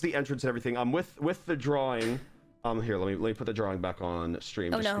towards the entrance and everything. With the drawing. Here, let me put the drawing back on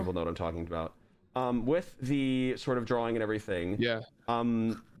stream just so people know what I'm talking about. With the sort of drawing and everything. Yeah.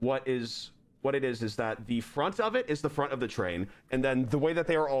 What it is that the front of it is the front of the train, and then the way that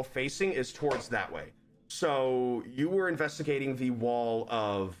they are all facing is towards that way. So you were investigating the wall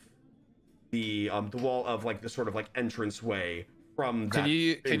of like the sort of like entrance way from that.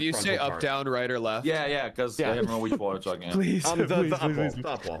 Can you say up, down, right, or left? Yeah, because I don't know which wall you're talking about. Please,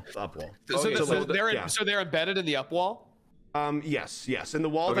 the up wall. So they're embedded in the up wall. Yes, and the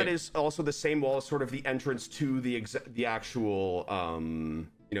wall that is also the same wall as sort of the entrance to the actual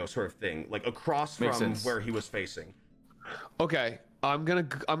sort of thing, like across from where he was facing. Okay, I'm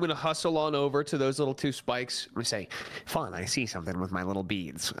gonna hustle on over to those little 2 spikes. I'm gonna say, "Fun, I see something with my little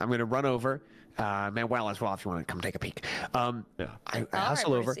beads." I'm gonna run over, Manuel as well, if you want to come take a peek. I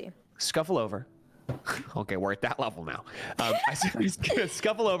hustle over, scuffle over. Okay, we're at that level now. I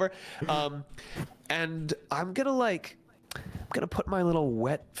scuffle over, and I'm gonna put my little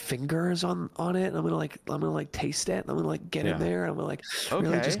wet fingers on it. And I'm gonna taste it. And I'm gonna get in there. And I'm gonna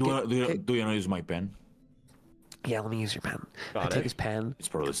really just do you know use my pen? Yeah, let me use your pen. I take his pen. It's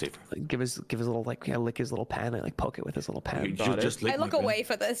probably safer. Give his little lick his little pen. I poke it with his little pen. I look away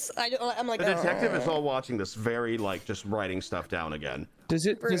for this. I'm like, the detective is all watching this, very just writing stuff down again. Does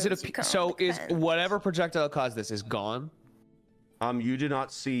it so is whatever projectile caused this is gone? You do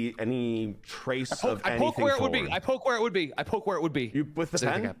not see any trace of anything. I poke where it would be. You with the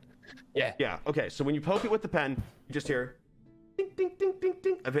pen? Yeah. Okay, so when you poke it with the pen, you just hear ding, ding, ding, ding,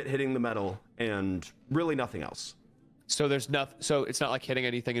 ding of it hitting the metal, and really nothing else. So there's nothing. So it's not like hitting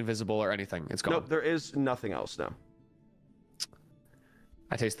anything invisible or anything. It's gone. No, there is nothing else. No.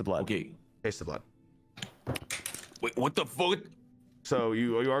 I taste the blood. Okay. Taste the blood. Wait, what the fuck? So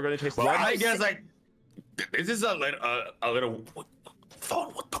you are going to taste the blood? I guess is this a little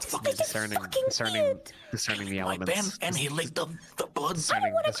phone? What the fuck is discerning the elements. Pen, and he licked the blood.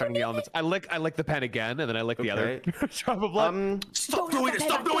 Discerning the elements. I lick the pen again, and then I lick the other drop of blood. Stop doing it!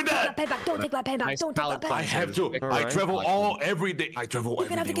 Stop doing that! Don't take my pen back. Don't take my pen back. I have to. I travel every day. I travel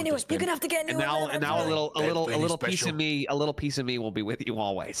every day. You're gonna have to get a new one. And now a little piece of me will be with you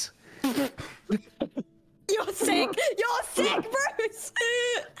always. You're sick, Bruce.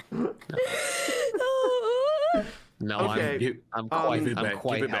 No, okay. I'm quite give it back.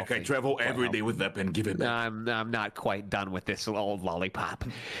 healthy. I travel every day with that pen. Give it back. I'm not quite done with this old lollipop.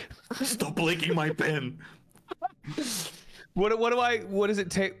 Stop licking my pen. What does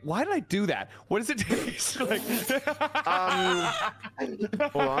it take? Why did I do that? What does it taste like?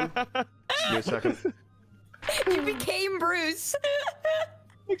 Hold on. Give me a second. You became Bruce.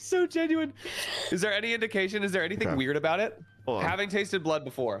 Like so genuine. Is there any indication? Is there anything weird about it? Having tasted blood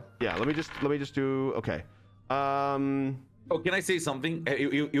before. Yeah, let me just do. Okay. Oh, can I say something?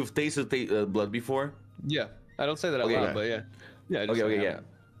 You've tasted blood before? Yeah, I don't say that out loud, but yeah. Yeah. Okay. Yeah.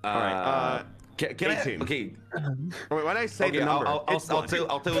 All right. Can I? Okay. Wait, why did I say the number? I'll tell you something.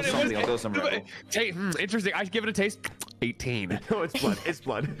 I'll tell you something. Interesting. I give it a taste. 18. No, it's blood. It's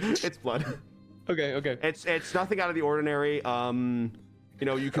blood. It's blood. Okay. It's nothing out of the ordinary. You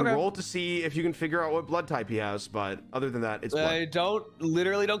know, you can roll to see if you can figure out what blood type he has, but other than that, it's blood. I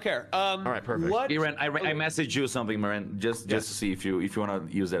literally don't care. All right, perfect. What? Iran, I messaged you something, Marin, just to see if you want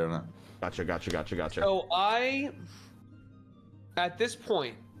to use it or not. Gotcha. So at this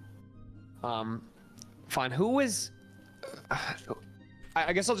point, fine. Who is?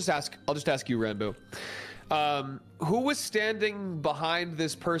 I guess I'll just ask you, Ranboo. Who was standing behind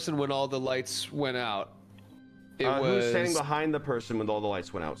this person when all the lights went out? Who was standing behind the person when all the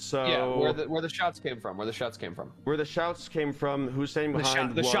lights went out? So yeah, where the shots came from. Where the shouts came from. Who's standing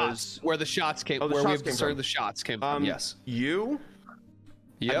behind the shots? Where the shots came. Where we observed the shots came from. Yes. You.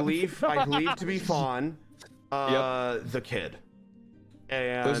 Yep. I believe to be Fawn. The kid.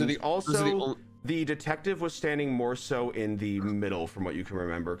 And the detective was standing more so in the middle, from what you can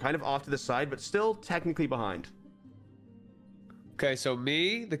remember, kind of off to the side, but still technically behind. Okay, so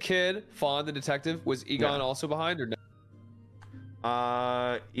me, the kid, Fawn, the detective. Was Egon also behind or no?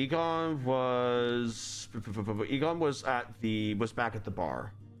 Egon was back at the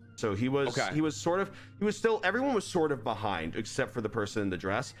bar. So he was everyone was sort of behind except for the person in the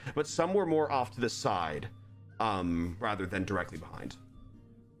dress, but some were more off to the side rather than directly behind.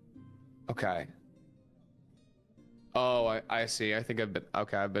 Okay. Oh, I see. I think I've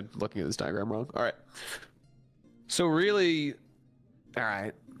been looking at this diagram wrong. All right. So really, all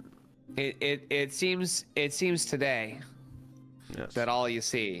right. It seems today that all you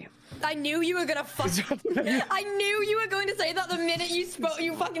see. I knew you were gonna I knew you were going to say that the minute you spoke.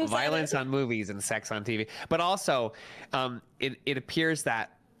 You fucking said violence on movies and sex on TV, but also, it appears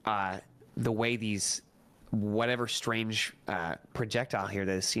that the way these whatever strange projectile here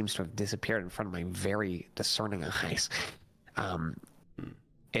that seems to have disappeared in front of my very discerning eyes.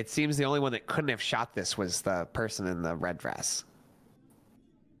 It seems the only one that couldn't have shot this was the person in the red dress.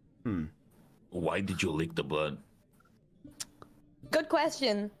 Why did you lick the blood? Good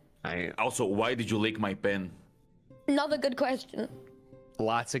question. Also, why did you lick my pen? Another good question.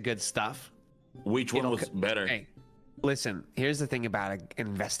 Lots of good stuff. Which one was better? Hey, listen, here's the thing about an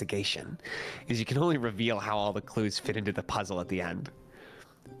investigation, is you can only reveal how all the clues fit into the puzzle at the end.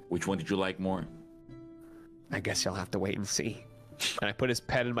 Which one did you like more? I guess you'll have to wait and see. And I put his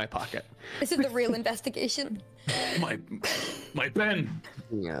pen in my pocket. This is the real investigation. My pen.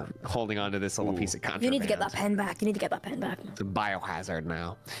 Yeah, holding on to this little piece of contraband. You need to get that pen back. It's a biohazard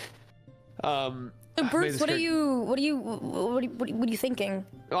now. So Bruce, what are you thinking?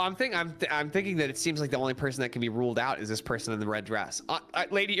 Well, I'm thinking that it seems like the only person that can be ruled out is this person in the red dress.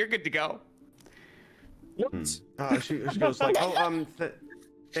 Lady, you're good to go. She goes like,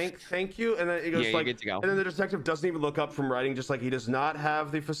 thank you, and then he goes like, good to go. And then the detective doesn't even look up from writing, just like he does not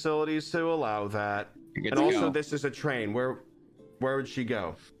have the facilities to allow that. And also, this is a train. Where would she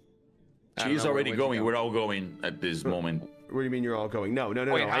go? She's already going. We're all going at this moment. What do you mean you're all going? No.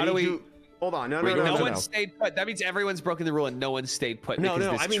 Wait, how do we? Hold on. No. No one stayed put. That means everyone's broken the rule and no one stayed put. No.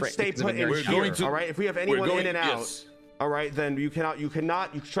 I mean, stay put in here. All right. If we have anyone in and out, all right, then you cannot. You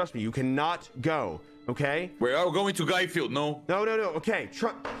trust me. You cannot go. Okay. We're all going to Guyfield. No. Okay.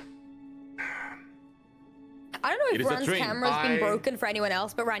 I don't know if Ran's camera's been broken for anyone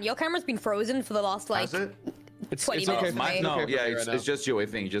else, but Ran, your camera's been frozen for the last like 20 minutes. Okay. No, yeah, it's just you. I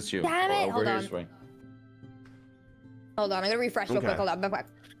think just you. Damn it! Hold on. Hold on. I'm gonna refresh real quick. Hold on. Back.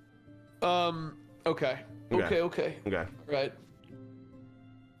 Okay. Right.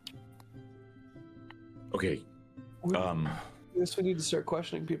 Okay. I guess we need to start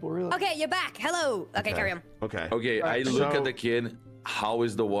questioning people, really. Okay, you're back. Hello. Okay, carry on. Okay. I look at the kid. How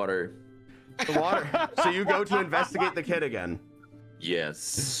is the water? The water. So you go to investigate the kid again.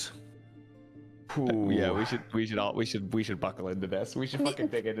 Yes. Yeah, we should buckle into this. We should fucking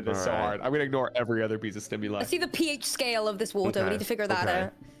dig into this so hard. I'm gonna ignore every other piece of stimuli. I see the pH scale of this water. We need to figure that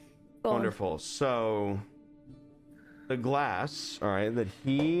out. Wonderful. So the glass, all right, that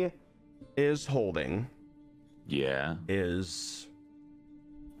he is holding. Yeah. Is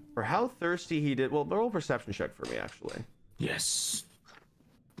for how thirsty he did. Well, roll a perception check for me, actually. Yes.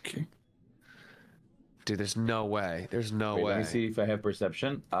 Okay. Dude, there's no way. There's no way. Let me see if I have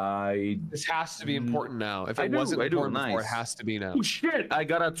perception. This has to be important now. If it wasn't important before, it has to be now. Oh shit! I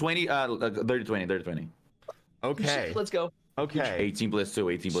got a 20. 30-20. Okay. Let's go. Okay. 18 plus 2,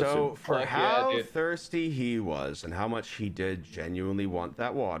 18 plus 2. So for how thirsty he was and how much he did genuinely want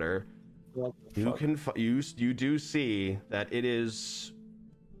that water, you do see that it is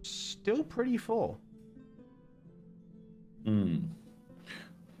still pretty full.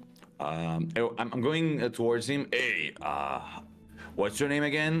 I'm going towards him. Hey, what's your name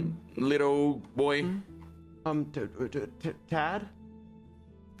again, little boy? Tad?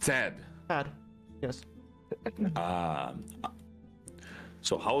 Tad. Tad. Yes.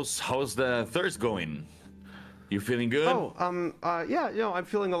 So how's the thirst going? You feeling good? Oh, yeah, I'm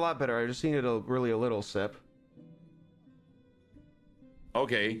feeling a lot better. I just needed a little sip.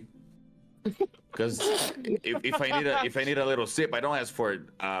 Okay. Because if I need a little sip, I don't ask for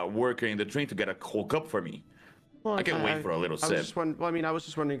a worker in the train to get a whole cup for me. Well, I can wait for a little sip. I was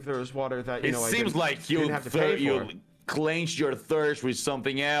just wondering if there was water that it seems like you quenched your thirst with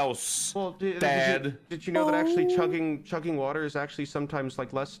something else. Well, Dad. Did you know that actually chugging water is actually sometimes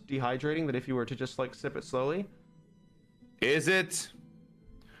like less dehydrating than if you were to just like sip it slowly? Is it?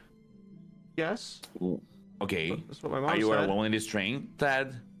 Yes. Okay. That's what my mom said. Are you said. alone in this train,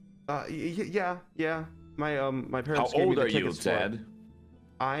 Tad? Yeah. My parents. How old are you, Tad?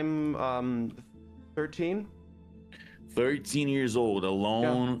 I'm 13. 13 years old,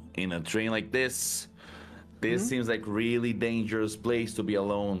 alone in a train like this. This seems like really dangerous place to be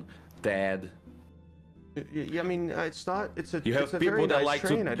alone, Dad. Yeah, I mean, it's not. You have people that like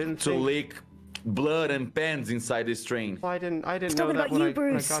to lick blood and pens inside this train. Well, I didn't know that when I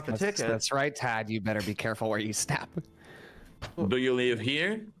got the ticket. That's right, Tad. You better be careful where you step. Do you live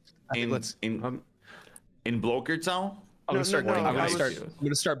here in Blokertown? I'm gonna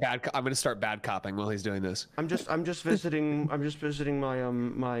start bad copping while he's doing this. I'm just visiting my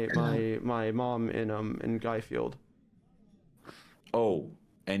my mom in Guyfield. Oh,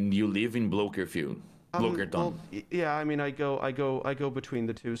 and you live in Blokertown. Well, yeah, I mean I go between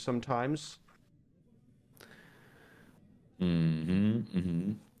the two sometimes. And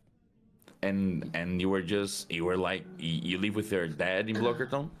you live with your dad in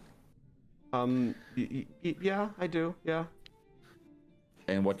Blokertown? Yeah, I do. Yeah.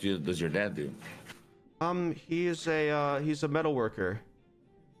 And what does your dad do? He's a metal worker.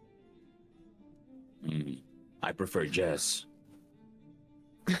 I prefer Jess.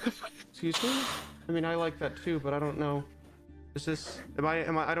 Excuse me? I mean, I like that too, but I don't know. Am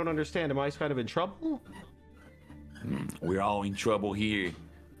I I don't understand. Am I kind of in trouble? We're all in trouble here.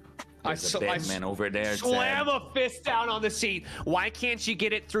 There's a dead man over there. Slam a fist down on the seat. Why can't you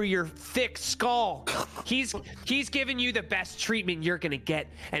get it through your thick skull? He's giving you the best treatment you're gonna get,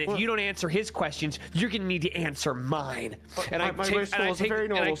 and if you don't answer his questions, you're gonna need to answer mine. And I take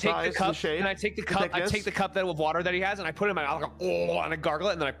the cup of water that he has, and I put it in my mouth, and I gargle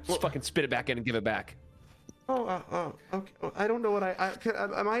it, and then I fucking spit it back in and give it back. Okay. I don't know what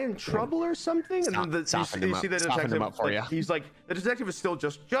am I in trouble or something? And then you see the detective. He's like, the detective is still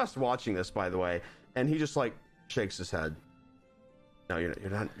just watching this, by the way, and he just like shakes his head. No, you're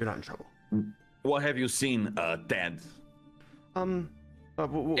not in trouble. What have you seen, Dad? Answer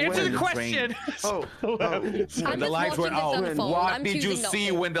the question. When the lights went out. What did you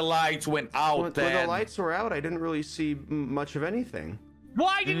see when the lights went out, Dad? When the lights were out, I didn't really see much of anything.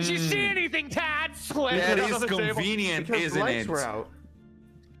 Why didn't you see anything, Tad? That is convenient, because isn't the lights it? were out.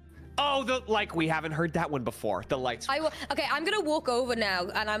 Oh, we haven't heard that one before. The lights. Okay, I'm gonna walk over now,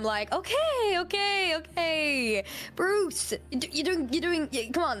 and I'm like, okay, Bruce, you're doing.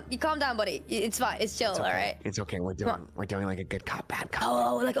 Come on, you calm down, buddy. It's fine. It's chill, all right. It's okay. We're doing like a good cop, bad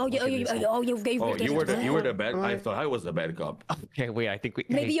cop. You were the bad. I thought I was the bad cop. Okay, wait. I think we.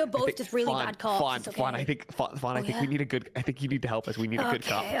 Maybe you're both just really bad cops. Fawn, I think we need a good. I think you need to help us. We need a good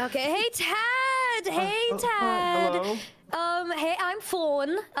cop. Okay. Hey, Tad. Hello. Hey, I'm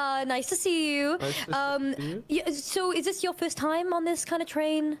Fawn. Nice to see you. So is this your first time on this kind of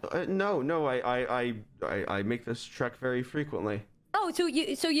train? No. I make this trek very frequently. Oh, so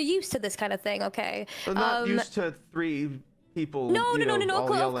you're used to this kind of thing, okay? I'm not used to three people. No,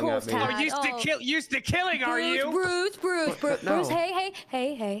 of course, Tad. Are used to killing? Are you? Bruce. No. Hey.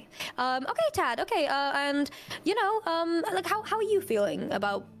 Okay, Tad. Okay. And like how are you feeling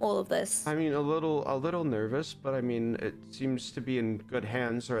about all of this? I mean, a little nervous, but I mean, it seems to be in good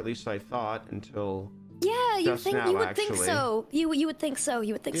hands, or at least I thought until. Yeah, you would think so. You would think so.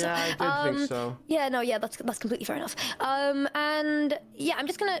 Yeah, I did think so. Yeah, that's completely fair enough. And yeah, I'm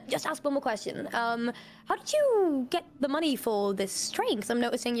just gonna ask one more question. How did you get the money for this train? Because I'm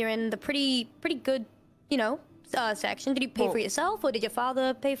noticing you're in the pretty good, section. Did you pay for it yourself, or did your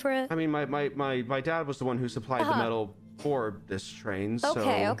father pay for it? I mean, my dad was the one who supplied the metal for this train. So,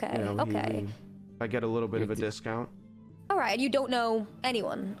 Okay. I get a little bit of a discount. All right, and you don't know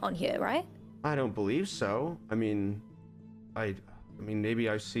anyone on here, right? I don't believe so. I mean, I mean, maybe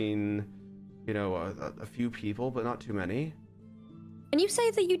I've seen, you know, a few people, but not too many. And you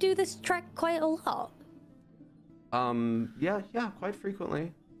say that you do this trek quite a lot. Yeah, quite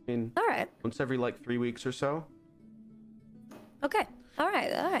frequently. I mean, all right. Once every like 3 weeks or so. Okay. All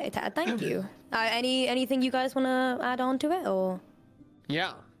right, Tad. Thank you. Anything you guys want to add on to it, or?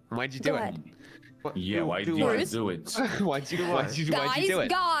 Yeah. Why'd you do it? Yeah, why do you do it? Why'd you do it?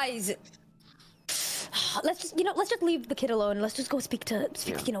 Guys, let's just leave the kid alone. Let's just go speak to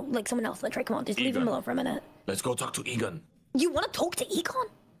you know, like someone else. Let's try. Come on, just leave him alone for a minute. Let's go talk to Egon. You want to talk to Egon?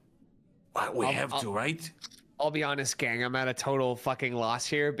 We have to, right? I'll be honest, gang. I'm at a total fucking loss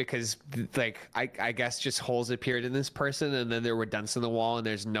here because, like, I guess just holes appeared in this person, and then there were dents in the wall, and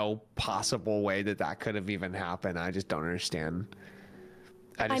there's no possible way that could have even happened. I just don't understand.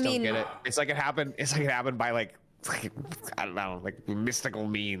 I don't get it. It's like it happened. It's like it happened by like I don't know, like mystical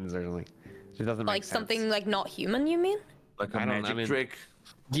means or like. It doesn't make like sense. something like not human. You mean? Like a magic trick?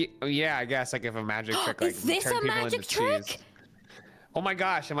 Yeah, I guess like if a magic trick. Like, is this a magic trick? Cheese. Oh my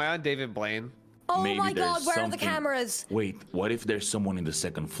gosh, am I on David Blaine? Oh Maybe my God, where are the something. cameras? Wait, what if there's someone in the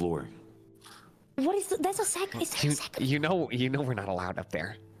second floor? What is there's a second? Is there a second? You know we're not allowed up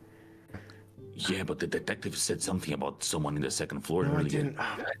there. Yeah, but the detective said something about someone in the second floor. No, I earlier. didn't.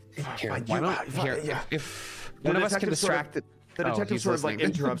 If one of us can distract it. The detective sort of like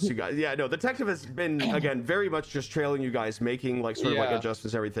interrupts you guys. Yeah, no, the detective has been, again, very much just trailing you guys, making like sort of like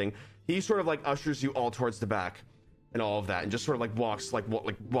adjustments, everything. He sort of like ushers you all towards the back and all of that, and just sort of like walks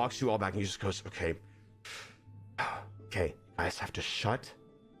you all back, and he just goes, okay, you guys have to shut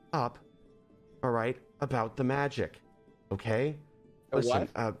up, all right, about the magic, okay? Listen,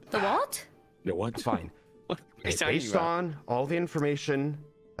 The what? The what? Fine. Based on all the information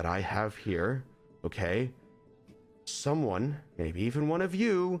that I have here, okay, someone, maybe even one of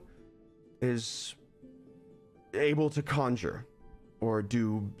you, is able to conjure or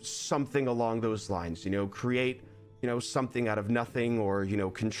do something along those lines, you know, create, you know, something out of nothing, or, you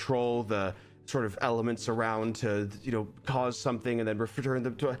know, control the sort of elements around to, you know, cause something and then return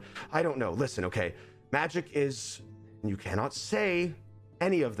them to I don't know. Listen, okay, magic is, you cannot say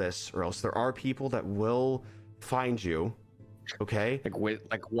any of this, or else there are people that will find you, okay? Like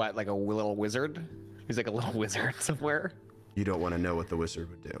what? Like a little wizard? He's like a little wizard somewhere. You don't want to know what the wizard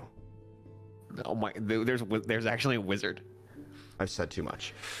would do. Oh my! There's actually a wizard. I've said too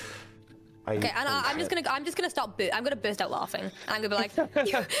much. Okay, and I'm just gonna stop. I'm gonna burst out laughing. And I'm gonna be like, you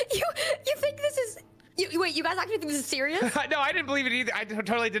think this is? Wait, you guys actually think this is serious? No, I didn't believe it either. I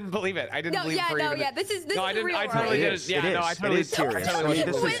totally didn't believe it. I didn't believe it for even. This is real. I right? totally didn't. Yeah, no, I totally serious. totally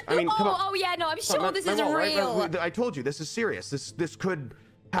I mean, come on. Oh yeah, no, I'm sure this is real. Right? I told you this is serious. This could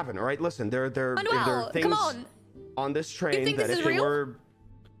happen. All right, listen. There are things on this train that if they were.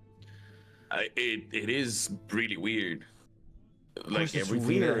 It is really weird. Like it's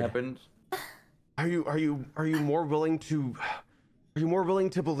everything weird. that happened. Are you more willing to? Are you more willing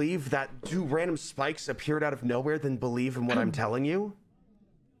to believe that two random spikes appeared out of nowhere than believe in what I'm telling you?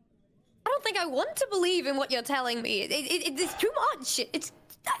 I don't think I want to believe in what you're telling me. It's too much. I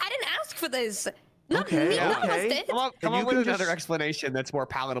didn't ask for this. None of us did. Come up with another explanation that's more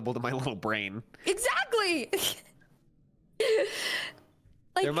palatable to my little brain. Exactly.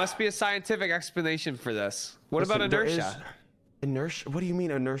 There must be a scientific explanation for this. What about inertia? Inertia? What do you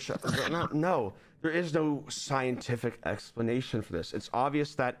mean inertia? No. There is no scientific explanation for this. It's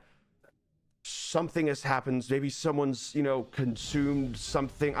obvious that something has happened. Maybe someone's, you know, consumed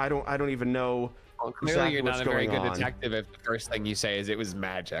something. I don't even know. Well, clearly you're not a very good detective if the first thing you say is it was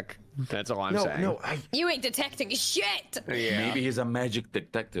magic. That's all I'm saying. No, you ain't detecting shit. Yeah. Maybe he's a magic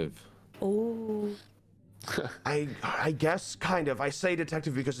detective. Oh. I guess kind of. I say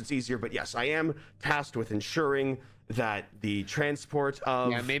detective because it's easier, but yes, I am tasked with ensuring that the transport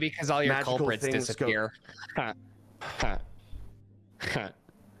of maybe because all your culprits disappear. Let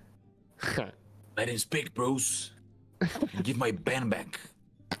him speak, Bruce. Give my band back.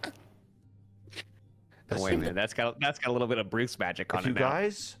 Oh, wait a minute, that's got a little bit of Bruce magic on it now. If you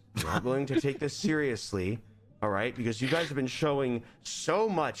guys are not willing to take this seriously, all right, because you guys have been showing so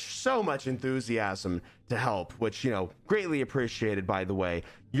much enthusiasm to help, which, you know, greatly appreciated, by the way.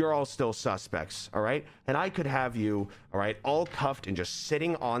 You're all still suspects, all right? And I could have you, all right, all cuffed and just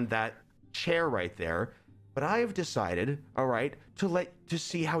sitting on that chair right there. But I have decided, all right, to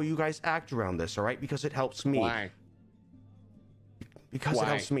see how you guys act around this, all right? Because it helps me. Why? Because it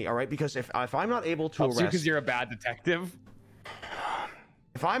helps me, all right? Because if I'm not able to arrest... because you're a bad detective?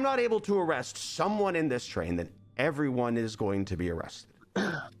 If I'm not able to arrest someone in this train, then everyone is going to be arrested.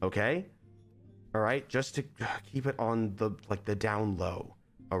 Okay? All right, just to keep it on the the down low.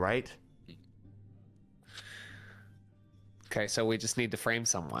 All right. Okay, so we just need to frame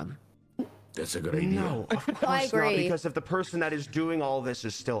someone. That's a good idea. No, of course I agree. not, because if the person that is doing all this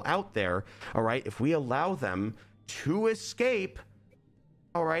is still out there, all right, if we allow them to escape,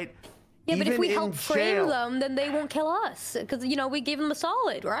 all right. Yeah, but if we help frame jail, them, then they won't kill us. Because, you know, we give them a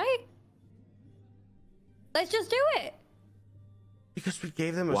solid, right? Let's just do it. because we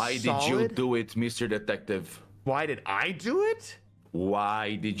gave them a Why solid? did you do it, Mr. Detective? Why did I do it?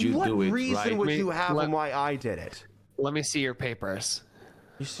 Why did you What do it? reason Right? would you have let- on why I did it? Let me see your papers.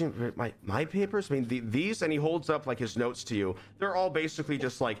 You see my papers? I mean, these, and he holds up like his notes to you. They're all basically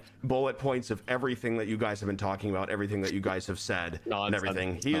just like bullet points of everything that you guys have been talking about, everything that you guys have said, and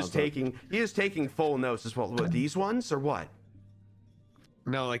everything. He is taking full notes as well. What, these ones or what?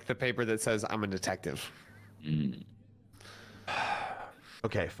 No, like the paper that says I'm a detective.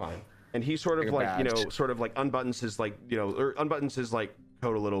 Okay, fine. And he sort of Like a like, you know, badge. sort of like unbuttons his like, you know, or unbuttons his like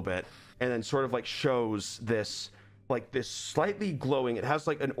coat a little bit, and then sort of like shows this like this slightly glowing, it has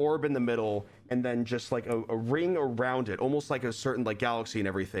like an orb in the middle, and then just like a ring around it, almost like a certain like galaxy and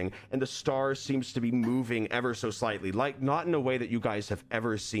everything, and the star seems to be moving ever so slightly, like not in a way that you guys have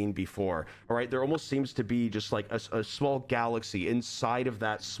ever seen before. All right, there almost seems to be just like a small galaxy inside of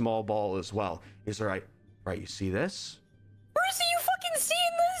that small ball as well. He's all right, you see this? Percy, you fucking seen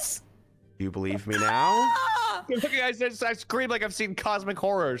this? Do you believe me now? Ah! Look, guys, I scream like I've seen cosmic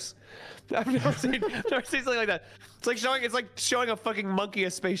horrors. I've never seen something like that. It's like showing a fucking monkey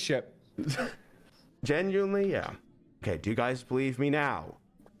a spaceship. Genuinely, yeah. Okay, do you guys believe me now?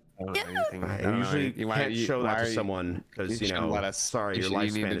 I usually can't show that to someone because, you know, sorry, your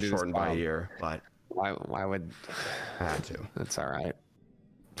lifespan is shortened by a year, but why would I had to. That's all right.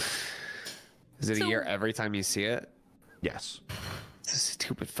 Is it a year every time you see it? Yes. It's a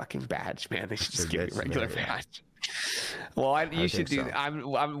stupid fucking badge, man. They should just give It's me a regular very- badge. Well, you should do.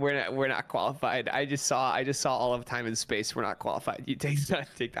 so. We're not qualified. I just saw all of time and space. We're not qualified. You take.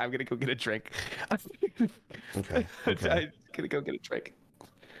 I'm gonna go get a drink. Okay. I'm gonna go get a drink.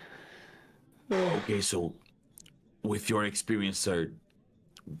 Okay, so with your experience, sir,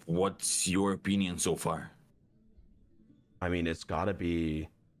 what's your opinion so far? I mean, it's gotta be.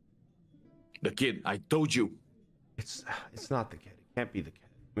 The kid, I told you. It's not the kid. It can't be the kid.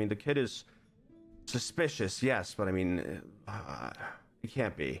 I mean, the kid is suspicious, yes, but I mean, it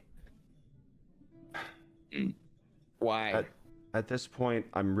can't be. Why? At this point,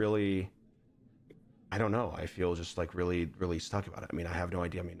 I'm really. I don't know. I feel just like really, really stuck about it. I mean, I have no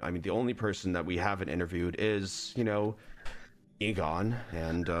idea. I mean, the only person that we haven't interviewed is, you know, Egon,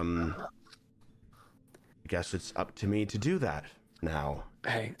 and I guess it's up to me to do that now.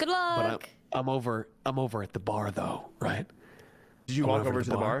 Hey, Good luck. but I'm over at the bar though, right? Did you walk over to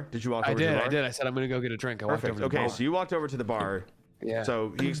the bar? Did you walk over to the bar? I did. I said I'm gonna go get a drink. I walked Perfect. over to the Okay, bar. so you walked over to the bar. Yeah.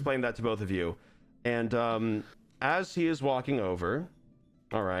 So he explained that to both of you, and as he is walking over,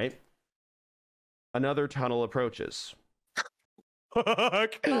 all right, another tunnel approaches. Oh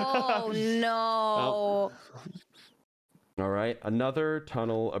no. All right, another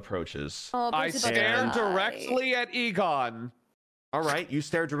tunnel approaches. Oh, I Percy's about to stare die. directly at Egon. All right, you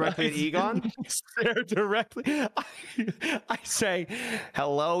stare directly at Egon. Stare directly. I say,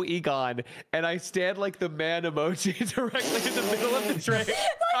 "Hello, Egon," and I stand like the man emoji directly in the middle of the train,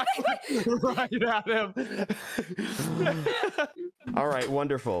 right at him. All right,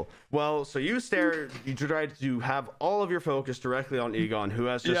 wonderful. Well, so you try to have all of your focus directly on Egon, who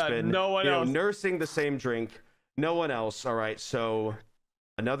has just been no one else. nursing the same drink. No one else. All right, so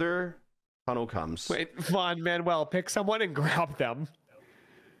another tunnel comes. Wait, Vaughn, Manuel, pick someone and grab them.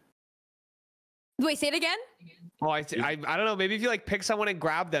 Wait, say it again? Oh, I don't know. Maybe if you like pick someone and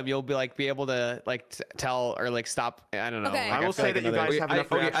grab them, you'll be able to like tell or like stop. I don't know. Okay. Like, I will feel say like that you another- guys have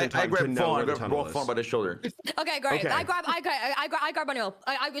enough reaction I time to grabbed know Fawn. where I the grabbed tunnel is. Fawn by the shoulder. Okay, great. Okay. I grab Manuel.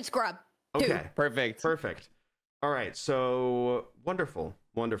 I just grab. Two. Okay, Perfect. perfect. All right, so wonderful.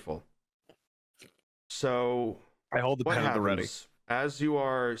 So I hold the what pen at the ready. happens as you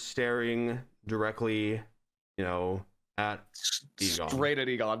are staring directly, you know, at Egon? Straight at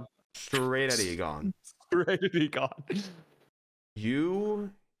Egon. Straight at Egon. Straight at Egon. You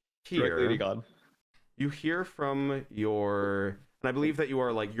Directly at hear Egon. you hear from your, and I believe that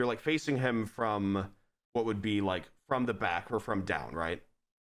you're facing him from what would be like from the back or from down, right?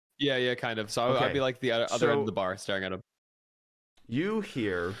 Yeah, kind of. So Okay. I'd be like the other So- end of the bar, staring at him. You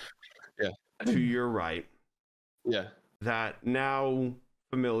hear Yeah. to your right Yeah. that now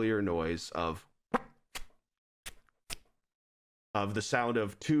familiar noise of the sound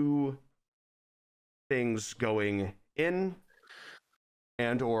of two things going in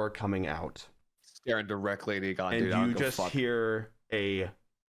and or coming out. staring directly at Egon, and dude. you just hear a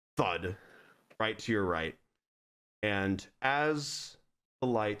thud right to your right. And as the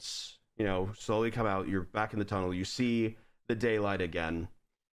lights, slowly come out, you're back in the tunnel. You see the daylight again.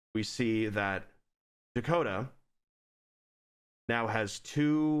 We see that Dakota now has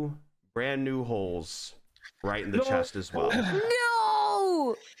 2 brand new holes right in the chest as well.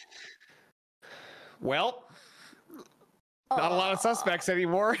 No! Well, not a lot of suspects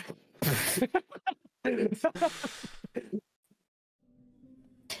anymore.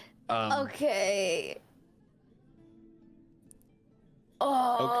 Okay.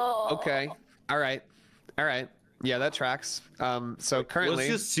 Oh. Okay. All right. Yeah, that tracks. So currently,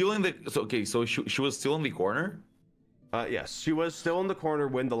 was she still in the? So she was still in the corner. Yes, she was still in the corner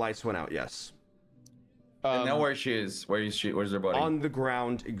when the lights went out. Yes. And now where she is? Where is she? Where's her body? On the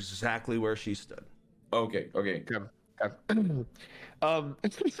ground, exactly where she stood. Okay.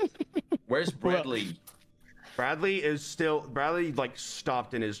 Where's Bradley? Bradley like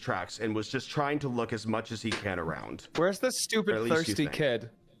stopped in his tracks and was just trying to look as much as he can around. Where's the stupid thirsty kid?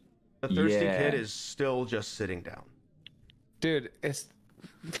 The thirsty kid is still just sitting down. Dude,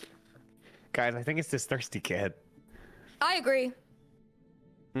 guys, I think it's this thirsty kid. I agree.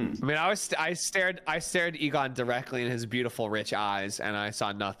 I mean, I stared Egon directly in his beautiful rich eyes, and I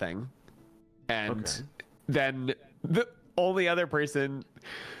saw nothing. And then the only other person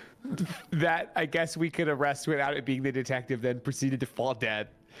that I guess we could arrest without it being the detective then proceeded to fall dead.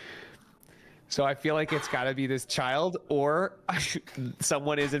 So I feel like it's got to be this child, or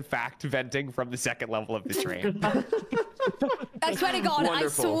someone is in fact venting from the second level of the train. I swear to God.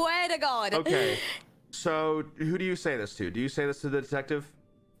 Wonderful. I swear to God. Okay. So who do you say this to? Do you say this to the detective?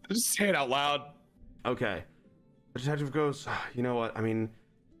 Just say it out loud. Okay. The detective goes, you know what? I mean,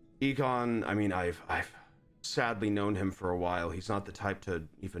 Egon, I've sadly known him for a while. He's not the type to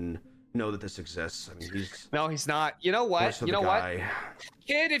even know that this exists. I mean, he's not. You know what? What?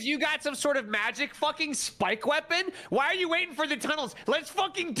 Kid, if you got some sort of magic fucking spike weapon, why are you waiting for the tunnels? Let's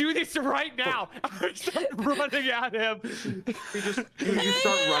fucking do this right now. I start running at him. You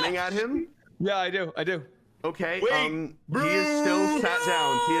start running at him? Yeah, I do. Okay. He is still sat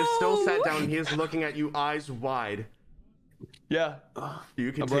down. He is looking at you, eyes wide. Yeah. Do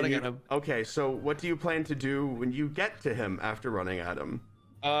you continue? I'm running at him. Okay, so what do you plan to do when you get to him after running at him?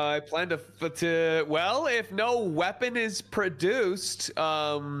 I plan to well, if no weapon is produced,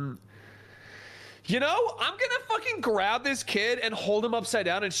 I'm gonna fucking grab this kid and hold him upside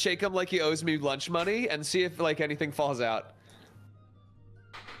down and shake him like he owes me lunch money and see if like anything falls out.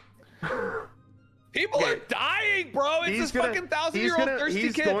 People are dying, bro. It's this fucking 1,000-year-old thirsty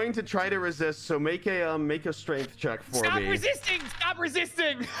kid. He's going to try to resist. So make a strength check for me. Stop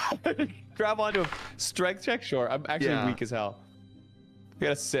resisting! Grab onto him. Strength check, sure. I'm actually weak as hell. I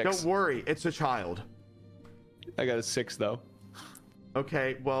got a 6. Don't worry, it's a child. I got a 6 though.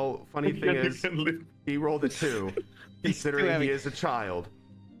 Okay, well, funny thing is, he rolled a 2, considering he is a child.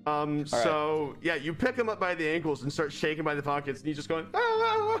 So yeah, you pick him up by the ankles and start shaking by the pockets, and he's just going,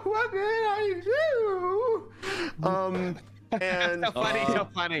 "Oh, what did I do?" And so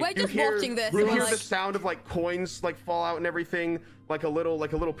funny. We're just watching this. You hear the sound of like coins like fall out and everything. Like a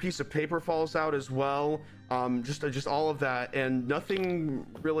little piece of paper falls out as well. Just all of that, and nothing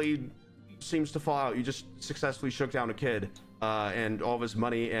really seems to fall out. You just successfully shook down a kid, and all of his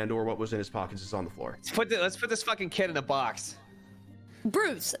money and/or what was in his pockets is on the floor. Let's put this fucking kid in a box.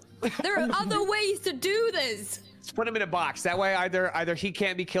 Bruce, there are other ways to do this. Let's put him in a box. That way, either he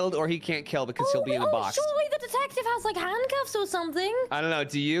can't be killed or he can't kill because he'll be in a box. Surely the detective has like handcuffs or something. I don't know.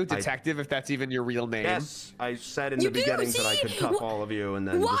 Do you, detective? If that's even your real name? Yes, I said in the beginning that I could cuff all of you and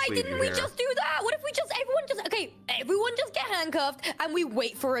then. Why just leave didn't you we here. just do that? What if everyone just get handcuffed and we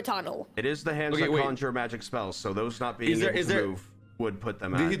wait for a tunnel? It is the hands that conjure magic spells, so those not being able to move would put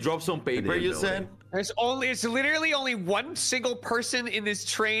them out. Did he drop some paper? You said. It's literally only one single person in this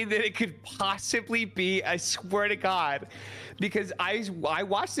train that it could possibly be. I swear to God, because I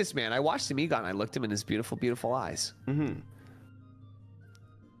watched this man. I watched him, Egon. I looked him in his beautiful, beautiful eyes. Mm-hmm.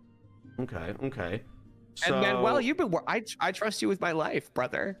 Okay. So, and Manuel, you've been. I trust you with my life,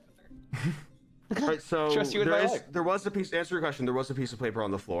 brother. All right, so trust you with my life. There was a piece. Answer your question. There was a piece of paper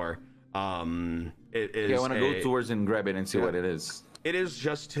on the floor. It is. Yeah, I want to go towards and grab it and see what it is. It is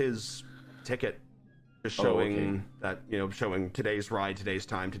just his ticket, just showing that, showing today's ride, today's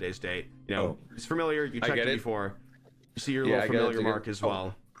time, today's date. It's familiar. You checked it before. You see your little familiar mark as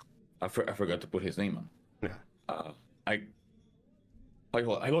well. I forgot to put his name on. Yeah. I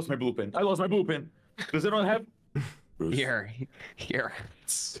lost my blue pen. Does anyone have? Bruce. Here.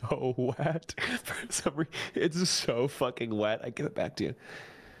 It's so wet. For some reason, it's so fucking wet. I give it back to you.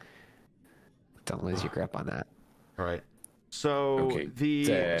 Don't lose your grip on that. All right. So Okay.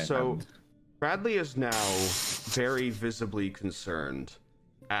 Bradley is now very visibly concerned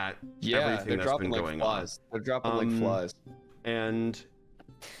at everything that's been going on. They're dropping like flies. And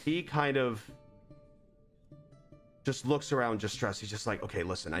he kind of just looks around distressed. He's just like, okay,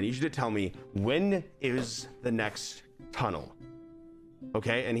 listen, I need you to tell me, when is the next tunnel?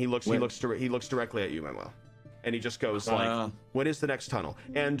 Okay, and he looks directly at you, Manuel. And he just goes like, when is the next tunnel?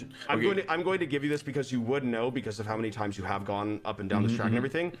 And I'm going to give you this because you would know because of how many times you have gone up and down this track and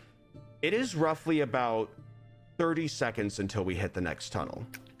everything. It is roughly about 30 seconds until we hit the next tunnel.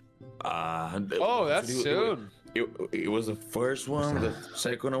 That's soon. It was the first one, the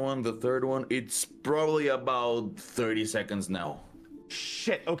second one, the third one. It's probably about 30 seconds now.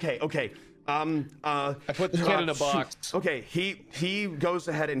 Shit. Okay. I put the kid in a box. Okay, he goes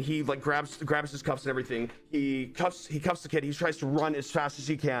ahead and he like grabs his cuffs and everything. He cuffs the kid. He tries to run as fast as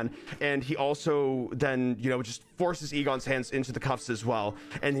he can, and he also then just forces Egon's hands into the cuffs as well.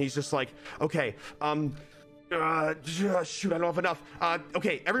 And he's just like, okay, shoot, I don't have enough.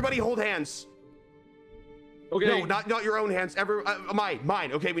 Okay, everybody hold hands. Okay. No, not your own hands.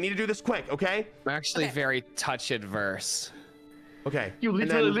 Mine. Okay, we need to do this quick. Okay. I'm actually very touch adverse. Okay. You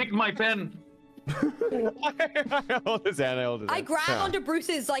literally licked my pen. I hold his hand. I grab onto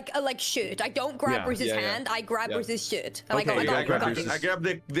Bruce's like shirt. I don't grab Bruce's hand. I grab Bruce's shirt. And I grab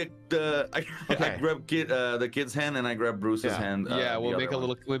the kid's hand and I grab Bruce's hand. We'll make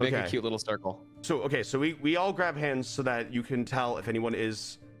a cute little circle. So we all grab hands so that you can tell if anyone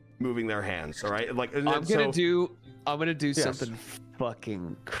is moving their hands. All right. Like I'm gonna do something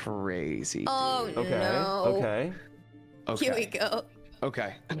fucking crazy. Oh no. Okay. Here we go.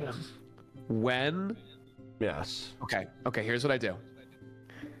 Okay. When? Yes. Okay. Here's what I do.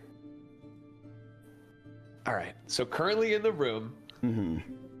 All right. So currently in the room.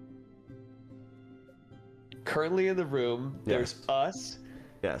 There's us.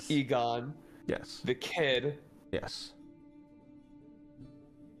 Yes. Egon. Yes. The kid. Yes.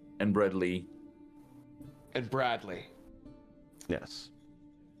 And Bradley. Yes.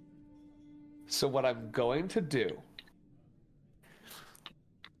 So what I'm going to do,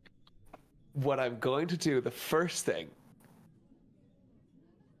 the first thing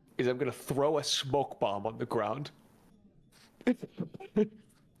is I'm going to throw a smoke bomb on the ground.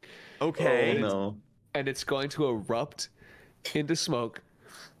 Okay. Oh, no. And it's going to erupt into smoke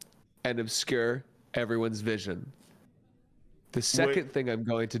and obscure everyone's vision. The second thing I'm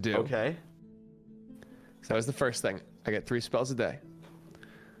going to do. Okay. So that was the first thing. I get 3 spells a day.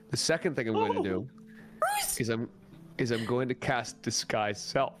 The second thing I'm going to do is I'm going to cast Disguise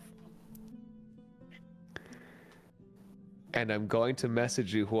Self. And I'm going to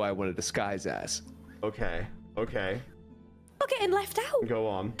message you who I want to disguise as. Okay. And left out. Go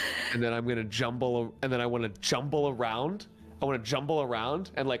on. And then I'm gonna jumble, and then I want to jumble around. I want to jumble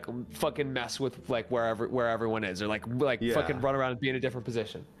around and like fucking mess with like where everyone is, or like fucking run around and be in a different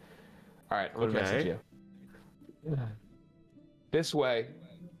position. All right, I'm gonna message you. This way,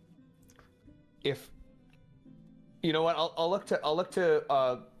 if you know what, I'll look to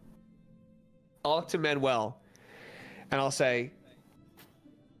Manuel, and I'll say,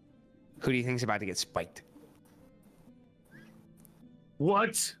 who do you think's about to get spiked?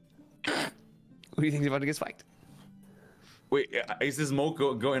 What? Who do you think's about to get spiked? Wait, is the smoke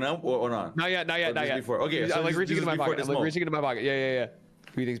going up or not? Not yet. Before. Okay, so I'm like reaching into my pocket. Yeah.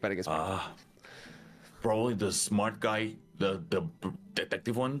 Who do you think's about to get spiked? Probably the smart guy, the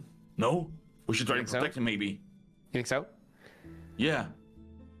detective one. No? We should try to protect him, maybe. You think so? Yeah.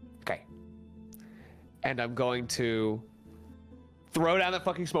 Okay. And I'm going to throw down that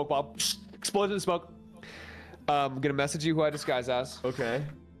fucking smoke bomb. Explodes in the smoke. I'm gonna message you who I disguise as. Okay.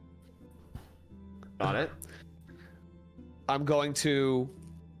 Got it. I'm going to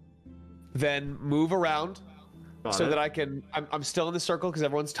then move around that I can. I'm still in the circle because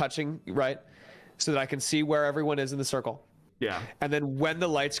everyone's touching, right? So that I can see where everyone is in the circle. Yeah. And then when the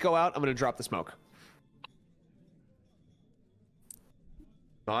lights go out, I'm gonna drop the smoke.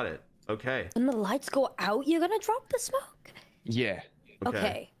 Got it. Okay. When the lights go out, you're gonna drop the smoke? Yeah.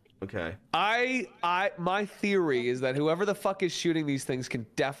 Okay. My theory is that whoever the fuck is shooting these things can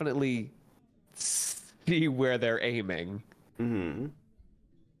definitely see where they're aiming. Mm-hmm.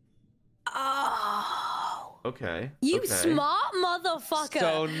 Oh. Okay. You smart motherfucker.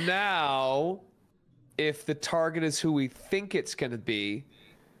 So now, if the target is who we think it's gonna be,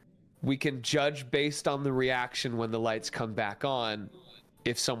 we can judge based on the reaction when the lights come back on,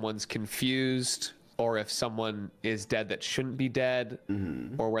 if someone's confused, or if someone is dead that shouldn't be dead,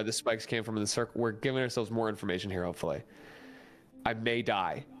 or where the spikes came from in the circle. We're giving ourselves more information here, hopefully. I may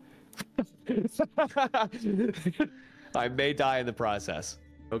die. I may die in the process.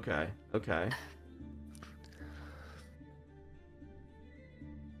 Okay. I'm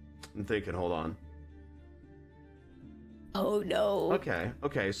thinking, hold on. Oh no.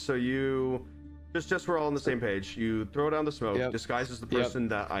 Okay, so you just we're all on the same page. You throw down the smoke, disguise as the person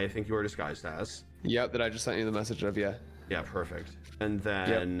that I think you are disguised as. Yep, that I just sent you the message of, yeah. Yeah, perfect. And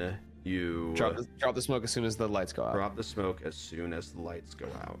then you drop the smoke as soon as the lights go out. Drop the smoke as soon as the lights go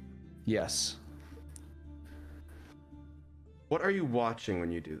out. Yes. What are you watching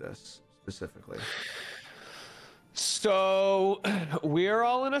when you do this specifically? So we're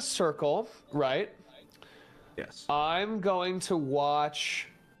all in a circle, right? Yes. I'm going to watch.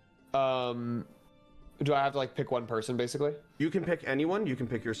 Do I have to like pick one person basically? You can pick anyone. You can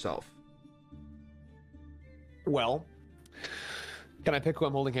pick yourself. Well, can I pick who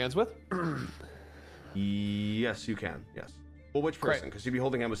I'm holding hands with? Yes, you can. Yes. Well, which person? Because you'd be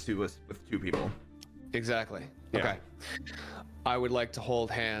holding hands with two people. Exactly. Yeah. Okay. I would like to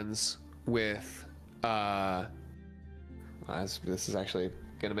hold hands with. This is actually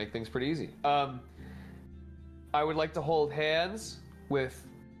gonna make things pretty easy. I would like to hold hands with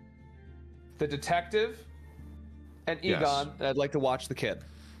the detective and Egon, and I'd like to watch the kid.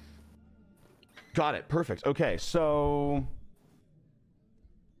 Got it. Perfect. Okay, so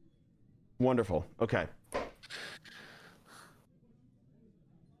wonderful. Okay.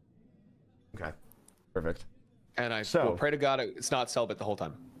 Perfect. And I will pray to God it's not Cellbit the whole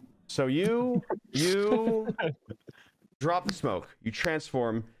time. So you drop the smoke, you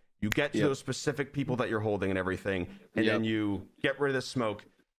transform, you get to those specific people that you're holding and everything, and then you get rid of the smoke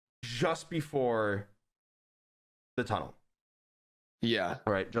just before the tunnel. Yeah.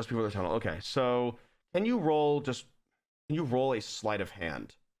 All right, just before the tunnel. Okay, so can you roll a sleight of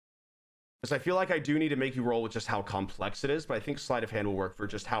hand? Because I feel like I do need to make you roll with just how complex it is, but I think sleight of hand will work for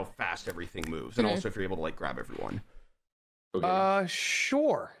just how fast everything moves, and also if you're able to like grab everyone. Okay.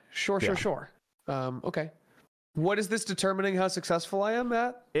 Sure. Okay. What is this determining how successful I am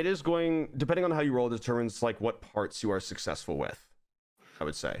at? It is going, depending on how you roll, determines like what parts you are successful with, I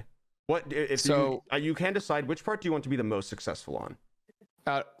would say. What if so? You can decide which part do you want to be the most successful on.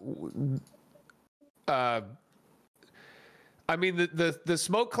 I mean, the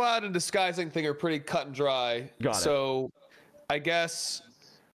smoke cloud and disguising thing are pretty cut and dry. Got it. So I guess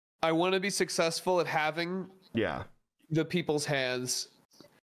I want to be successful at having the people's hands,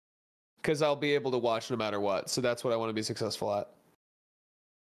 because I'll be able to watch no matter what. So that's what I want to be successful at.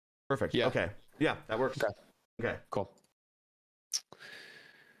 Perfect. Yeah. Okay. Yeah, that works. Okay. Cool.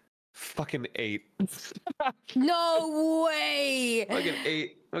 Fucking 8. No way. Fucking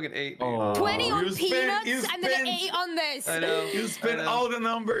 8. Fucking 8. 20 on peanuts and then an 8 on this. I know. You spent all the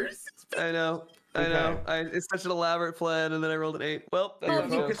numbers. I know. It's such an elaborate plan, and then I rolled an 8. Well, you're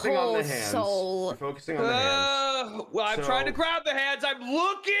focusing on the hands. You're focusing on the hands. Well, I'm trying to grab the hands. I'm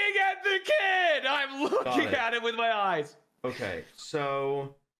looking at the kid. I'm looking at it with my eyes. Okay,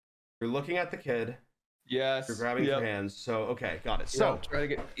 so you're looking at the kid. Yes. You're grabbing your hands. So, okay, got it. So, try to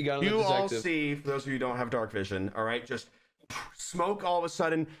get you all see, for those of you who don't have dark vision, all right, just smoke all of a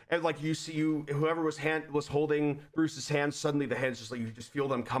sudden, and like you see, whoever was holding Bruce's hand, suddenly the hands just like, you just feel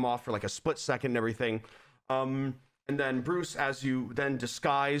them come off for like a split second and everything. And then Bruce, as you then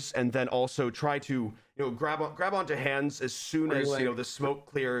disguise and then also try to, grab onto hands as soon as, the smoke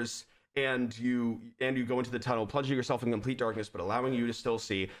clears, and you go into the tunnel, plunging yourself in complete darkness, but allowing you to still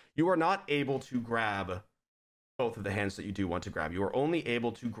see. You are not able to grab both of the hands that you do want to grab. You are only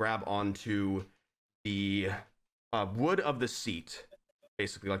able to grab onto the wood of the seat,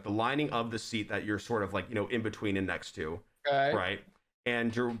 basically, like the lining of the seat that you're sort of like, in between and next to, right?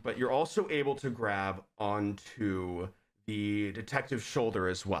 And you're also able to grab onto the detective's shoulder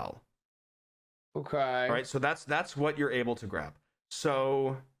as well. Okay. All right, so that's what you're able to grab.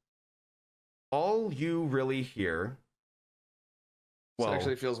 So all you really hear, well, it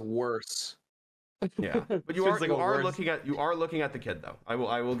actually feels worse. Yeah, but you are looking at the kid though. I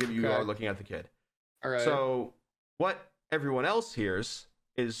will give you are looking at the kid. All right. So what everyone else hears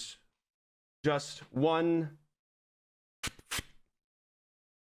is just one.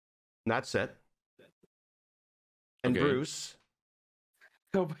 And that's it. And Bruce,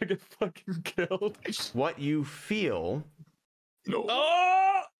 hope I get fucking killed. What you feel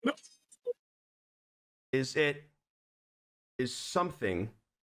is something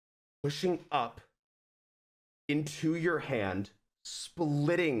pushing up into your hand,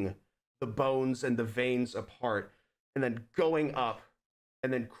 splitting the bones and the veins apart, and then going up,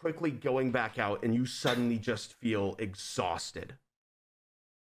 and then quickly going back out, and you suddenly just feel exhausted.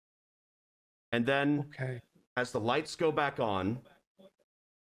 And then, as the lights go back on,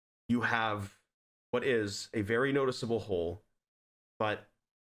 you have what is a very noticeable hole, but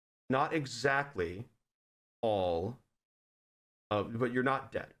not exactly all, but you're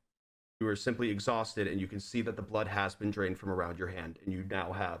not dead. You are simply exhausted, and you can see that the blood has been drained from around your hand, and you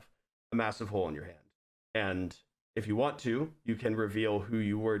now have a massive hole in your hand. And if you want to, you can reveal who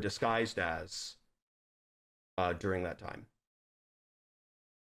you were disguised as during that time.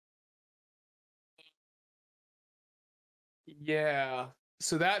 Yeah,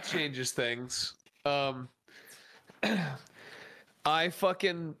 so that changes things. I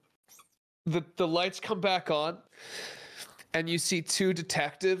fucking the lights come back on, and you see two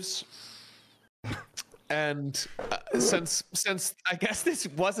detectives. And since I guess this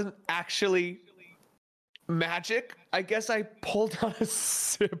wasn't actually magic, I guess I pulled on a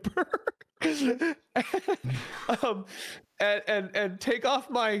zipper and take off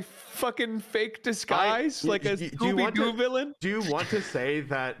my fucking fake disguise like a Scooby-Doo villain. Do you want to say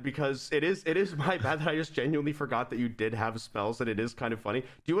that, because it is my bad that I just genuinely forgot that you did have spells, and it is kind of funny. Do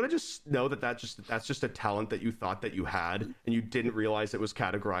you want to just know that that's just a talent that you thought that you had and you didn't realize it was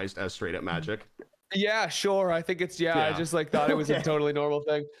categorized as straight up magic? Yeah, sure. I think it's I just like thought it was a totally normal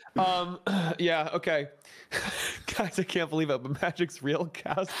thing. Yeah, okay. Guys, I can't believe it, but magic's real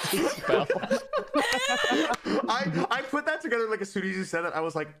cast a spell. I put that together like as soon as you said it. I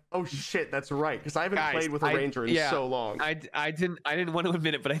was like, oh shit, that's right, because I haven't played with a ranger in so long. I didn't want to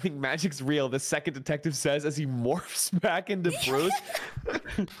admit it, but I think magic's real. The second detective says as he morphs back into Bruce,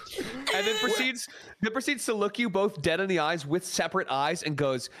 and then proceeds to look you both dead in the eyes with separate eyes and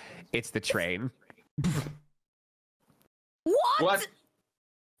goes, "It's the train." What?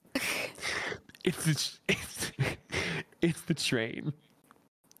 It's the train.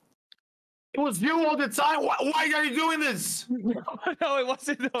 It was you all the time. Why are you doing this? No, it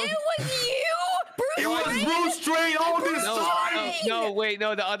wasn't. No. It was you, Bruce. It was Bruce Train all this time. No, wait,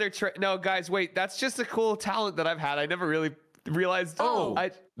 no, the other train. No, guys, wait. That's just a cool talent that I've had. I never really realized. Train.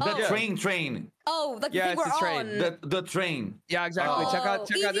 Oh, like the thing we're on. The train. Yeah, exactly. Check out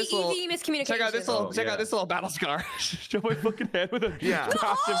this little miscommunication. Check out this little battle scar. Show my fucking head with a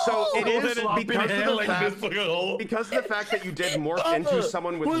So it is because of the fact that you did morph into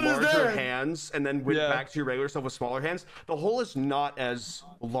someone with larger hands and then went back to your regular self with smaller hands. The hole is not as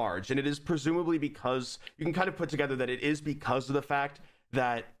large, and it is presumably because you can kind of put together that it is because of the fact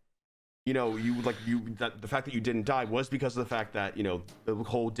that the fact that you didn't die was because of the fact that, the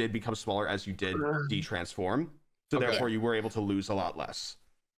hole did become smaller as you did de-transform. So therefore you were able to lose a lot less.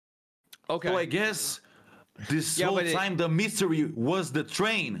 Okay. So I guess this whole time the mystery was the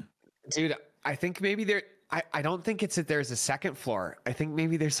train. Dude, I think maybe I don't think it's that there's a second floor. I think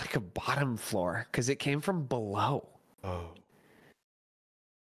maybe there's like a bottom floor because it came from below. Oh.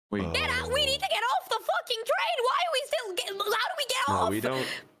 Wait. Get out! We need to get off the fucking train! Why are we still how do we get off? No, we don't.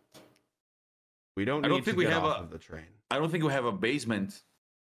 We don't need to get off of the train. I don't think we have a basement.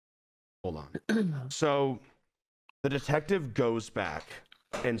 Hold on. So the detective goes back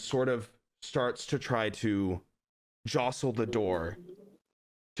and sort of starts to try to jostle the door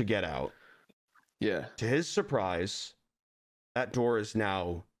to get out. Yeah. To his surprise, that door is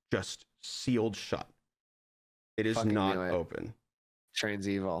now just sealed shut. It is not open. Train's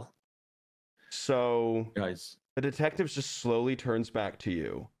evil. So guys, the detective just slowly turns back to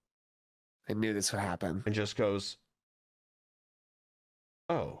you. I knew this would happen. And just goes,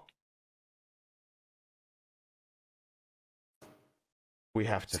 oh. We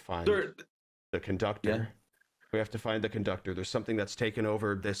have to find the conductor. Yeah. We have to find the conductor. There's something that's taken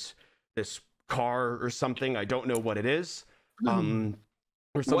over this car or something. I don't know what it is. Or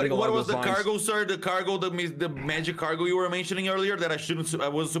something what was the cargo, sir? The magic cargo you were mentioning earlier that I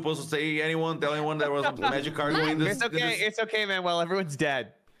wasn't supposed to tell anyone there was magic cargo in this. It's okay. It's okay, man. Well, everyone's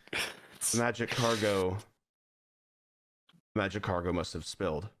dead. Magic cargo must have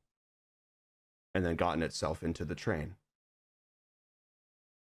spilled and then gotten itself into the train.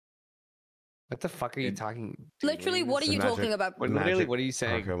 What the fuck are you talking? Literally, what are you talking about? What are you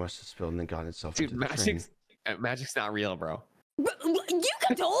saying? Cargo must have spilled and then gotten itself into the train. Magic's not real, bro. You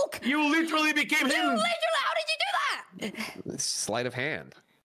can talk. You literally became him. How did you do that? Sleight of hand.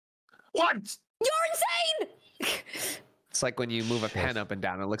 What? You're insane. It's like when you move a pen up and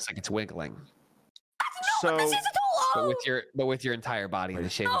down, it looks like it's wiggling. That's not what this is at all. But with your entire body in the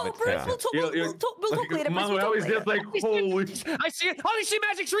shape of it. Bruce, we'll talk later. Manuel is just like, holy. I see it. Holy shit,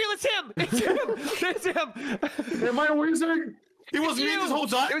 magic's real. It's him. It's him. It's him. Am I a wizard? It was me this whole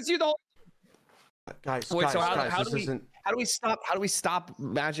time. It was you the whole. Guys, how do we stop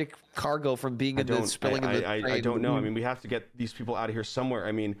magic cargo from being spilling in the train? I don't know. I mean, we have to get these people out of here somewhere.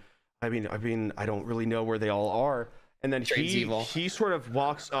 I mean, I don't really know where they all are. And then he sort of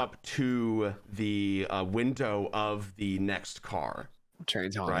walks up to the window of the next car.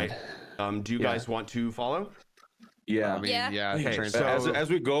 Train's haunted. Right. Do you guys want to follow? Yeah. I mean, yeah. Okay, So, as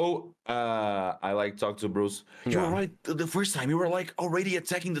we go, I like talk to Bruce. You were right the first time. You were like already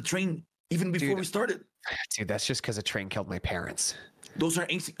attacking the train even before we started. Dude, that's just because a train killed my parents. Those are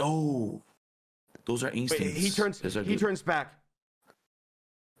instincts. Oh, those are instincts. Wait, he turns back.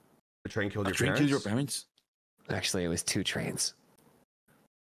 The train killed your parents? Killed your parents? Actually, it was 2 trains.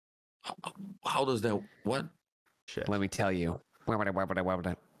 How does that? What? Shit. Let me tell you.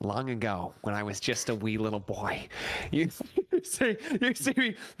 Long ago, when I was just a wee little boy, you see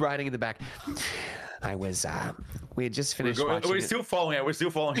me riding in the back. I was, we had just finished watching. We're still following him. We're still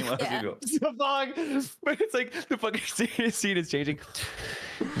following him as we go. Still following, but it's like the fucking scene is changing.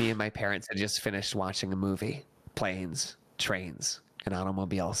 Me and my parents had just finished watching a movie, planes, trains, and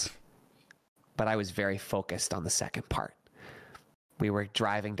automobiles. But I was very focused on the second part. We were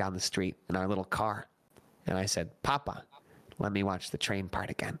driving down the street in our little car, and I said, "Papa, let me watch the train part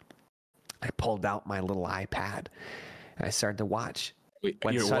again." I pulled out my little iPad and I started to watch.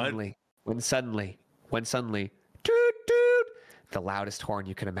 When suddenly, toot toot, the loudest horn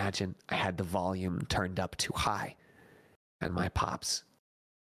you can imagine, I had the volume turned up too high, and my pops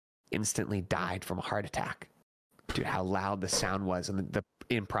instantly died from a heart attack. Dude, how loud the sound was, and the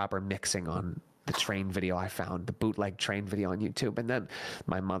improper mixing on the train video I found, the bootleg train video on YouTube. And then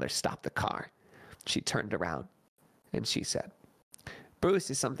my mother stopped the car. She turned around and she said, "Bruce,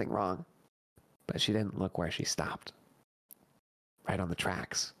 is something wrong?" But she didn't look where she stopped. Right on the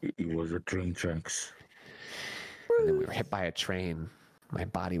tracks. It was a train tracks. And then we were hit by a train. My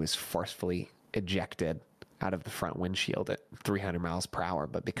body was forcefully ejected out of the front windshield at 300 miles per hour.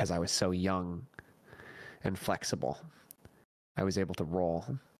 But because I was so young and flexible, I was able to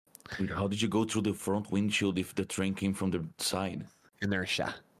roll. How did you go through the front windshield if the train came from the side?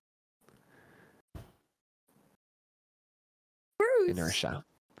 Inertia. Bruce. Inertia.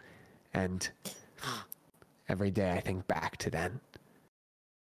 And every day I think back to then.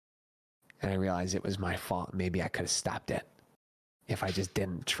 And I realize it was my fault. Maybe I could have stopped it if I just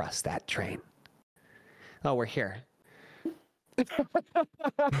didn't trust that train. Oh, we're here.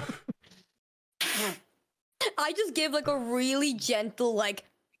 I just give like a really gentle like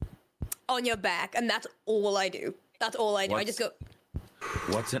on your back, and that's all I do. That's all I do. I just go.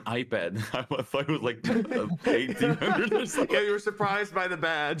 What's an iPad? I thought it was like 1800 or something. Yeah, you were surprised by the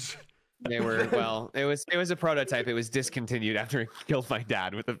badge. They were, well, it was a prototype. It was discontinued after it killed my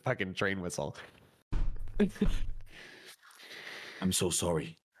dad with a fucking train whistle. I'm so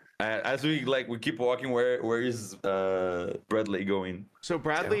sorry. As we keep walking, where is Bradley going? So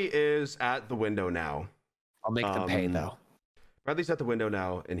Bradley is at the window now. I'll make them pay though. Bradley's at the window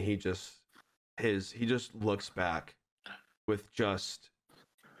now, and he just looks back with just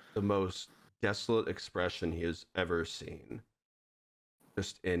the most desolate expression he has ever seen.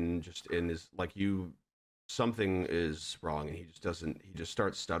 Just in his, like, something is wrong, and he just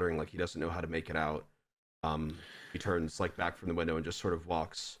starts stuttering, like he doesn't know how to make it out. He turns like back from the window and just sort of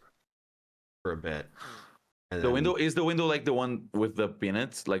walks for a bit. And the window is the window like the one with the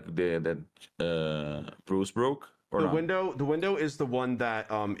peanuts, like that Bruce broke? Or the window is the one that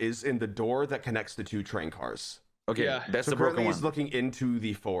is in the door that connects the 2 train cars. Okay, yeah. that's so the broken one. He's looking into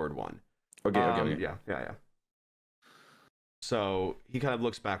the forward one. Okay. Yeah. So he kind of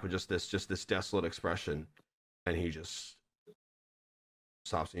looks back with just this desolate expression, and he just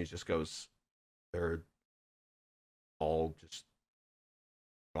stops and he just goes, "They're all just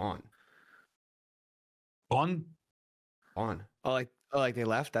gone." Gone? On. Oh, like they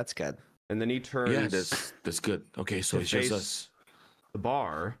left? That's good. And then he turns. Yeah, that's good. Okay, so it's just us. The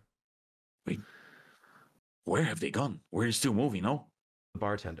bar. Wait, where have they gone? We're still moving, no? The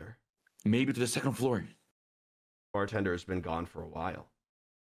bartender. Maybe to the second floor. Bartender has been gone for a while.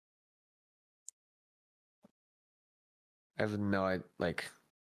 I have no idea. Like,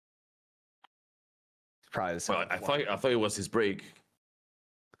 probably the same. Well, I thought it was his break,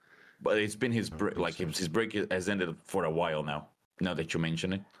 but it's been his break. Like his break has ended for a while now. Now that you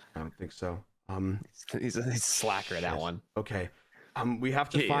mention it, I don't think so. He's a slacker at that one. Okay. We have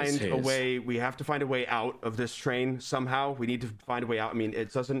to find a way. We have to find a way out of this train somehow. We need to find a way out. I mean,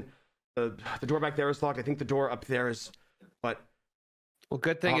 it doesn't. The door back there is locked. I think the door up there is, but. Well,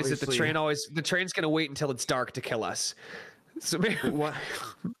 good thing is that the train's gonna wait until it's dark to kill us. So what?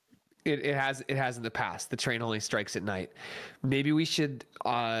 It has in the past. The train only strikes at night. Maybe we should.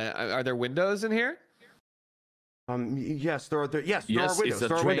 Are there windows in here? Yes, there are. Yes, there are windows.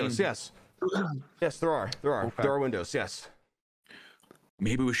 There are windows. Yes. Yes, there are. There are. Okay. There are windows. Yes.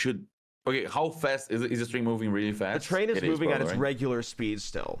 Maybe we should Okay, how fast is the train moving? Really fast? The train is moving probably, at its right? regular speed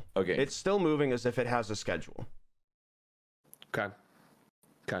still. Okay. It's still moving as if it has a schedule. Okay.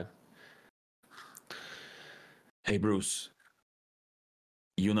 Okay. Hey, Bruce.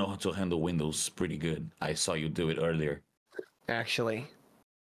 You know how to handle windows pretty good. I saw you do it earlier. Actually,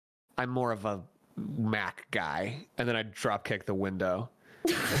 I'm more of a Mac guy, and then I drop kick the window.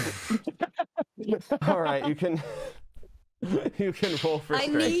 All right, you can roll for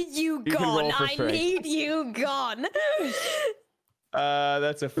strength. I need you can gone. roll for I strength. need you gone.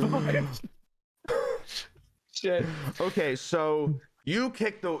 That's a 5. Shit. Okay, so you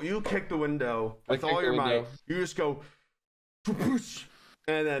kick the window with all your might. You just go,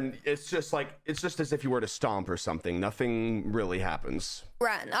 and then it's just as if you were to stomp or something. Nothing really happens.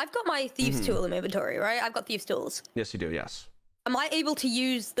 Ran, I've got my thieves tool in my inventory, right? I've got thieves tools. Yes, you do. Yes. Am I able to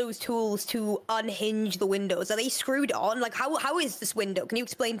use those tools to unhinge the windows? Are they screwed on? Like, how is this window? Can you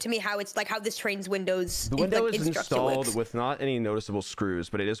explain to me how it's like how this train's windows? The window like, is its structure installed works? with not any noticeable screws,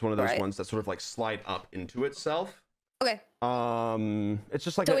 but it is one of those Right. ones that sort of like slide up into itself. Okay. It's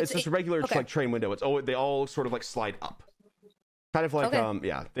just like So it's just a regular okay. like train window. They all sort of like slide up. Kind of like Okay.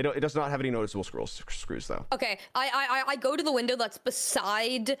 yeah. It does not have any noticeable screws though. Okay. I go to the window that's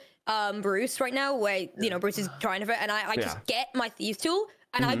beside Bruce right now, where Bruce is trying to, and I just get my thieves tool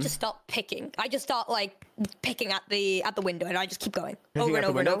and I just start picking. I just start like picking at the window, and I just keep going over and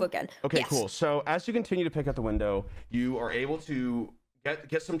over and over again. Okay, Yes. cool. So as you continue to pick at the window, you are able to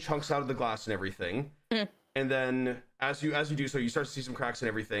get some chunks out of the glass and everything. And then as you do so, you start to see some cracks and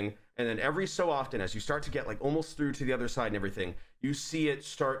everything. And then every so often, as you start to get like almost through to the other side and everything, you see it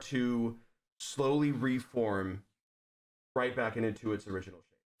start to slowly reform right back into its original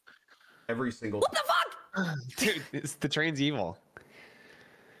shape. Every single What the fuck? Dude, the train's evil.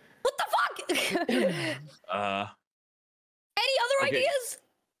 What the fuck? Any other Okay. ideas?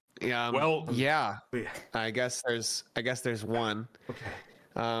 Yeah. Well- yeah. Wait, I guess there's one. okay.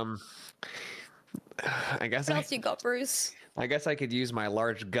 I guess What else you got, Bruce? I guess I could use my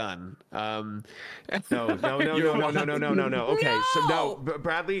large gun. No. Okay, so No!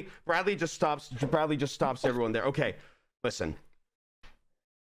 Bradley just stops everyone there. Okay, listen.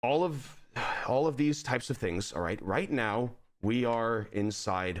 All of these types of things, all right? Right now, we are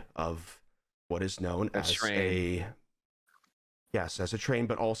inside of what is known as train. as a train,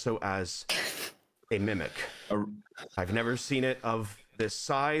 but also as a mimic. I've never seen it of this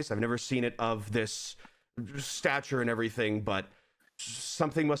size. I've never seen it of this stature and everything, but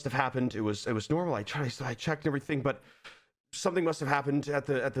something must have happened. It was normal. I checked everything, but something must have happened at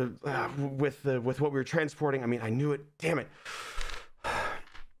the with what we were transporting. I mean, I knew it. Damn it.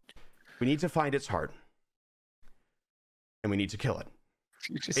 We need to find its heart, and we need to kill it.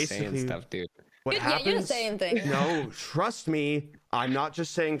 You're just Basically, saying stuff, dude. What Yeah, happens? you're just saying things. No, trust me. I'm not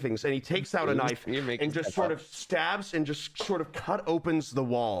just saying things. And he takes out a knife You're making and just stuff sort up. of stabs and just sort of cut opens the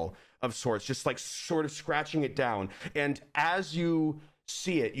wall of sorts, just like sort of scratching it down. And as you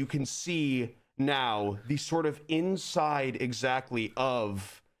see it, you can see now the sort of inside exactly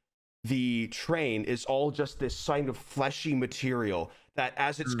of the train is all just this kind of fleshy material that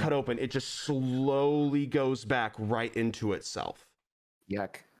as it's cut open, it just slowly goes back right into itself.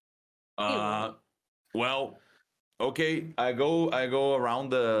 Yuck. Well, okay. I go around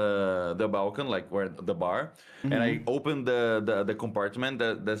the balcony, like where the bar, and I open the compartment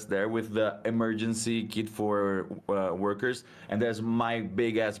that's there with the emergency kit for workers, and there's my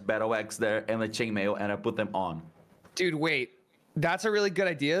big ass battle axe there and a chainmail, and I put them on. Dude, wait. That's a really good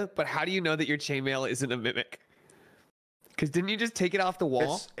idea, but how do you know that your chainmail isn't a mimic? Because didn't you just take it off the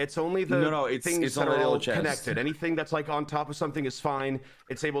wall? It's only the No, it's things on that the are little all chest. connected. Anything that's like on top of something is fine.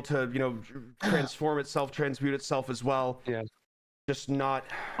 It's able to, transform itself, transmute itself as well. Yeah. Just not.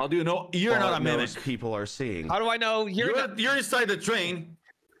 How do you know you're not a what mimic? most people are seeing. How do I know you're not? You're inside the train.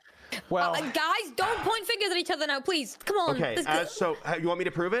 Well, Guys, don't point fingers at each other now, please. Come on. Okay, This- so you want me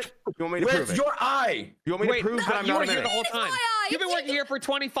to prove it? You want me to prove Where's it? your eye? You want me wait, to prove that I'm you not were a here mimic? the whole It's my time. eye. You've been It's- working here for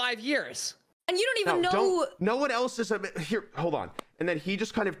 25 years. and you don't even know. No one else is here. Hold on. And then he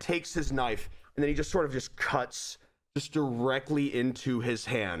just kind of takes his knife and then he just sort of just cuts just directly into his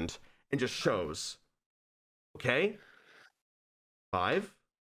hand and just shows. Okay. 5,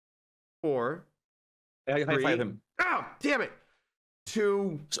 4, I high 3. five him. Oh, damn it.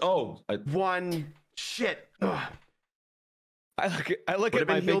 2, Oh, 1. Shit. Ugh. I look Would at have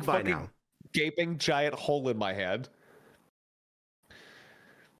my been healed big by fucking now. gaping giant hole in my head.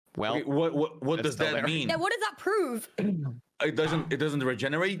 Well, okay, what It's does still that there. mean? Yeah, what does that prove? It doesn't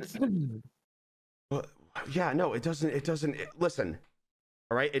regenerate. Well, yeah, no, it doesn't. Listen,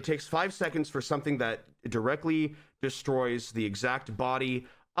 all right. It takes 5 seconds for something that directly destroys the exact body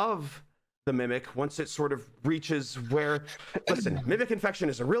of the mimic, once it sort of reaches where, listen, mimic infection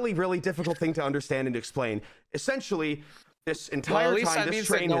is a really, really difficult thing to understand and to explain. Essentially, this entire time, this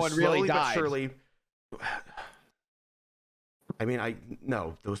train is slowly but surely. I mean,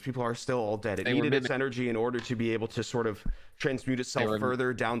 no, those people are still all dead. It needed its energy in order to be able to sort of transmute itself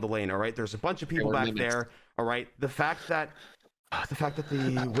further down the lane. All right, there's a bunch of people back there. All right, the fact that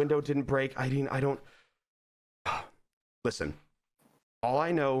the window didn't break, I don't. Listen, all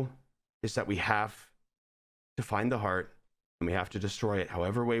I know is that we have to find the heart and we have to destroy it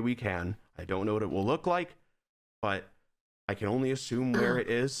however way we can. I don't know what it will look like, but I can only assume where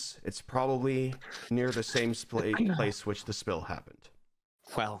it is. It's probably near the same place which the spill happened.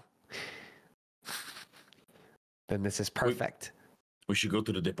 Well, then this is perfect. We should go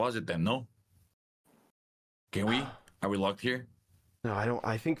to the deposit then, no? Can we? Are we locked here? No, I don't.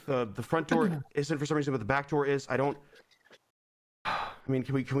 I think the front door isn't for some reason, but the back door is. I don't. I mean,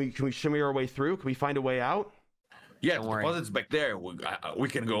 can we shimmy our way through? Can we find a way out? Yeah, the deposit's back there. We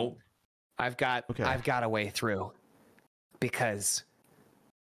can go. I've got a way through because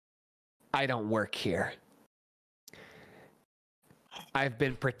I don't work here. I've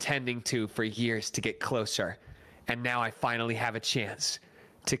been pretending to for years to get closer, and now I finally have a chance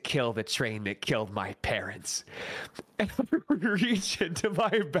to kill the train that killed my parents. And I reach into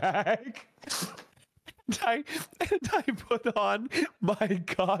my bag. I put on my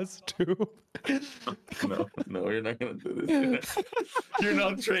costume. No, you're not gonna do this. You're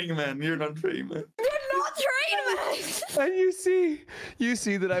not trained, man. You're not trained, man. You're not trained, man. And you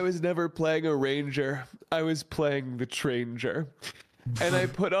see that I was never playing a ranger. I was playing the tranger. And I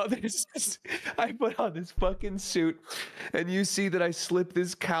put on this fucking suit, and you see that I slip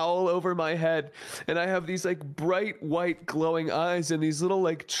this cowl over my head, and I have these like bright white glowing eyes and these little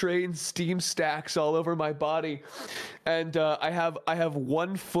like train steam stacks all over my body, and I have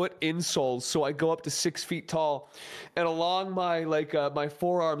 1 foot insoles, so I go up to 6 feet tall, and along my my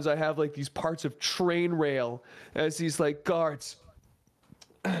forearms I have like these parts of train rail as these like guards,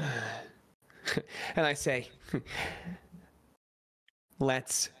 and I say.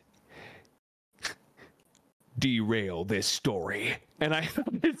 Let's derail this story. And I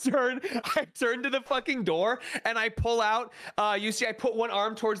turn to the fucking door and I pull out, you see I put one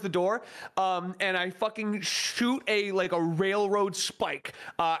arm towards the door, and I fucking shoot a railroad spike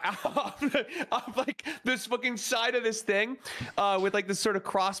off like this fucking side of this thing, with like this sort of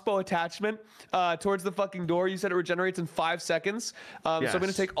crossbow attachment towards the fucking door. You said it regenerates in 5 seconds. Yes. So I'm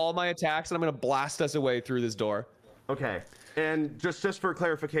gonna take all my attacks and I'm gonna blast us away through this door. Okay. And just for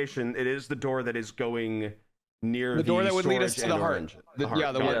clarification, it is the door that is going near the door that would lead us to the heart.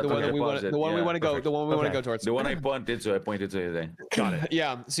 Yeah, the one we want to go. The one we want to go towards. The one I pointed to. Got it.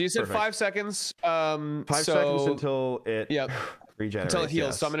 Yeah. So you said Perfect. 5 seconds. 5 seconds until it regenerates. Until it heals.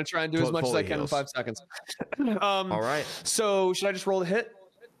 Yes. So I'm going to try and do as much as I can in 5 seconds. All right. So should I just roll the hit?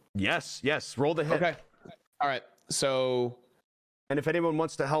 Yes. Roll the hit. Okay. All right. So. And if anyone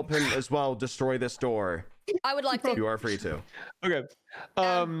wants to help him as well destroy this door, I would like to. You are free to. Okay.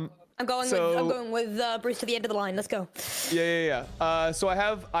 I'm going with Bruce to the end of the line. Let's go. Yeah. So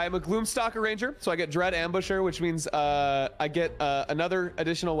I'm a Gloomstalker Ranger, so I get Dread Ambusher, which means I get another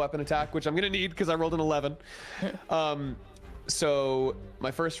additional weapon attack, which I'm gonna need because I rolled an 11. So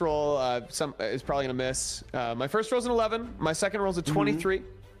my first roll is probably gonna miss. My first roll's an 11. My second roll's a 23.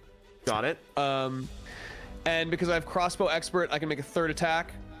 Got it. And because I have Crossbow Expert, I can make a third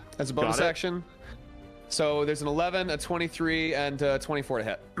attack as a bonus action. So there's an 11, a 23, and a 24 to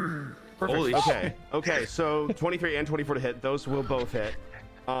hit. Perfect. Holy shit. Okay, so 23 and 24 to hit. Those will both hit.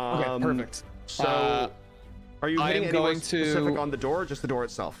 Okay, perfect. So are you hitting anyone specific on the door or just the door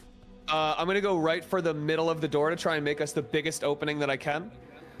itself? I'm going to go right for the middle of the door to try and make us the biggest opening that I can.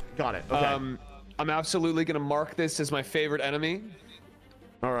 Got it. Okay. I'm absolutely going to mark this as my favorite enemy.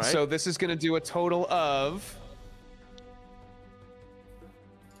 All right. So this is going to do a total of...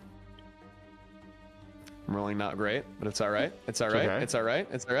 I'm rolling not great, but it's all right. It's all right. Okay. It's all right.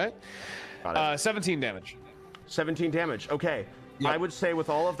 It's all right. Got it. 17 damage. 17 damage. Okay. Yep. I would say with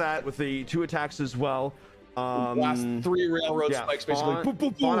all of that, with the 2 attacks as well. Last 3 railroad spikes, basically.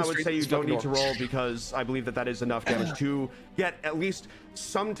 Fawn, I would say you don't need to roll because I believe that is enough damage to get at least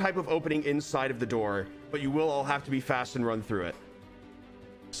some type of opening inside of the door, but you will all have to be fast and run through it.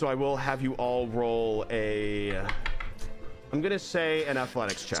 So I will have you all roll I'm gonna say an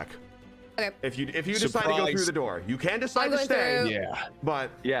athletics check. Okay. If you decide to go through the door, you can decide to stay. Yeah. But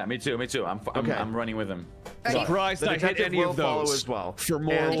me too. I'm running with him. Surprised I hit any of those as well. For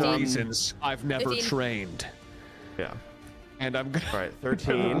moral reasons I've never 15. trained. Yeah. And I'm good. All right,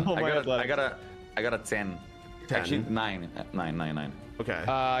 13. I got a 10. 10. Actually, 9. Okay.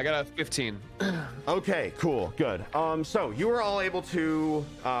 I got a 15. Okay, cool, good. So you were all able to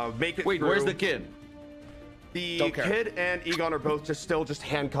make it. Wait, through. where's the kid? The kid and Egon are both still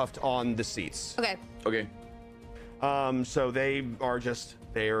handcuffed on the seats. Okay. Okay. So they are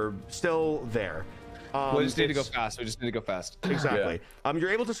still there. We just need to go fast. We just need to go fast. Exactly.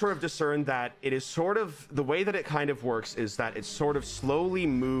 You're able to sort of discern that it is sort of the way that it kind of works is that it sort of slowly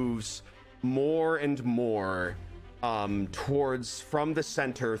moves more and more towards from the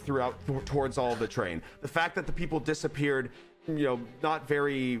center towards all of the train. The fact that the people disappeared, not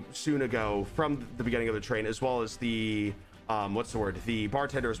very soon ago from the beginning of the train, as well as the the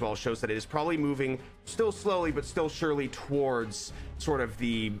bartender as well, shows that it is probably moving still slowly but still surely towards sort of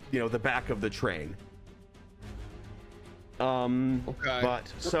the the back of the train. Okay.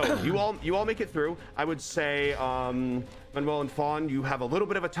 But so you all make it through. I would say Manuel and Fawn, you have a little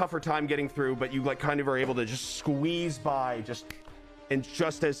bit of a tougher time getting through, but you kind of are able to just squeeze by just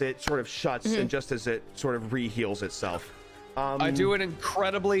as it sort of shuts and just as it sort of reheals itself. I do an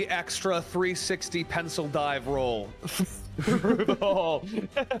incredibly extra 360 pencil dive roll through the hall.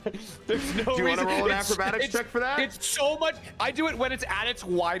 There's no reason. Do you want to roll an acrobatics check for that? It's so much. I do it when it's at its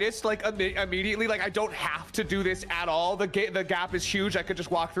widest, immediately. I don't have to do this at all. The gap is huge. I could just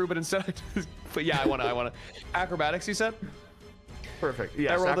walk through, but instead, but yeah, I want to. Acrobatics, you said? Perfect.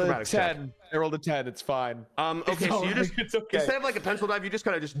 Yes, I rolled a 10. Check. I rolled a 10. It's fine. Okay, so you just instead of a pencil dive, you just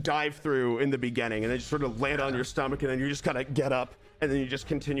kind of just dive through in the beginning, and then just sort of land on your stomach, and then you just kind of get up, and then you just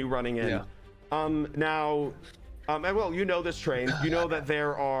continue running in. Yeah. Now, well, you know this train. You know that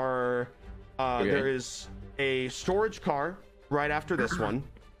there are there is a storage car right after this one,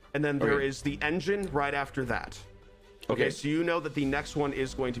 and then there is the engine right after that. Okay, so you know that the next one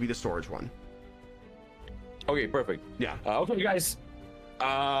is going to be the storage one. Okay, perfect. Yeah. Okay, guys.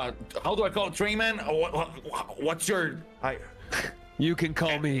 How do I call it, Trainman? What's your? You can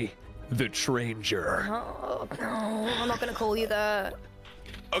call me the Tranger. Oh, no, I'm not gonna call you that.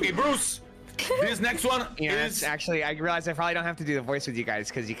 Okay, Bruce. This next one is actually. I realized I probably don't have to do the voice with you guys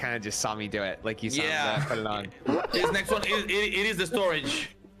because you kind of just saw me do it. Like you saw me put it on. This next one it is the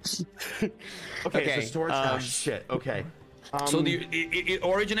storage. Okay. So storage. Oh shit. Okay. So it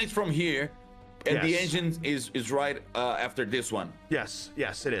originates from here. And the engine is right after this one. Yes,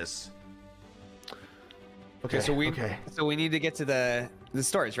 it is. Okay, so we need to get to the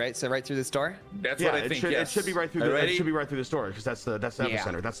storage, right? So right through this door. That's what I think. It should be right through. It should be right through the storage because that's the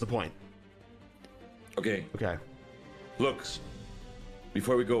epicenter. That's the point. Okay. Okay. Look,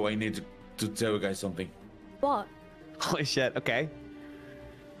 before we go, I need to tell you guys something. What? Holy shit. Okay.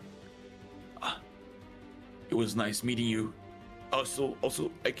 It was nice meeting you. Also,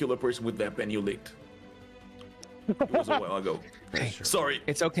 I killed a person with that pen you licked. It was a while ago. Hey, sorry.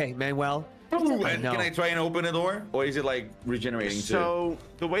 It's okay, Manuel. Can I try and open the door, or is it regenerating? So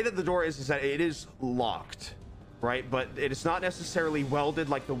the way that the door is that it is locked, right? But it is not necessarily welded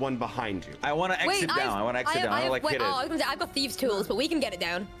like the one behind you. I want to exit down. I want to exit down. I want to hit it. I was gonna say I've got thieves' tools, but we can get it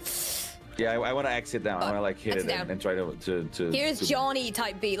down. Yeah, I want to exit down. I want to hit it and try to. Here's Johnny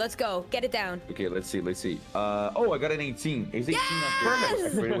type beat. Let's go. Get it down. Okay, let's see. Oh, I got an 18. Is 18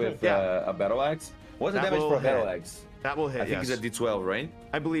 Yes! with a battle axe? What's the damage for a battle axe? That will hit. I think it's a D12, right?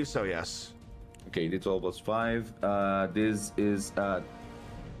 I believe so. Yes. Okay, D12 plus 5. This is 11.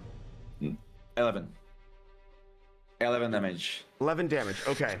 11 damage. 11 damage.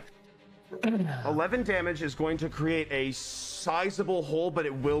 Okay. 11 damage is going to create a sizable hole, but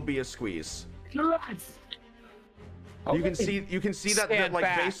it will be a squeeze. Okay. You can see that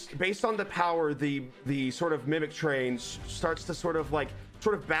based on the power, the sort of mimic train starts to sort of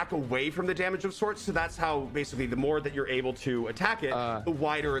back away from the damage of sorts. So that's how basically the more that you're able to attack it, the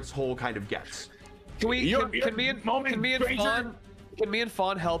wider its hole kind of gets. Can me and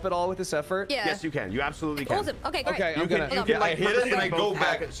Fawn help at all with this effort? Yeah. Yes, you can. You absolutely can. Awesome. Okay, great. Okay, I hit it and I go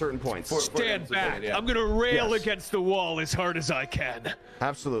back at certain points. Stand back. I'm gonna rail against the wall as hard as I can.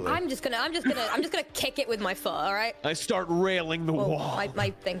 Absolutely. I'm just gonna kick it with my foot. All right. I start railing the wall. My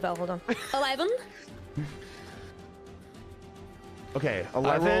thing fell. Hold on. 11. Okay,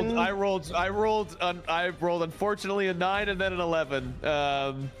 11. I rolled unfortunately a 9 and then an 11.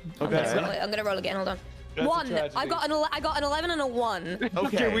 Okay. I'm gonna roll again. Hold on. That's 1. I got an 11 and a 1.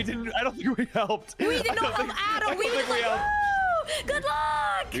 Okay. We didn't. I don't think we helped. We did not help at all. We were like, woo! Good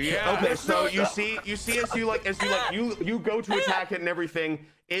luck. Yeah. Okay, so you see as you go to attack it and everything,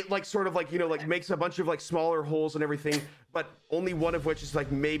 it like sort of like, you know, like makes a bunch of like smaller holes and everything, but only one of which is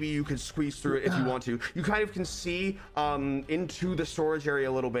like maybe you could squeeze through it if you want to. You kind of can see into the storage area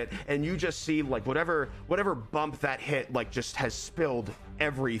a little bit, and you just see like whatever bump that hit like just has spilled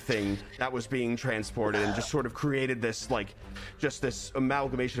everything that was being transported and just sort of created this like just this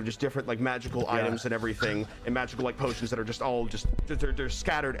amalgamation of just different like magical items and everything, and magical like potions that are just all just they're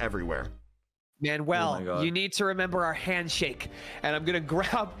scattered everywhere. Manuel, you need to remember our handshake. And I'm gonna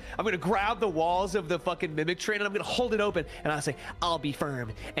grab the walls of the fucking mimic train, and I'm gonna hold it open, and I'll say, I'll be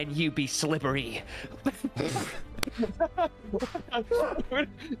firm and you be slippery.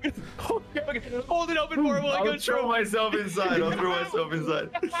 Hold it open for him while I go throw myself inside. I'll throw myself inside.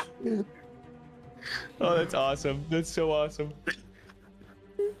 Oh, that's awesome. That's so awesome.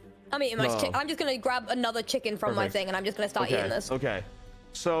 I'm eating my chicken. I'm just gonna grab another chicken from my thing, and I'm just gonna start eating this. Okay.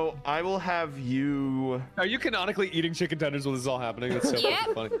 So I will have you. Are you canonically eating chicken tenders while this is all happening? That's so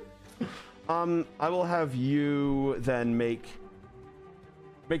fucking funny. I will have you then make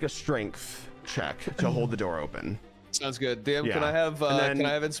a strength check to hold the door open. Sounds good. Damn, can I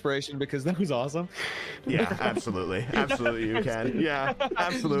have inspiration, because that was awesome? Yeah, absolutely. Absolutely you can. Yeah,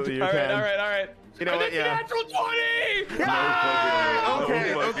 absolutely you can. All right. You know what? Yeah. Natural 20! Yeah!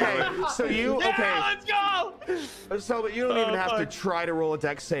 Okay. So you let's go! So but you don't even have to try to roll a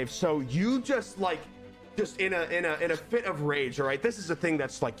dex save. So you just like in a fit of rage, all right? This is a thing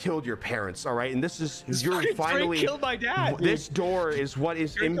that's like killed your parents, all right? And this is you're finally killed my dad. This door is what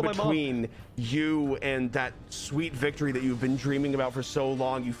is in between you and that sweet victory that you've been dreaming about for so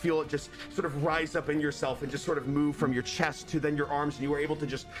long. You feel it just sort of rise up in yourself and just sort of move from your chest to then your arms, and you were able to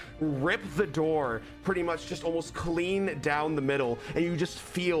just rip the door pretty much just almost clean down the middle, and you just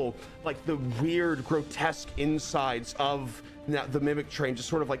feel like the weird grotesque insides of the mimic train just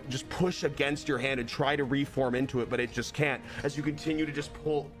sort of like just push against your hand and try to reform into it, but it just can't, as you continue to just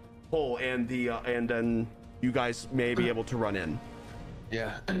pull and then you guys may be able to run in.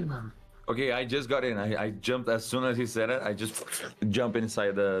 Yeah. Okay, I just got in. I jumped as soon as he said it. I just jump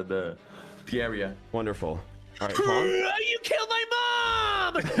inside the area. Wonderful. All right, Paul. You killed my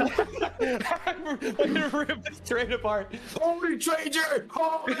mom! I'm gonna rip this train apart. Holy stranger!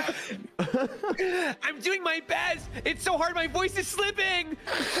 I'm doing my best. It's so hard. My voice is slipping.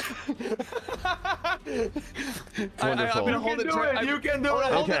 I'm gonna hold it. You can do it.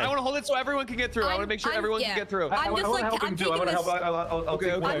 I want to hold it so everyone can get through. I want to make sure everyone can get through. I'm just like, I'm taking this.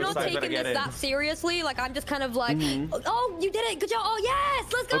 I'm not taking this that seriously. Like, I'm just kind of like, oh, you did it. Good job. Oh,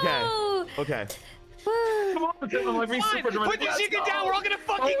 yes. Let's go. Okay. Come on, put your chicken down. We're all gonna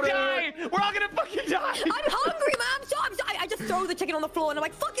fucking die. We're all gonna fucking die. I'm hungry, man. I just throw the chicken on the floor and I'm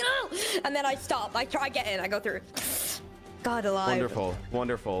like, fucking hell. And then I stop. I try get in. I go through. God alive.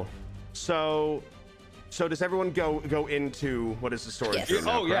 Wonderful. So does everyone go into what is the storage room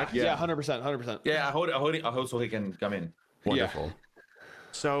now, correct? Yeah, 100%. Yeah, I hold it so he can come in. Wonderful. Yeah.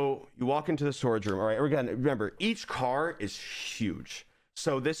 So you walk into the storage room. All right. Again, remember, each car is huge.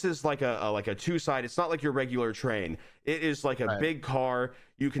 So this is like a two-side. It's not like your regular train. It is like a big car.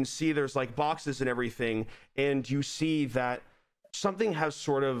 You can see there's like boxes and everything, and you see that something has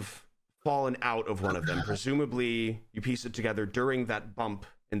sort of fallen out of one of them. Presumably, you piece it together during that bump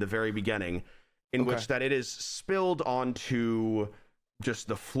in the very beginning, in which that it is spilled onto just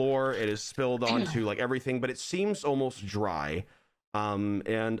the floor. It is spilled onto like everything, but it seems almost dry.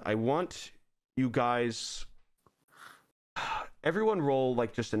 And I want you guys. Everyone roll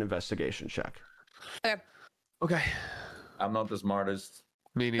like just an investigation check. Okay. I'm not the smartest.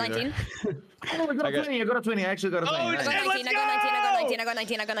 Me neither. 19. I got a 20. I actually got a 20. I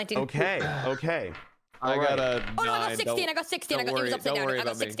got 19. Okay. I got a 9. Oh no, I got 16. I got 16. I got upside down. I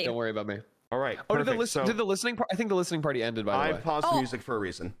got 16. Don't worry about me. All right. Oh, did the listening part? I think the listening party ended, by the way. I paused the music for a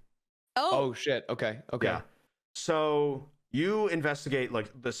reason. Oh shit. Okay. Yeah. So you investigate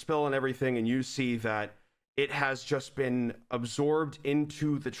like the spill and everything, and you see that it has just been absorbed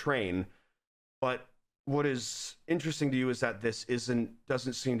into the train. But what is interesting to you is that this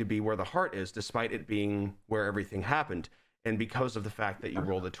doesn't seem to be where the heart is, despite it being where everything happened. And because of the fact that you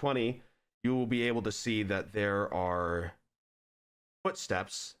rolled a 20, you will be able to see that there are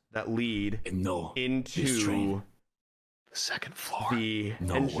footsteps that lead into the second floor, the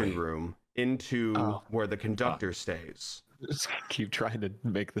engine room, into where the conductor stays. Just keep trying to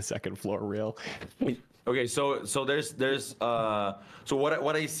make the second floor real. Okay, so there's so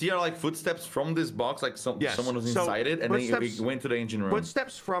what I see are like footsteps from this box, like someone was inside it, and then we went to the engine room.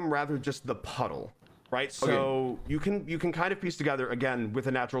 Footsteps from rather just the puddle, right? So you can kind of piece together again with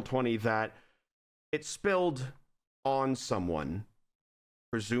a natural 20 that it spilled on someone,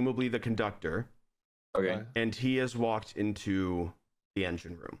 presumably the conductor. Okay. And he has walked into the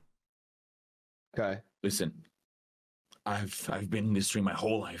engine room. Okay. Listen, I've been in this train my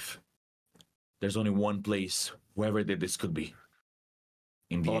whole life. There's only one place, wherever this could be.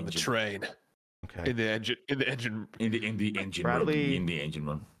 In the On engine. the train. Okay. In the engine. In the engine Bradley- room. In the engine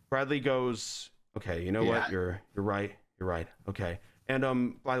room. Bradley goes, okay, you know what? You're right. You're right. Okay.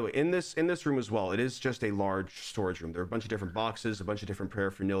 And by the way, in this room as well, it is just a large storage room. There are a bunch of different boxes, a bunch of different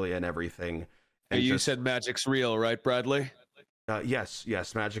paraphernalia and everything. And you said magic's real, right, Bradley? Yes,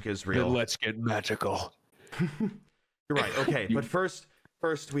 magic is real. Then let's get magical. You're right. Okay, but first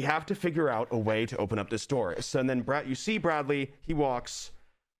we have to figure out a way to open up this door. So and then you see Bradley, he walks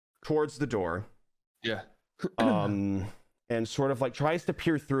towards the door. Yeah. And sort of like tries to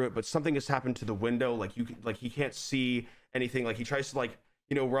peer through it, but something has happened to the window. Like he can't see anything. Like he tries to like,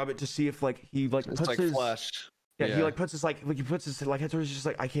 rub it to see if like he like It's puts like his flesh. Yeah, he like puts his like he puts his like it's just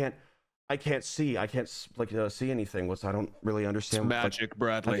like I can't see see anything. I don't really understand. It's magic,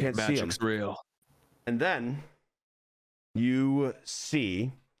 Bradley. I can't see Magic's real. And then you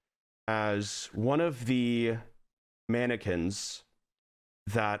see as one of the mannequins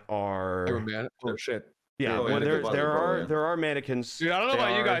that are Oh shit. yeah, Oh, yeah, there are mannequins. Dude, I don't know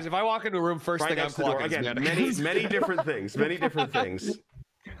about you guys. If I walk into a room, first right thing I'm next to the door. clocking is Again, mannequins. many different things.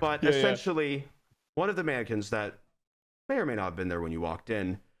 But essentially, one of the mannequins that may or may not have been there when you walked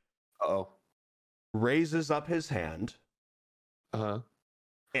in raises up his hand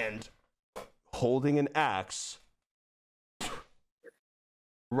and holding an axe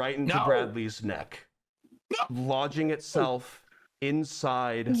right into Bradley's neck, lodging itself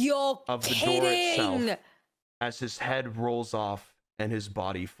inside of the door itself as his head rolls off and his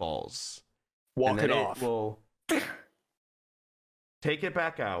body falls. Walk it off. Will take it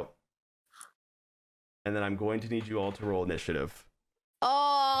back out, and then I'm going to need you all to roll initiative.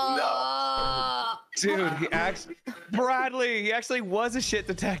 Dude, Bradley, he actually was a shit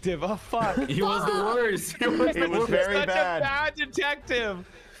detective. Oh fuck. He was the worst. He was It was very Such bad. a bad detective.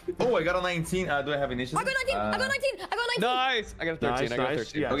 Oh, I got a 19. Do I have initiative? I got 19. I got 19. Nice. I got a 13. I got a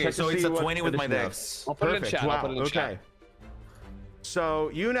 13. Yeah, Okay, check so to it's see a what 20 with my initiative. dex. I'll put it in Perfect. chat. Wow. I'll put it in Okay. chat. So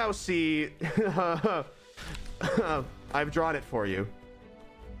you now see. I've drawn it for you.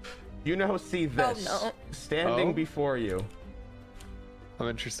 You now see this standing before you. I'm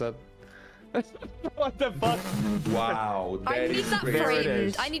interested. What the fuck? Wow. I need that There it framed.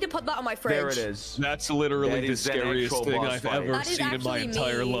 is. I need to put that on my fridge. There it is. That's literally That the is an scariest actual thing boss I've fight. ever That is seen in my actually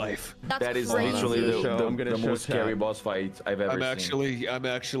entire me. life. That's That is crazy. literally I'm gonna the show most scary chat. boss fight I've ever I'm seen.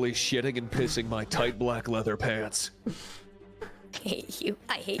 actually shitting and pissing my tight black leather pants. I hate you.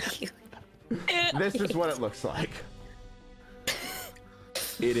 I hate you. This is what it looks like.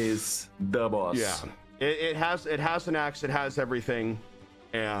 It is the boss. Yeah. It has an axe. It has everything,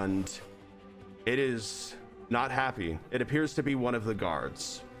 and it is not happy. It appears to be one of the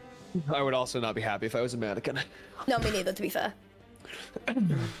guards. I would also not be happy if I was a mannequin. No, me neither, to be fair.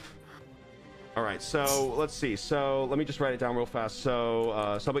 All right, so let's see. So let me just write it down real fast. So,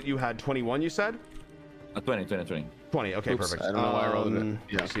 Cellbit, you had 21, you said? 20. 20. Okay, Oops, perfect. I don't know why I rolled it.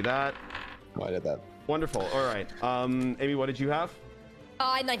 Yeah. See that? Why did that? Wonderful. All right. Amy, what did you have?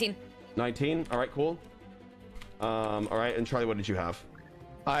 19. 19. All right, cool. All right, and Charlie, what did you have?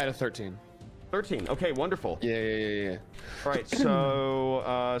 I had a 13. 13. Okay, wonderful. Yeah. All right, so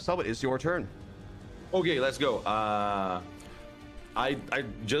Cellbit, it's your turn. Okay, let's go. I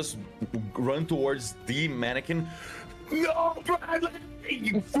just run towards the mannequin. No, Bradley!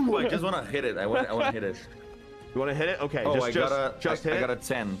 I just want to hit it. I want to hit it. You want to hit it? Okay. Oh, just hit I it. got a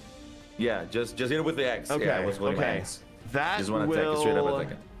 10. Yeah, just hit it with the axe. Okay. Yeah, I was holding my Okay. axe. That Just want to attack it straight up will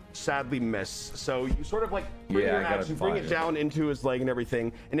attack it. sadly miss. So you sort of like bring Yeah, your I got axe, a you bring it 5. down into his leg and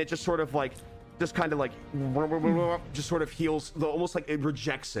everything, and it just sort of like, just kind of like, just sort of heals, almost like it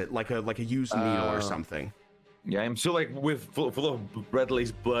rejects it, like a used needle or something. Yeah, I'm still like full of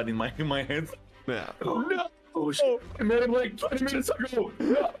Bradley's blood in my hands. Yeah. Oh no! Oh shit! I made him like 20 minutes ago.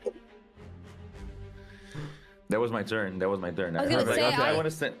 No. That was my turn. I was gonna like, say, okay, I want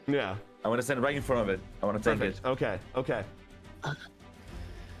to stand. Yeah. I want to stand right in front of it. I want to take it. Okay. Okay.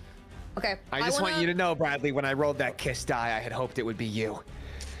 I just want you to know, Bradley, when I rolled that kiss die, I had hoped it would be you.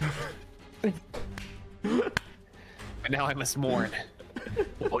 But now I must mourn.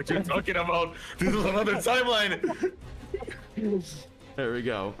 What are you talking about? This is another timeline. There we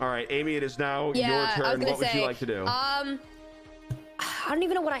go. All right, Amy, it is now your I was turn. gonna What would you like to do? I don't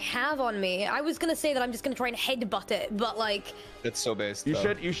even know what I have on me. I was gonna say that I'm just gonna try and headbutt it, but like, It's so based. You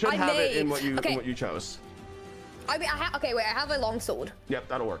though. should I have it may. in what you Okay. chose. okay, wait, I have a long sword. Yep,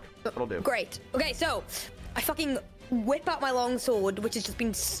 that'll work. That'll do. Great. Okay, so I fucking whip out my longsword, which has just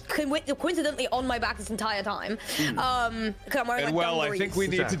been coincidentally on my back this entire time. Because I'm wearing and like I think we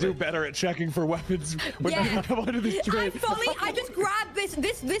need to do better at checking for weapons when we come onto this train. I just grab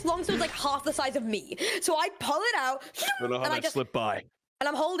this longsword like half the size of me, so I pull it out. I don't know how that slipped by. And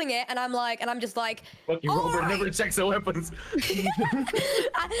I'm holding it, and I'm just like, fucking Robert never checks the weapons.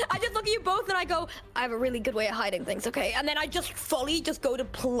 I just look at you both, and I go, I have a really good way of hiding things, okay? And then I just fully just go to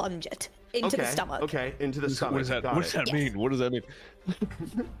plunge it into the stomach. Okay, into the stomach. What does that? What does that mean? What does that mean?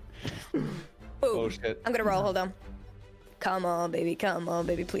 Boom. Oh shit! I'm gonna roll. Hold on. Come on, baby,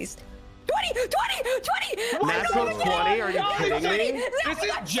 please. 20! Natural 20? Are you kidding me? This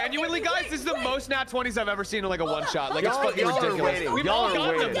is genuinely, guys. This is the most nat 20s I've ever seen in like a one shot. Like it's fucking y'all are ridiculous. waiting. We've Y'all all are got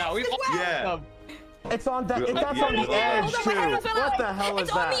them waiting. now. We've all got them. It's on that. That's on the edge too. What the hell is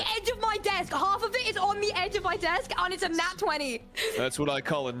It's on that? the edge of my desk. Half of it is on the edge of my desk, and it's a nat 20. That's what I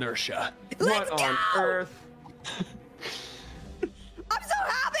call inertia. Let's What go! on earth? I'm so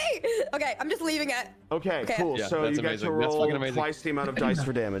happy. Okay, I'm just leaving it. Okay, cool. Yeah, so that's you get amazing. to That's roll fucking amazing. twice the amount of dice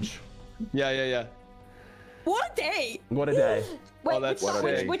for damage. Yeah. What a day! What a day. Wait, that's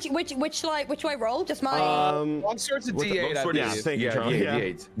which do I roll? Just my. Longsword's a D8. I Longsword believe. is, Thank you, Charlie.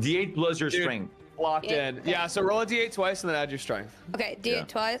 D8. D8 plus your Dude. strength. Locked in. Yeah. So roll a D8 twice and then add your strength. Okay, do it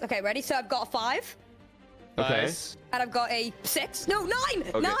twice. Okay, ready? So I've got a 5. Okay. Nice. And I've got a 6. No, 9!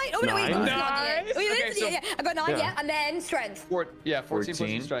 Okay. 9! Oh, no, wait. Nine. It's not Nice. D8. Wait, Okay, it's so- D8, yeah. I've got 9, Yeah. yeah. And then strength. 14 plus your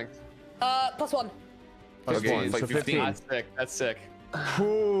 14. strength. Plus 1. Okay, one, it's like so 15. That's sick. That's sick.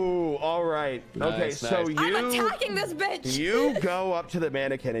 Ooh, all right. Okay, Nice, so nice. I'm you attacking this bitch! you go up to the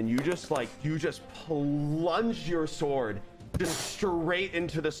mannequin and you just plunge your sword just straight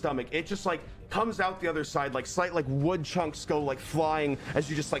into the stomach. It just like comes out the other side, like slight like wood chunks go like flying as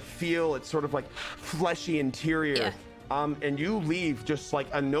you just like feel its sort of like fleshy interior. Yeah. And you leave just like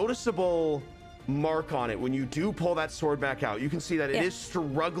a noticeable mark on it when you do pull that sword back out. You can see that it is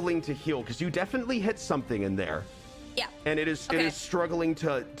struggling to heal because you definitely hit something in there. Yeah. And it is struggling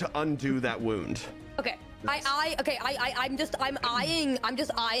to undo that wound. Okay. I'm just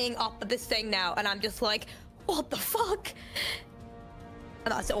eyeing up at this thing now, and I'm just like, what the fuck?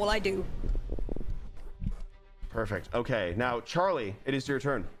 And that's all I do. Perfect. Okay, now Charlie, it is your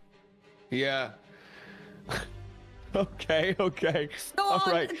turn. Yeah. Okay. Go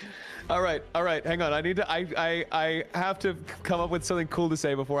on. All right. Hang on. I have to come up with something cool to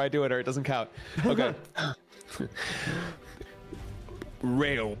say before I do it, or it doesn't count. Okay.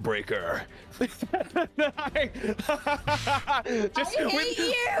 Rail breaker. Just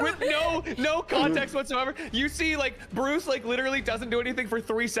with no context whatsoever. You see like Bruce like literally doesn't do anything for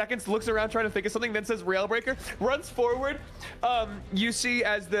 3 seconds, looks around trying to think of something, then says rail breaker, runs forward. You see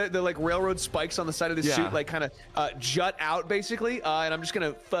as the like railroad spikes on the side of the suit like kind of jut out basically, and I'm just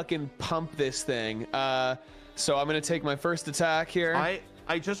gonna fucking pump this thing. So I'm gonna take my first attack here.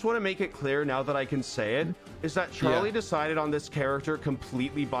 I just want to make it clear now that I can say it, is that Charlie decided on this character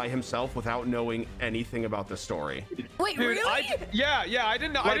completely by himself without knowing anything about the story. Wait, Dude, really? I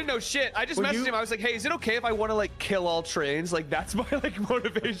didn't know. I didn't know shit. I just messaged him. I was like, "Hey, is it okay if I want to like kill all trains? Like that's my like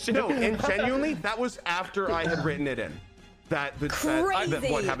motivation." No, and genuinely, that was after I had written it in. That what happens And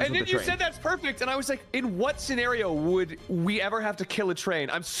with then the you train. said that's perfect, and I was like, "In what scenario would we ever have to kill a train?"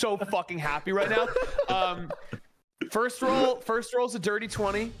 I'm so fucking happy right now. First roll's a dirty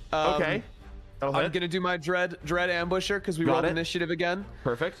 20. Okay. I'm gonna do my dread ambusher because we rolled initiative again.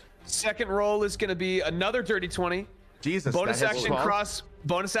 Perfect. Second roll is gonna be another dirty 20. Jesus. Bonus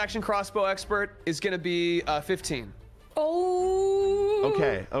action crossbow expert is gonna be 15. Oh.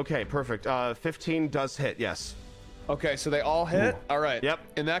 Okay, perfect. 15 does hit, yes. Okay, so they all hit. All right. Yep.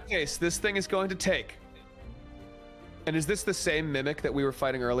 In that case, this thing is going to take. And is this the same mimic that we were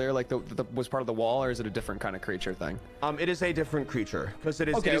fighting earlier, like the was part of the wall, or is it a different kind of creature thing? It is a different creature because it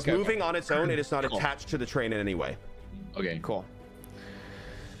is moving on its own. It is not attached to the train in any way. Okay, cool.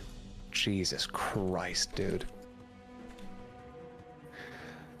 Jesus Christ, dude.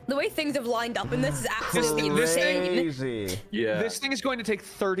 The way things have lined up in this is absolutely insane. Crazy. Yeah. This thing is going to take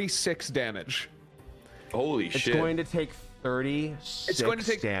 36 damage. Holy shit. It's going to take 36 It's going to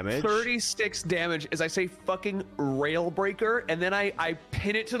take damage. 36 damage as I say fucking rail breaker, and then I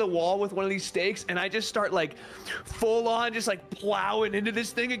pin it to the wall with one of these stakes, and I just start like full on just like plowing into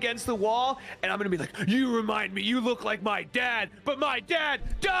this thing against the wall, and I'm gonna be like, you remind me, you look like my dad, but my dad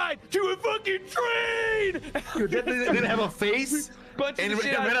died to a fucking train! Your dad didn't have a face? Bunch And of it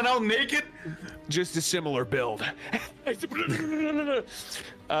shit ran out naked? Just a similar build.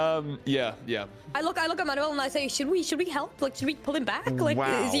 Yeah. I look at Manuel and I say, should we help? Like, should we pull him back? Like,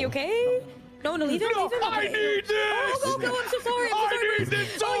 is he okay? No, leave him. No, Leave him. I need this! Oh, go! I'm so sorry. I'm so sorry, I need Bruce.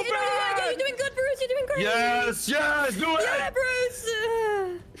 this so yeah, bad! you're doing good, Bruce. you're doing great. Yes, do it. Yeah, Bruce.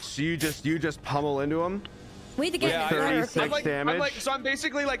 So you just pummel into him. We need to get 36 damage. I'm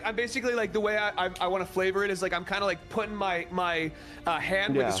basically like the way I want to flavor it is like I'm kind of like putting my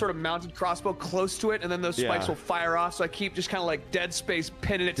hand with this sort of mounted crossbow close to it, and then those spikes will fire off. So I keep just kind of like dead space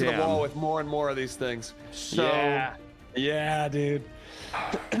pinning it to the wall with more and more of these things. So yeah, dude.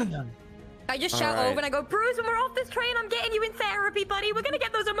 I just shout over and I go, Bruce, when we're off this train, I'm getting you in therapy, buddy. We're gonna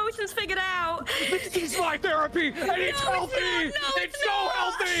get those emotions figured out. This is my therapy, and it's healthy. It's so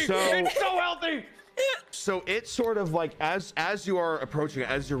healthy. So it sort of like as you are approaching it,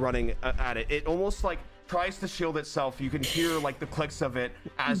 as you're running at it, it almost like tries to shield itself. You can hear like the clicks of it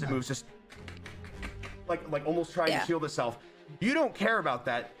as it moves, just like almost trying to shield itself. You don't care about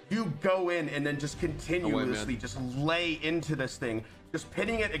that. You go in and then just continuously just lay into this thing, just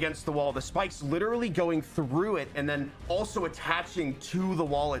pinning it against the wall. The spikes literally going through it and then also attaching to the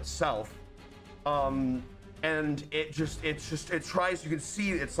wall itself. And it tries, you can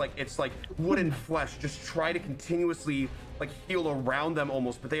see it's like wooden flesh, just try to continuously like heal around them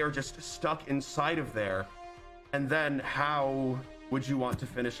almost, but they are just stuck inside of there. And then how would you want to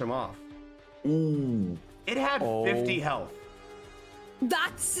finish him off? Ooh. It had 50 health.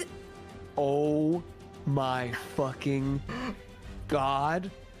 That's... Oh my fucking God.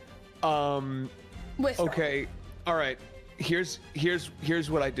 Okay, all right. Here's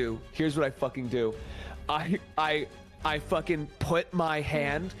what I do. Here's what I fucking do. I fucking put my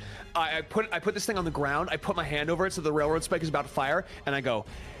hand, I put this thing on the ground, I put my hand over it so the railroad spike is about to fire, and I go,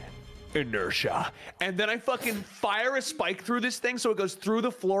 inertia. And then I fucking fire a spike through this thing so it goes through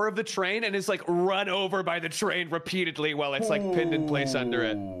the floor of the train and is like run over by the train repeatedly while it's like pinned in place under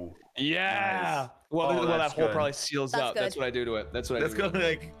it. Yeah. Nice. Well, that hole probably seals up. That's what I do to it. That's what I do. That's gonna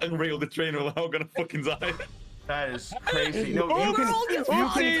like unrail the train or how gonna fucking die. That is crazy. No, you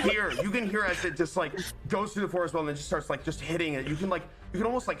can hear as it just like goes through the forest well and then just starts like just hitting it. You can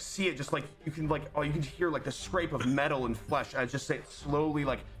almost like see it just like you can hear like the scrape of metal and flesh as just it slowly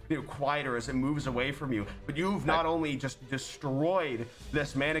like quieter as it moves away from you. But you've not only just destroyed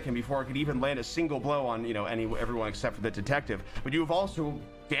this mannequin before it could even land a single blow on everyone except for the detective, but you've also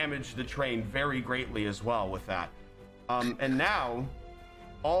damaged the train very greatly as well with that. And now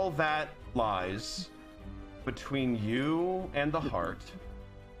all that lies between you and the heart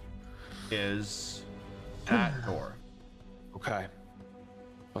is that door. Okay.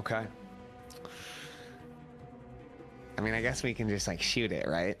 I mean, I guess we can just like shoot it,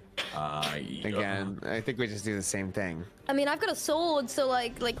 right? Again, I think we just do the same thing. I mean, I've got a sword, so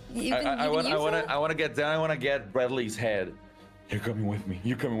like you can I want to get down. I want to get Bradley's head. You're coming with me.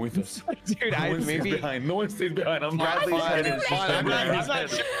 You're coming with us. Dude, No one stays behind. I'm not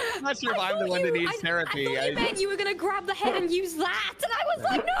sure if I'm the one that needs therapy. I thought you meant you were gonna grab the head and use that, and I was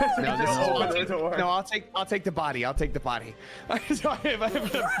like, no, I'll take the body. I'll take the body. I'm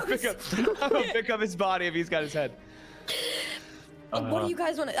gonna pick up his body if he's got his head. What do you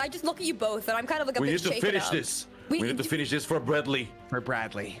guys want? I just look at you both, and I'm kind of like a bit shaken up. We need to finish this. We need to finish this for Bradley. For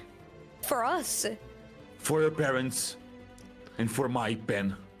Bradley. For us. For your parents. And for my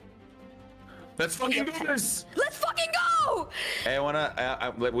pen. Let's fucking do this! Let's fucking go! Hey,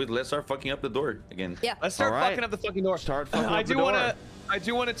 let's start fucking up the door again. Yeah. Let's start fucking up the fucking door. I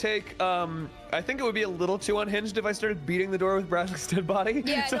do want to take, I think it would be a little too unhinged if I started beating the door with Bradley's dead body.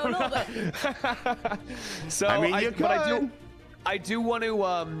 Yeah, so, no, but... So, I mean, I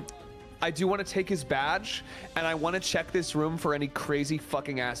do want to take his badge, and I want to check this room for any crazy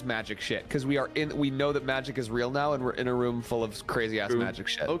fucking ass magic shit, because we know that magic is real now, and we're in a room full of crazy ass magic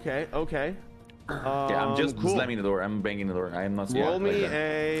shit. Okay. Yeah, I'm just slamming the door. I'm banging the door. I am not. Roll me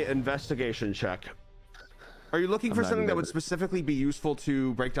a investigation check. Are you looking for something that would specifically be useful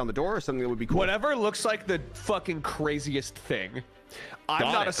to break down the door, or something that would be cool? Whatever looks like the fucking craziest thing.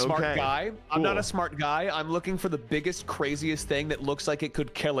 I'm not a smart guy. I'm not a smart guy. I'm looking for the biggest, craziest thing that looks like it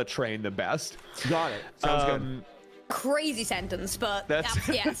could kill a train the best. Got it. Sounds good. Crazy sentence, but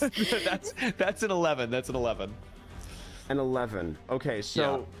yes. That's an 11. That's an 11. An 11. Okay,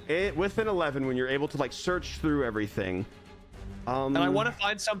 so with an 11, when you're able to like search through everything. And I want to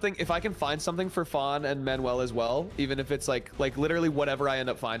find something. If I can find something for Fawn and Manuel as well, even if it's like literally whatever I end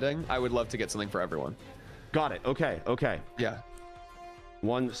up finding, I would love to get something for everyone. Got it. Okay. Yeah.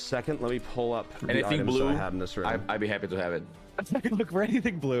 1 second. Let me pull up anything the items blue. that I have in this room. I'd be happy to have it. I can look for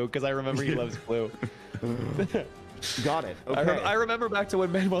anything blue because I remember he loves blue. Got it. Okay. I remember back to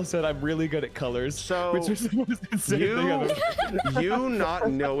when Manuel said I'm really good at colors. So which was the most insane thing ever. You not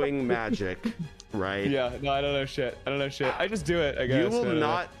knowing magic, right? Yeah. No, I don't know shit. I just do it. I guess.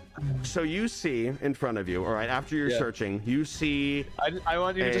 So you see in front of you, all right, after you're searching, you see... I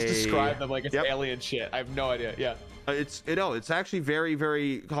want you to just describe them like it's alien shit. I have no idea. Yeah. It's actually very,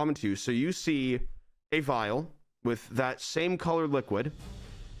 very common to you. So you see a vial with that same colored liquid.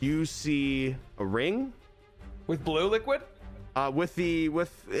 You see a ring. With blue liquid? I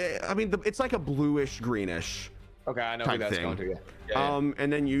mean, it's like a bluish greenish. Okay, I know who that's going to. Yeah.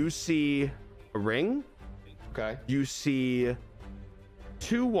 And then you see a ring. Okay. You see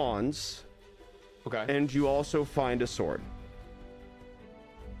 2 wands. Okay. And you also find a sword.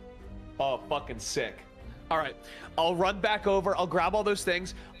 Oh, fucking sick. All right, I'll run back over. I'll grab all those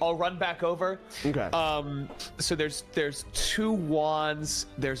things. I'll run back over. Okay. So there's 2 wands.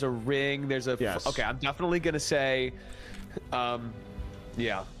 There's a ring. There's a. Yes. Okay, I'm definitely gonna say,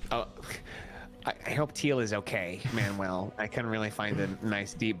 yeah. I hope Teal is okay, Manuel. I couldn't really find a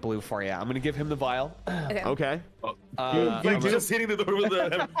nice deep blue for you. I'm gonna give him the vial. Okay. You're just hitting the door with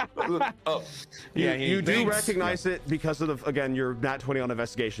the. Oh. Yeah, you do recognize it because of again your nat 20 on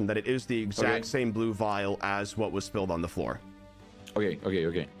investigation that it is the exact same blue vial as what was spilled on the floor.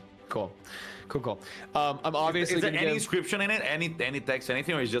 Okay. Cool. I'm obviously. Is there any inscription in it? Any text,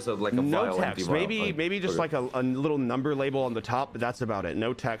 anything, or is it just like a no vial, text? Maybe just like a little number label on the top, but that's about it.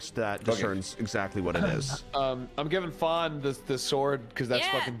 No text that discerns exactly what it is. I'm giving Fawn the sword because that's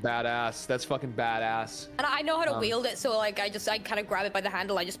fucking badass. That's fucking badass. And I know how to wield it, so like I kind of grab it by the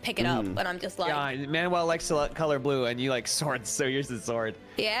handle. I just pick it up, and I'm just like. Yeah, Manuel likes color blue, and you like swords, so here's the sword.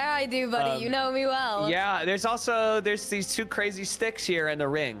 Yeah, I do, buddy. You know me well. Yeah, there's these 2 crazy sticks here and a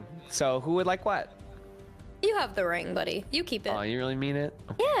ring. So who would like what? You have the ring, buddy. You keep it. Oh, you really mean it?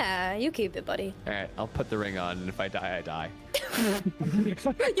 Okay. Yeah, you keep it, buddy. All right, I'll put the ring on, and if I die, I die.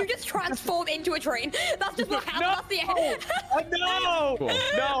 You just transform into a train. That's just what happens. No! Cool.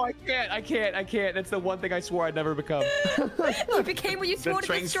 No, I can't. That's the one thing I swore I'd never become. You became what you swore to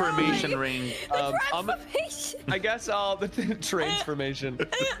destroy. The transformation ring. Transformation. I guess the transformation.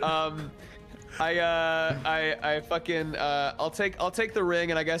 I fucking I'll take the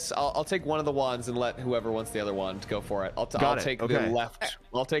ring, and I guess I'll take one of the wands and let whoever wants the other wand go for it. I'll take the left.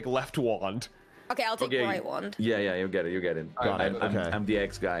 I'll take left wand. Okay, I'll take the right wand. Yeah, you get it. I'm the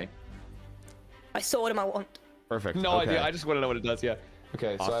X guy. My sword and my wand. Perfect. No idea. I just want to know what it does. Yeah.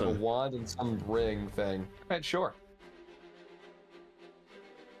 Okay, awesome. So I have a wand and some ring thing. All right, sure.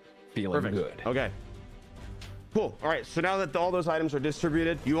 Feeling good. Okay. Cool. All right. So now that all those items are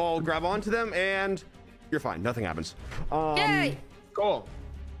distributed, you all grab onto them, and you're fine. Nothing happens. Yay! Cool.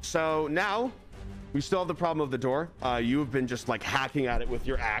 So now we still have the problem of the door. You have been just like hacking at it with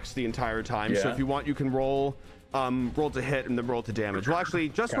your axe the entire time. So if you want, you can roll to hit and then roll to damage. Well, actually,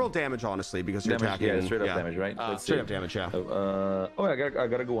 just roll damage, honestly, because you're attacking. Yeah, straight up damage, right? Straight up damage. Yeah. I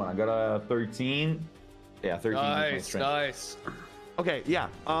got a good one. I got a 13. Yeah, 13. Nice. Okay. Yeah.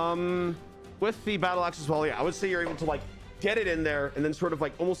 With the battle axe as well, yeah, I would say you're able to like get it in there and then sort of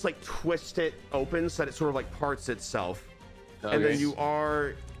like almost like twist it open so that it sort of like parts itself. Okay. And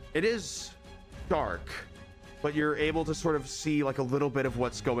then it is dark, but you're able to sort of see like a little bit of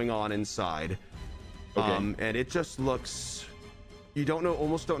what's going on inside. Okay. And it just looks, you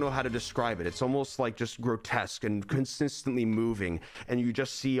almost don't know how to describe it. It's almost like just grotesque and consistently moving, and you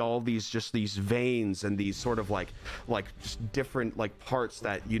just see all these veins and these sort of like just different like parts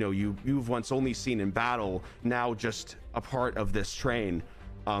that you've once only seen in battle, now just a part of this train.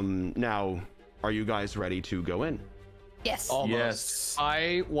 Now, are you guys ready to go in? Yes. Almost. Yes.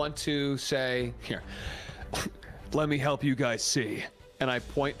 I want to say here. Let me help you guys see. And I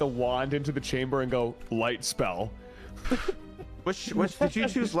point the wand into the chamber and go, light spell. Which did you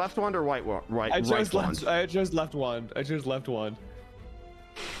choose, left wand or right wand? I chose left wand.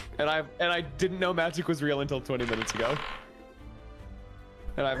 And I didn't know magic was real until 20 minutes ago.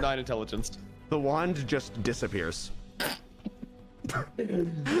 And I have 9 intelligence. The wand just disappears.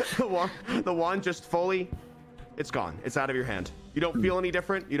 The wand just fully, it's gone. It's out of your hand. You don't feel any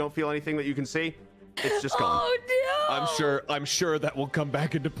different. You don't feel anything that you can see. It's just gone. Oh no! I'm sure that will come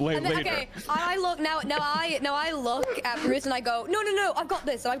back into play later. Okay, I look now. I look at Bruce and I go, no, I've got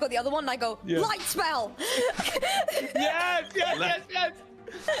this, and I've got the other one, and I go, light spell. Yes.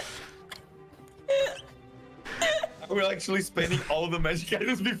 We're actually spending all of the magic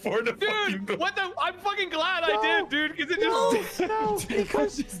items before the fucking door. I'm fucking glad I did, dude, because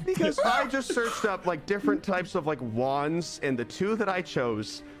it just because I just searched up like different types of like wands, and the 2 that I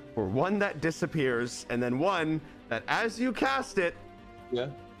chose were one that disappears, and then one that, as you cast it,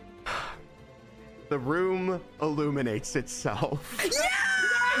 the room illuminates itself. Yes!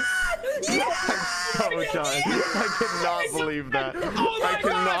 I'm so done. I could not believe that. I I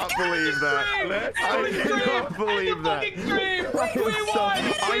cannot believe that. I cannot believe that.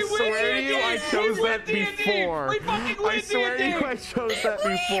 I swear to you, I chose that before. I swear to you, I chose that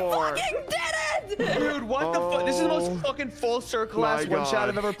before. We fucking did it! Dude, what the fuck? This is the most fucking full circle ass one shot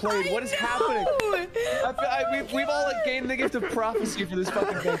I've ever played. What is happening? We've all like gained the gift of prophecy for this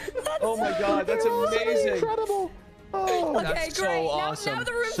fucking thing. Oh my god, that's amazing. Incredible. Oh, okay, that's great. so awesome. Now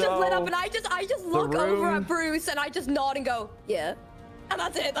the room's just lit up, and I just look over at Bruce, and I just nod and go, yeah. And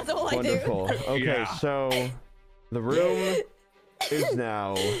that's it. That's all I do. Wonderful. Okay, so the room is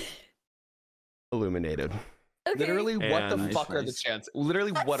now illuminated. Okay. Literally, what the And- fuck are the chances?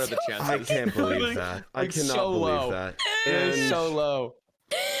 Literally, what are the chances? I can't believe that. I Like, cannot so believe low. that. It is so low.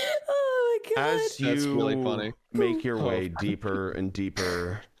 Oh my god. As you That's really funny. make your way deeper and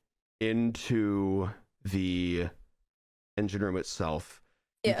deeper into the engine room itself,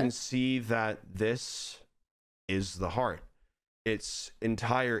 you can see that this is the heart. Its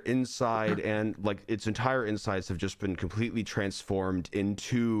entire inside and like its entire insides have just been completely transformed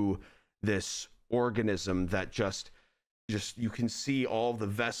into this organism that just you can see all the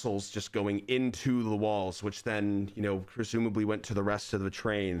vessels just going into the walls, which then, you know, presumably went to the rest of the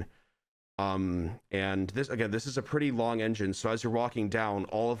train. And this is a pretty long engine, so as you're walking down,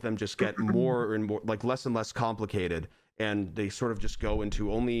 all of them just get more and more, like less and less complicated, and they sort of just go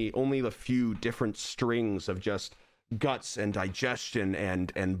into only a few different strings of just guts and digestion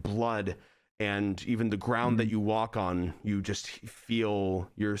and blood, and even the ground that you walk on, you just feel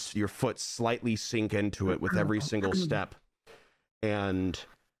your foot slightly sink into it with every single step. And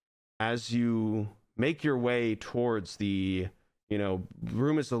as you make your way towards the, you know,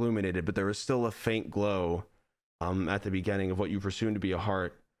 room is illuminated, but there is still a faint glow at the beginning of what you presume to be a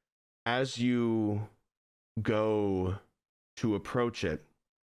heart. As you go to approach it,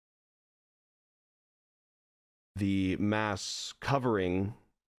 the mass covering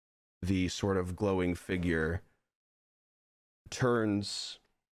the sort of glowing figure turns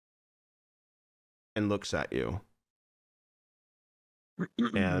and looks at you.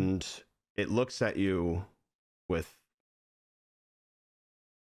 And it looks at you with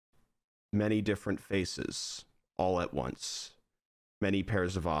many different faces all at once, many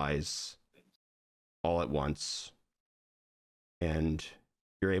pairs of eyes all at once. And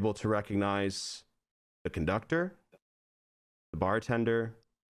you're able to recognize the conductor, the bartender,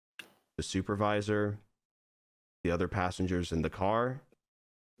 the supervisor, the other passengers in the car.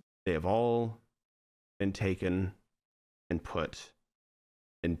 They have all been taken and put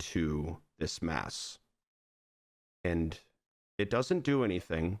into this mass. And it doesn't do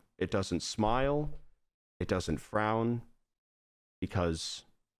anything. It doesn't smile. It doesn't frown, because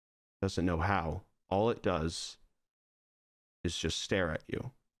it doesn't know how. All it does is just stare at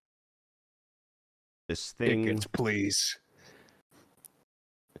you. This thing, Tickets, please,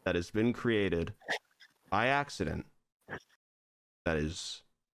 that has been created by accident, that has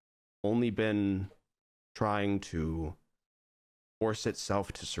only been trying to force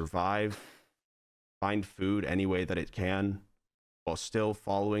itself to survive, find food any way that it can, while still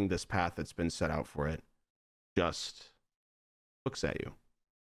following this path that's been set out for it, just looks at you.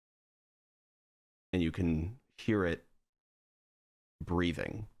 And you can hear it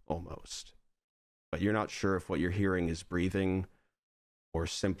breathing, almost. But you're not sure if what you're hearing is breathing or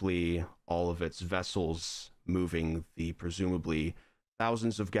simply all of its vessels moving the presumably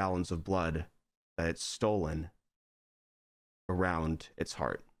thousands of gallons of blood that it's stolen around its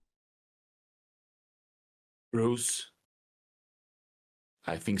heart. Bruce,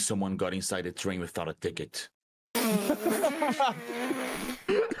 I think someone got inside the train without a ticket.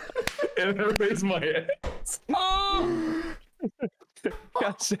 And I raise my hand. Oh!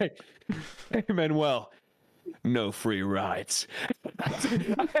 God's sake. Hey, Manuel. No free rides.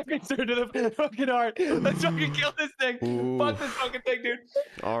 I'm concerned to the fucking heart. Let's fucking kill this thing. Ooh. Fuck this fucking thing, dude.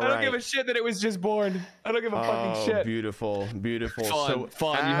 All I don't right. give a shit that it was just born. I don't give a fucking shit. Beautiful, beautiful. Fun,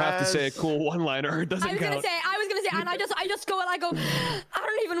 fun. You have to say a cool one-liner. It doesn't I was count. gonna say, and I just go and I go, I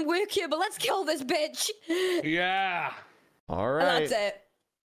don't even work here, but let's kill this bitch. Yeah. All right. And that's it.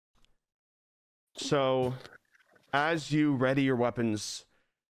 So, as you ready your weapons,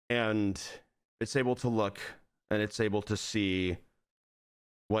 and it's able to look, and it's able to see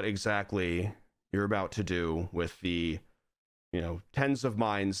what exactly you're about to do with the, you know, tens of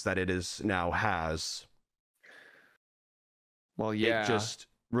minds that it is now has. Well, yeah. It just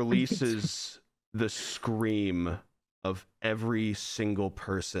releases the scream of every single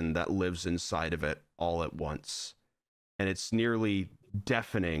person that lives inside of it all at once. And it's nearly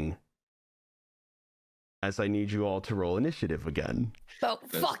deafening. as I need you all to roll initiative again. Oh,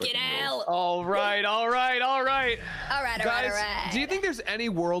 fucking hell. All right. All right. Guys, do you think there's any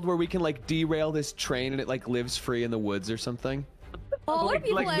world where we can like derail this train and it like lives free in the woods or something? Oh, what a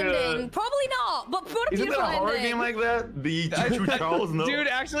beautiful ending. Probably not, but what a Isn't beautiful that a horror ending. game like that? The Two Charles, no. Dude,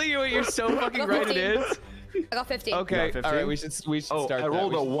 actually, you're so fucking right. It is. I got 15. Okay. 15? All right. We should start. I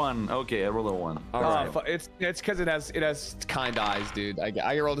rolled that. a 1. Okay, I rolled a 1. All right. It's because it has kind eyes, dude.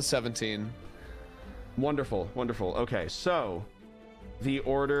 I rolled a 17. Wonderful. Okay, so the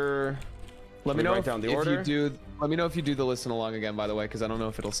order. Let me know write down the order. Let me know if you do the listen along again, by the way, because I don't know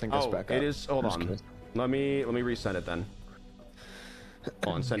if it'll sync us back up. It is. Hold on. Let me resend it then.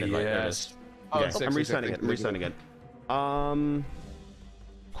 Hold on, send it right there. It is. Okay, I'm resending it.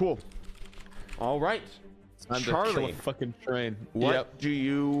 Cool. All right. Time Charlie, to kill a fucking train. what do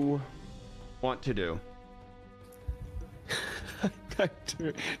you want to do? I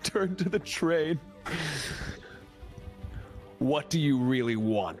turn to the train. What do you really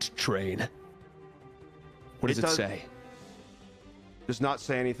want, train? What does it say? Does not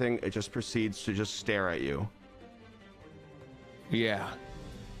say anything. It just proceeds to just stare at you. Yeah.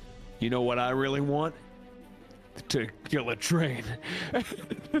 You know what I really want? To kill a train. And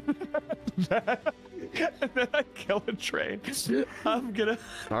then I kill a train. I'm gonna.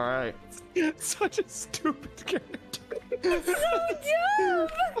 All right. Such a stupid character. So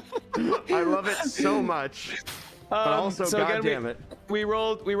dumb. I love it so much. But also, so goddamn it. We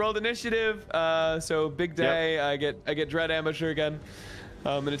rolled initiative. So big day. Yep. I get Dread Amateur again.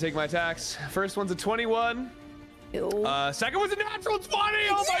 I'm gonna take my attacks. First one's a 21. Second one's a natural 20.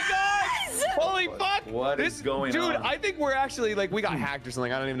 Oh my god! Holy fuck! What is going on? Dude, I think we're actually like we got hacked or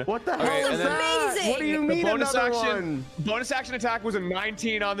something. I don't even know. What the hell is that? amazing. What do you mean Bonus action attack was a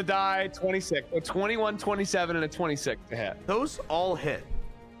 19 on the die, 26, a 21, 27, and a 26 to hit. Those all hit.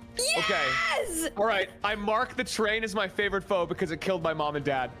 Yes! Okay. All right. I mark the train as my favorite foe because it killed my mom and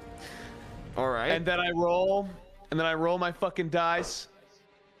dad. All right. And then I roll my fucking dice.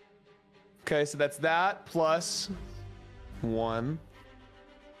 Okay, so that's that plus 1.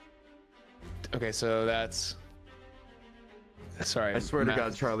 Okay, so that's. Sorry. I swear to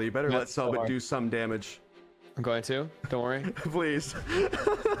God, Charlie, you better let Cellbit do some damage. I'm going to. Don't worry. Please.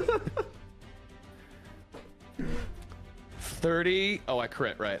 30. Oh, I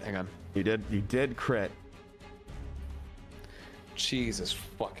crit. Right. Hang on. You did crit. Jesus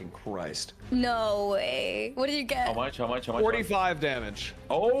fucking Christ. No way. What did you get? How much? 45 damage.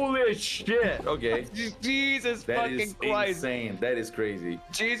 Holy shit. Okay. Jesus That fucking is Christ. insane. That is crazy.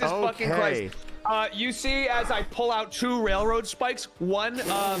 Jesus fucking Christ. You see as I pull out 2 railroad spikes, one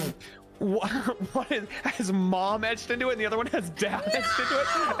has mom etched into it and the other one has dad etched into it.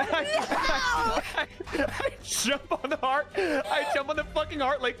 I jump on the heart. I jump on the fucking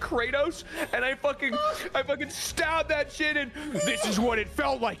heart like Kratos and I fucking stab that shit and this is what it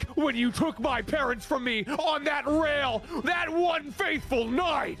felt like when you took my parents from me on that rail that one faithful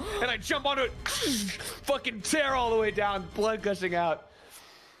night. And I jump onto it, fucking tear all the way down, blood gushing out.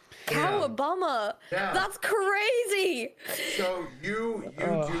 Cowabunga. Yeah. That's crazy. So you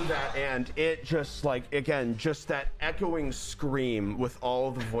do that, and it just like again, just that echoing scream with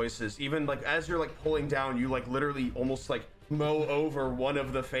all the voices. Even like as you're like pulling down, you like literally almost like mow over one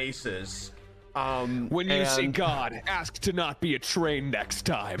of the faces. When you see God, ask to not be a train next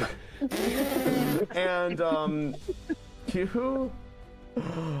time. And you.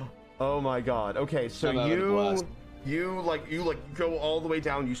 Oh my God. Okay, so you go all the way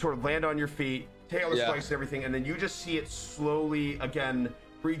down, you sort of land on your feet, take out the spikes and everything, and then you just see it slowly again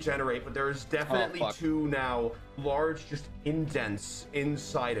regenerate, but there is definitely 2 now large just indents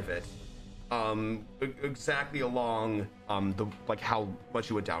inside of it, exactly along the like how much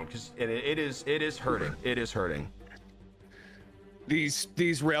you went down, because it is hurting. It is hurting.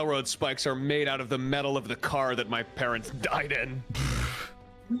 These railroad spikes are made out of the metal of the car that my parents died in.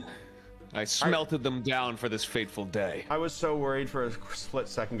 I smelted them down for this fateful day. I was so worried for a split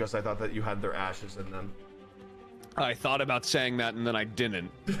second because I thought that you had their ashes in them. I thought about saying that and then I didn't.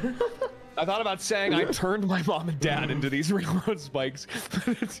 I thought about saying I turned my mom and dad into these railroad spikes,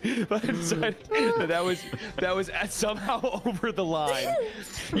 but I decided that was somehow over the line.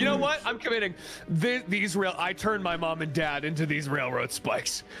 You know what? I'm committing. I turned my mom and dad into these railroad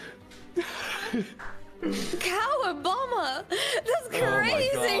spikes. Cowabunga! That's crazy!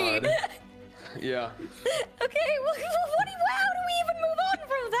 Oh my God. Yeah. Okay, how do we even move on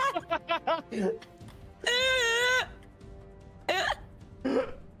from that?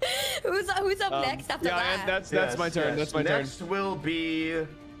 Who's up next after that? That's my turn. That's my turn. Next will be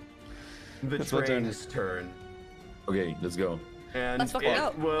the train's turn. Okay, let's go. And let's fucking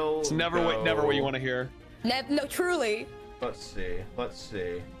go. will It's never what you want to hear. No, truly. Let's see. Let's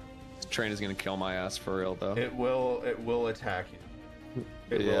see. This train is gonna kill my ass for real, though. It will attack you.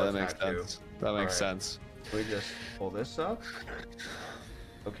 Yeah, that makes sense. That makes sense. Let me just pull this up.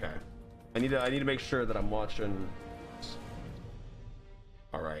 Okay. I need to make sure that I'm watching.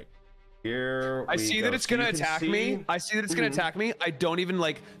 All right. Here I see that it's gonna attack me. I see that it's gonna attack me. I don't even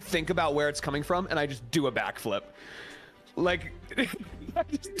like think about where it's coming from, and I just do a backflip. Like, I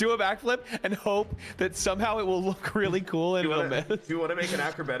just do a backflip and hope that somehow it will look really cool and it'll miss. Do you want to make an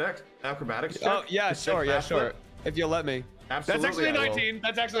acrobatics check? Oh yeah, sure, yeah, sure. If you'll let me. Absolutely. That's actually a 19.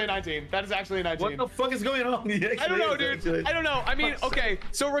 That's actually a 19. That is actually a 19. What the fuck is going on? I don't know, dude. I don't know. I mean, okay.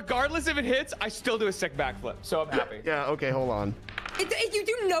 So regardless if it hits, I still do a sick backflip. So I'm happy. Yeah. Okay. Hold on. You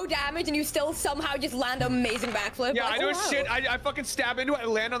do no damage and you still somehow just land an amazing backflip. Yeah, like, I do a shit. I fucking stab into it. I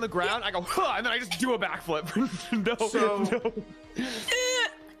land on the ground. I go, huh, and then I just do a backflip. No.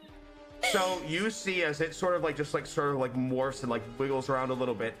 So you see as it sort of like morphs and like wiggles around a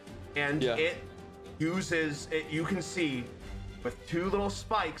little bit, and it uses it. You can see with two little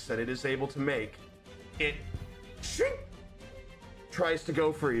spikes that it is able to make, it tries to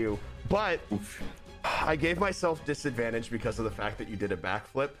go for you, but I gave myself disadvantage because of the fact that you did a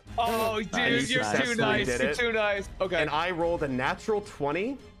backflip. Oh, dude, you're too nice. You're too nice. Okay. And I rolled a natural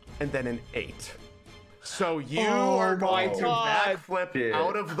 20 and then an 8. So you are going to backflip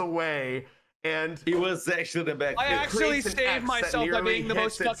out of the way. And it was actually the back. I actually saved myself by being the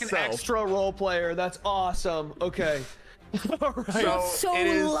most fucking extra role player. That's awesome. Okay. All right. So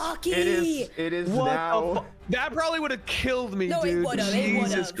lucky. It is now. That probably would have killed me, no, dude. It would have.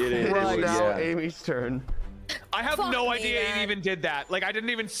 Jesus Christ. It is now Amy's turn. I have no idea it even did that. Like, I didn't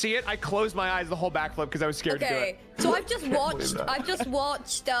even see it. I closed my eyes the whole backflip because I was scared to do it. So I've just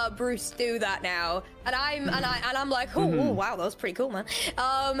watched Bruce do that now, and I'm like, oh, wow, that was pretty cool, man.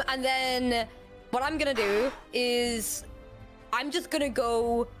 And then what I'm gonna do is I'm just gonna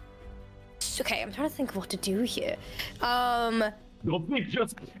go. Okay, I'm trying to think of what to do here. Fucking,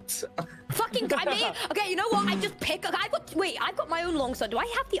 I mean, okay, you know what? I just pick. I've got my own longsword. Do I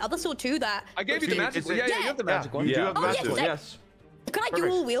have the other sword too? That I gave you the magic one. Yeah, you have the magic one. You do have the magic one. Yes. Can I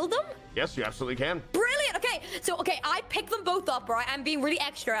dual wield them? Yes, you absolutely can. Brilliant. Okay, so I pick them both up, right? I'm being really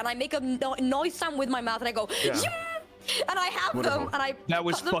extra, and I make a noise sound with my mouth, and I go, and I have them, and I. That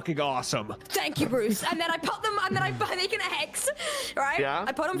was fucking awesome. Thank you, Bruce. And then I put them, and then I make an X, right? Yeah.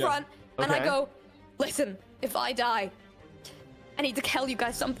 I put them front, and I go, listen, if I die, I need to tell you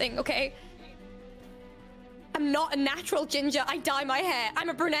guys something, okay? I'm not a natural ginger. I dye my hair. I'm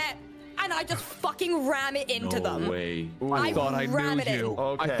a brunette. And I just fucking ram it into them. No way. I thought I knew you.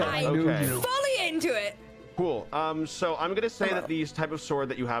 Okay. I thought I knew you. Fully into it. Cool. So I'm gonna say that these type of sword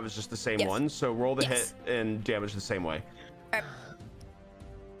that you have is just the same one. So roll the hit and damage the same way.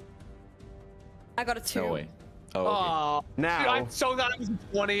 I got a 2. No way. Oh, okay. Now. Dude, I so thought it was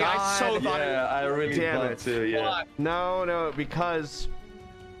 20. I so thought it was. I really thought too. Yeah. No, because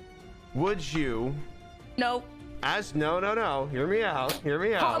would you? No. No. Hear me out.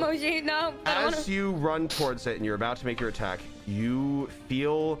 Emoji, no. As you run towards it and you're about to make your attack, you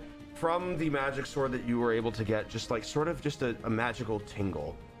feel from the magic sword that you were able to get just a magical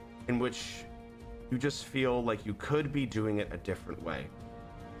tingle in which you just feel like you could be doing it a different way.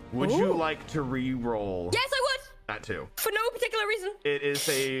 Would you like to re-roll? Yes, I would. That too. For no particular reason. It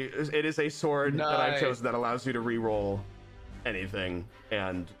is a sword that I've chosen that allows you to re-roll anything,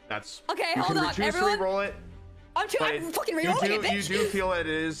 and that's okay. You Hold can on, choose to re-roll it. I'm fucking re-rolling it, bitch. You do feel it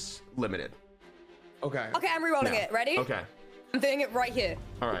is limited. Okay. Okay, I'm re-rolling it. Ready? Okay. I'm doing it right here.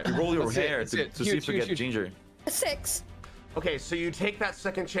 All right. You roll your hair to see if you get ginger. A 6. Okay, so you take that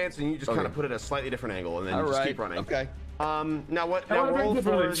second chance and you just kind of put it at a slightly different angle, and then you just keep running. Okay. Now what? Now roll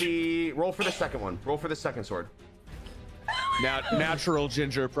for the second one. Roll for the second sword. Now, natural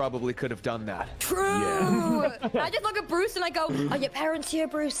ginger probably could have done that. True. I just look at Bruce and I go, "Are your parents here,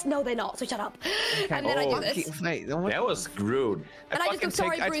 Bruce?" No, they're not. So shut up. And then I do this. Wait, that was rude. And I just go,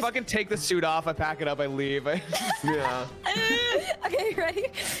 "Sorry, Bruce." I fucking take the suit off. I pack it up. I leave. Yeah. Okay, ready?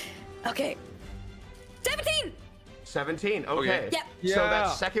 Okay. 17. 17. Okay. Yep. So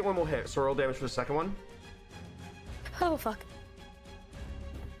that second one will hit. So roll damage for the second one. Oh fuck.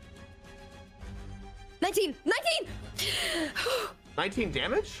 19. 19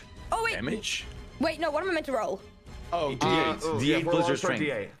 damage? Oh wait. Damage? Wait, no. What am I meant to roll? Oh, D8. D8 plus your strength.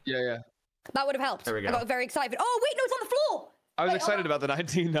 D8. Yeah. That would have helped. There we go. I got very excited. Oh wait, no, it's on the floor. I was excited about the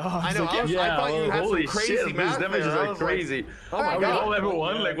 19 though. I know. I thought you had some crazy math damage is like crazy. Oh my god. All level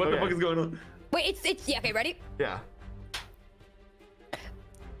 1? Like what the fuck is going on? Wait, it's okay. Ready? Yeah.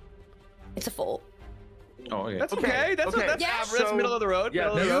 It's a 4. Oh, okay. That's okay. That's Yeah. average. That's middle of the road.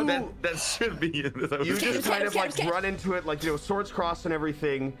 Yeah, middle of the road. that should be. You just kind of like run into it, like, you know, swords crossed and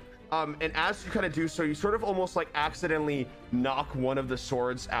everything. And as you kind of do so, you sort of almost like accidentally knock one of the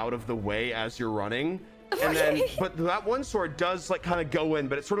swords out of the way as you're running. And then, but that one sword does like kind of go in,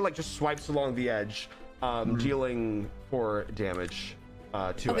 but it sort of like just swipes along the edge, dealing 4 damage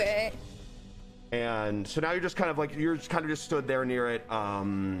to it. And so now you're just kind of like, you're kind of just stood there near it.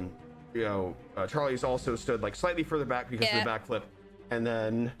 You know, Charlie's also stood like slightly further back because of the backflip. And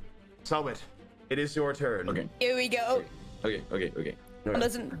then, Cellbit, it is your turn. Okay. Here we go. Okay.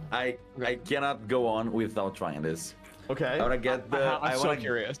 Listen. I cannot go on without trying this. Okay. I wanna get the. I'm so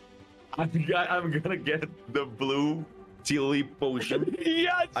curious. I'm gonna get the blue chili potion.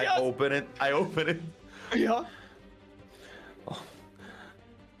 Yes. I open it. Yeah.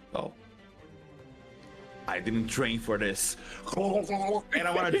 Oh. I didn't train for this. And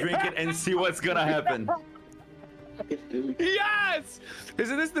I want to drink it and see what's gonna happen. Yes!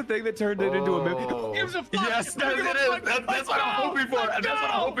 Isn't this the thing that turned it into a movie? Who gives a fuck? Yes, that's it. That's what I'm hoping for. That's what I'm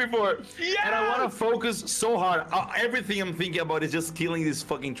hoping for. Yes! And I want to focus so hard. Everything I'm thinking about is just killing this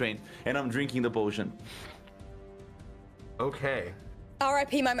fucking train. And I'm drinking the potion. Okay.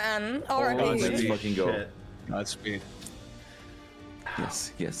 R.I.P. my man. R.I.P. Let's fucking go. Shit. Godspeed.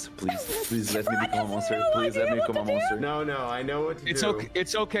 Yes, please let me become a monster. Please let me become a monster. No, I know what to It's do. okay.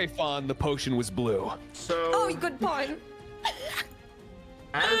 It's okay, Fawn. The potion was blue. So, Oh, good point.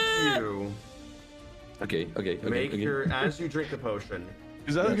 as you Okay. make your, as you drink the potion,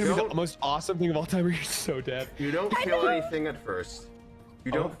 Is that gonna be the don't- most awesome thing of all time? You're so dead. you don't feel anything at first.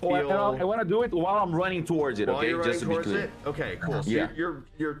 You don't Oh, I feel want to do it while I'm running towards it. while Okay, you're running just to be towards clear. it. Okay, cool. So Yeah.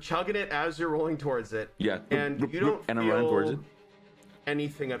 you're chugging it as you're rolling towards it. Yeah. And you don't and I'm running towards it. feel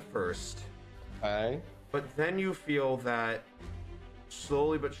anything at first. Okay. But then you feel that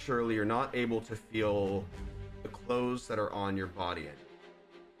slowly but surely you're not able to feel the clothes that are on your body anymore.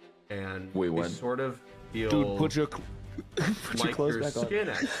 And Wait, you what? sort of feel Dude, put your like clothes your back on. skin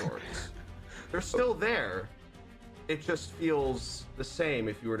at sorts. They're still there. It just feels the same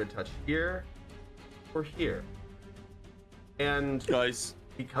if you were to touch here or here. And Guys.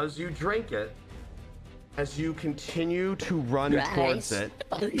 because you drink it, as you continue to run towards it,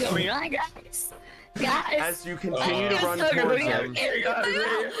 as you continue to run towards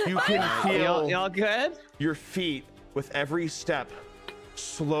it, you can feel Y'all good? your feet with every step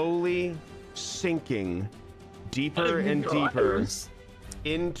slowly sinking deeper and deeper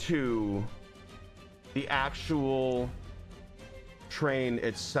into the actual train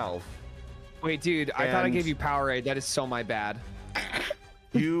itself. Wait, dude, I thought I And- gave you Powerade. That is so my bad.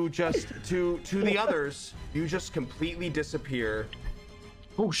 You just to the others, you just completely disappear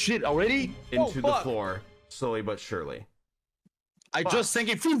Oh shit! Already? into the fuck. floor, slowly but surely. I just sank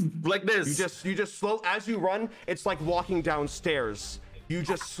it like this. You just slow as you run. It's like walking downstairs. You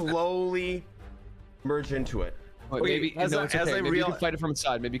just slowly merge into it. Wait, Okay, maybe as no, I- it's as okay. I Maybe you can real- fight it from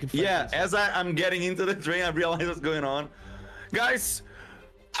inside. Maybe you can fight it Yeah, from as I'm getting into the train, I realize what's going on. Guys,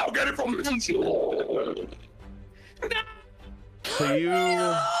 I'll get it from So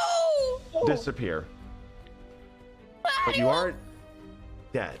you disappear, but you aren't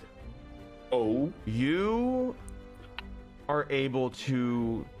dead. Oh. You are able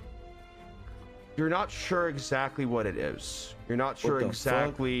to. You're not sure exactly what it is. You're not sure the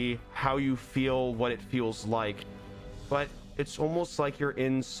exactly how you feel, what it feels like, but it's almost like you're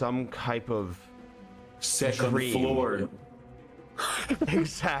in some type of Second dream. floor.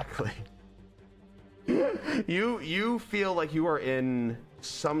 Exactly. You feel like you are in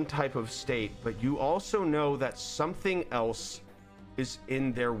some type of state, but you also know that something else is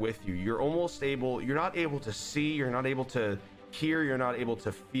in there with you. You're not able to see, you're not able to hear, you're not able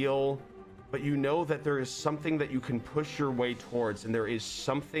to feel, but you know that there is something that you can push your way towards, and there is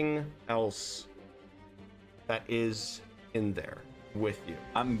something else that is in there with you.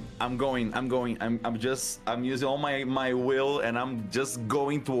 I'm using all my will, and I'm just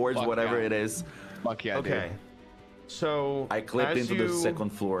going towards Fuck whatever yeah. it is. Fuck yeah, Okay. dude. So I clip as into the you second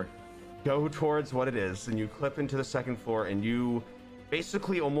floor. go towards what it is, and you clip into the second floor, and you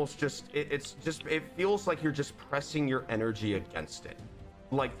basically almost just it feels like you're just pressing your energy against it.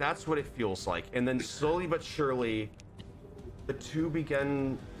 Like that's what it feels like. And then slowly but surely the two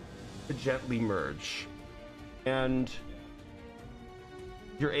begin to gently merge. And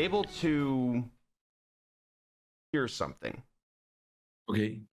you're able to hear something.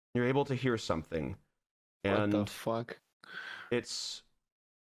 Okay. You're able to hear something. And What the fuck? it's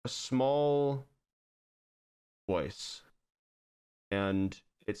a small voice, and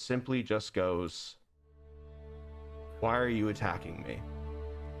it simply just goes, "Why are you attacking me?"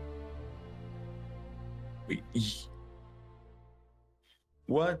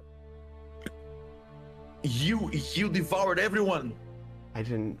 What? You devoured everyone. I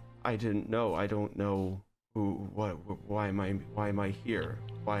didn't know. I don't know why am I here?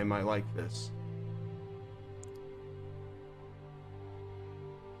 Why am I like this?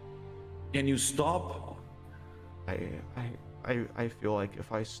 Can you stop? I feel like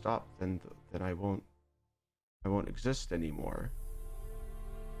if I stop, then I won't exist anymore.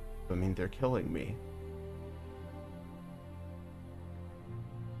 I mean, they're killing me.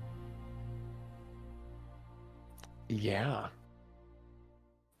 Yeah.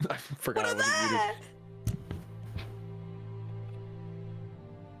 I forgot I wasn't muted.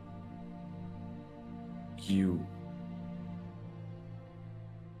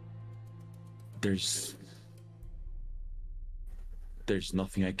 There's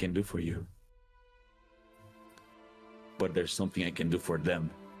nothing I can do for you. But there's something I can do for them.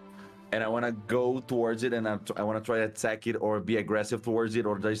 And I want to go towards it, and I want to try to attack it or be aggressive towards it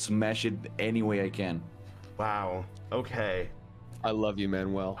or just smash it any way I can. Wow. Okay. I love you,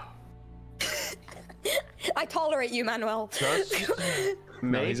 Manuel. I tolerate you, Manuel.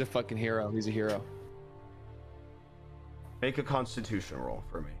 No, he's a fucking hero. He's a hero. Make a Constitution roll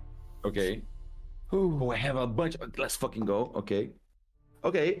for me. Okay. Oh, I have a bunch. Let's fucking go. Okay.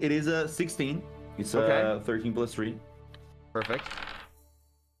 Okay, it is a 16. It's okay. 13 plus 3. Perfect.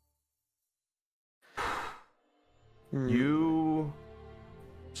 You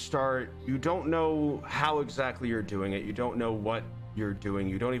don't know how exactly you're doing it. You don't know what you're doing.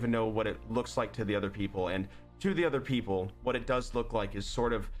 You don't even know what it looks like to the other people. And to the other people, what it does look like is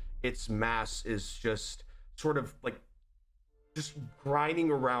sort of, its mass is just sort of like just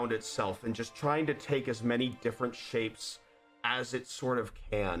grinding around itself and just trying to take as many different shapes as it sort of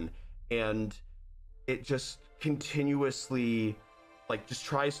can. And it just continuously like just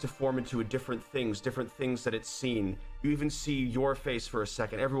tries to form into different things that it's seen. You even see your face for a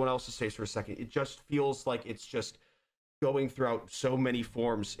second, everyone else's face for a second. It just feels like it's just going throughout so many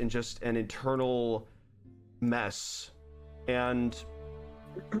forms in just an internal mess. And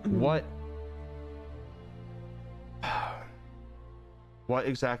what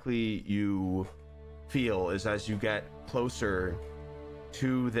exactly you feel is as you get closer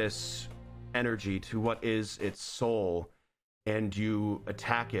to this energy, to what is its soul, and you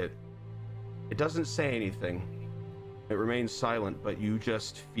attack it, it doesn't say anything. It remains silent, but you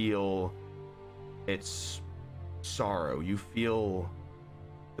just feel its sorrow. You feel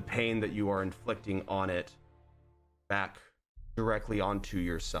the pain that you are inflicting on it back directly onto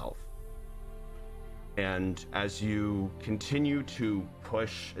yourself. And as you continue to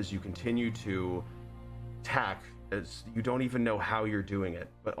push, as you continue to attack, as you don't even know how you're doing it,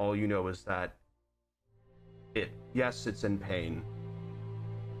 but all you know is that yes, it's in pain,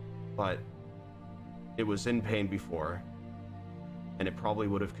 but it was in pain before, and it probably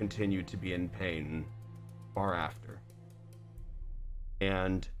would have continued to be in pain far after.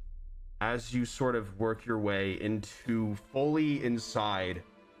 And as you sort of work your way into fully inside,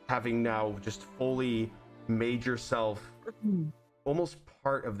 having now just fully made yourself almost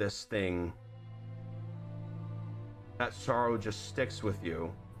part of this thing, that sorrow just sticks with you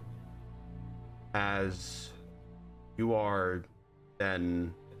as you are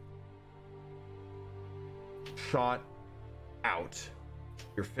then shot out,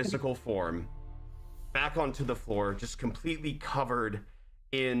 your physical form, back onto the floor, just completely covered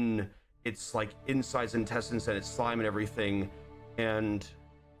in its like insides, intestines, and its slime and everything. And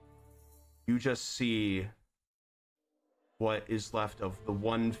you just see what is left of the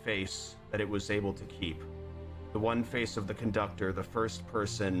one face that it was able to keep. The one face of the conductor, the first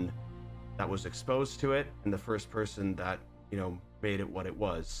person that was exposed to it, and the first person that, you know, made it what it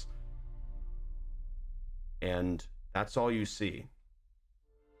was. And that's all you see.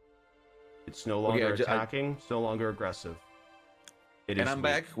 It's no longer attacking, it's no longer aggressive. And I'm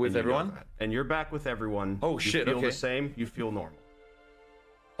back with everyone? And you're back with everyone. Oh, shit, You feel the same, you feel normal.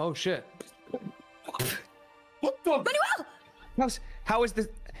 Oh, shit. What the? Manuel! How is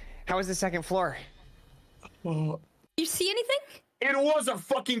the second floor? You see anything? It was a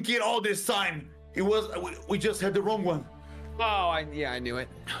fucking kid all this time. It was, we just had the wrong one. Oh, I knew it.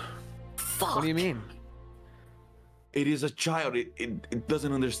 Fuck. What do you mean? It is a child. It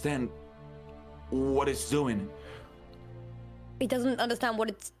doesn't understand what it's doing. It doesn't understand what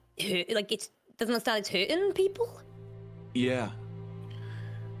it's doesn't understand it's hurting people. Yeah.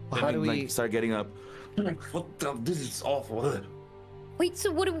 How do we like start getting up? What the? This is awful. Wait,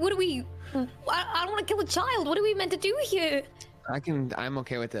 so what do we? I don't want to kill a child. What are we meant to do here? I'm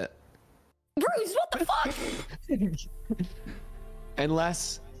okay with it. Bruce, what the fuck?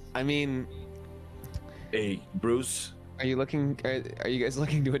 Unless, I mean, Hey, Bruce. Are you looking? Are you guys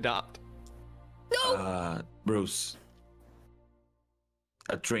looking to adopt? No. Bruce.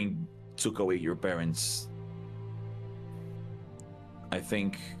 A train took away your parents. I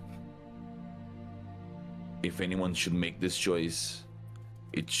think if anyone should make this choice,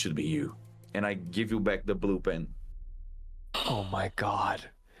 it should be you. And I give you back the blue pen. Oh my god.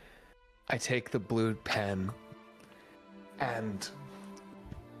 I take the blue pen and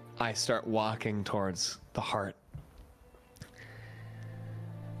I start walking towards the heart.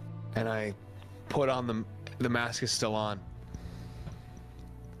 And I put on the mask is still on.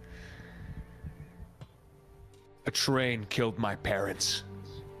 A train killed my parents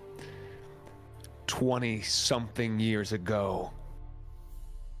 20-something years ago.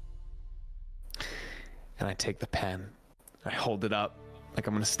 And I take the pen. I hold it up like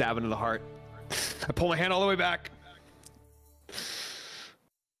I'm gonna stab into the heart. I pull my hand all the way back.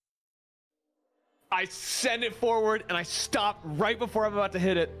 I send it forward and I stop right before I'm about to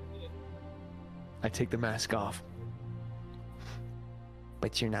hit it. I take the mask off.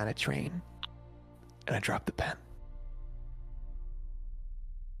 But you're not a train. And I drop the pen.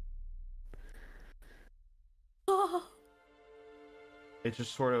 It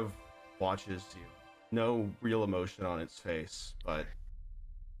just sort of watches you. No real emotion on its face, but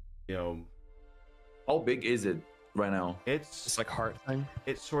you know. How big is it right now? It's like heart thing.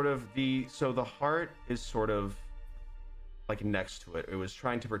 It's sort of the heart is sort of like next to it. It was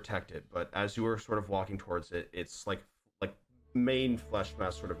trying to protect it, but as you were sort of walking towards it, it's like main flesh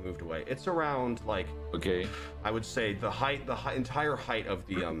mass sort of moved away. It's around like, okay, I would say the entire height of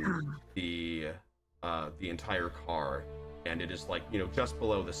the entire car, and it is like, you know, just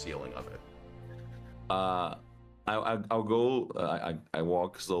below the ceiling of it. I'll go. I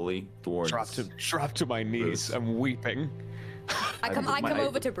walk slowly towards. Drop to my knees. Bruce. I'm weeping. I come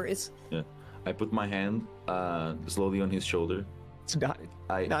over to Bruce. Yeah, I put my hand slowly on his shoulder. It's not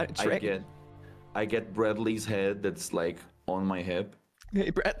a trick. I get Bradley's head that's like on my hip. Hey,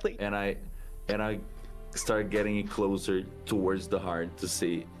 Bradley. And I start getting it closer towards the heart to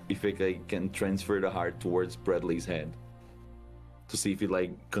see if I can transfer the heart towards Bradley's head, to see if it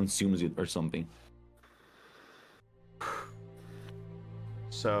like consumes it or something.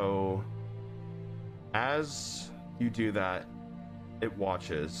 So, as you do that, it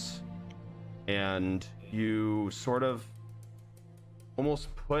watches, and you sort of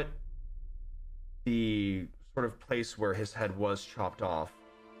almost put the sort of place where his head was chopped off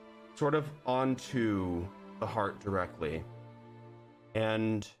sort of onto the heart directly.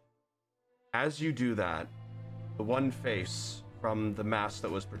 And as you do that, the one face from the mask that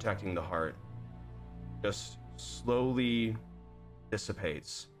was protecting the heart just slowly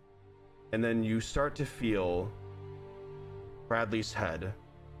dissipates, and then you start to feel Bradley's head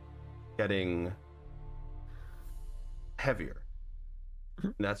getting heavier,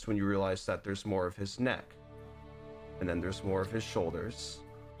 and that's when you realize that there's more of his neck, and then there's more of his shoulders,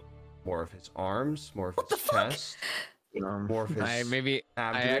 more of his arms, more of his chest, more of his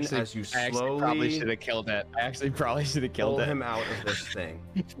abdomen. As you slowly probably should have killed it. I actually probably should have killed pull it. him out of this thing,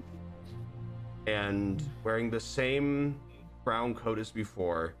 and wearing the same brown coat as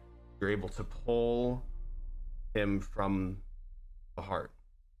before, you're able to pull him from the heart,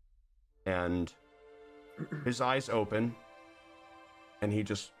 and his eyes open, and he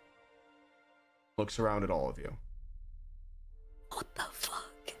just looks around at all of you. What the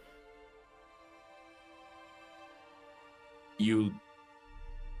fuck? You're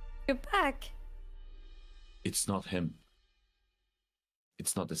back. It's not him.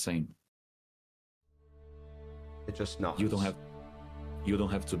 It's not the same. It just nods. You don't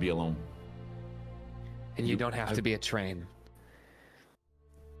have to be alone. And you don't have to be a train.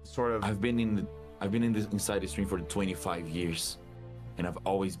 Sort of. I've been inside this train for 25 years, and I've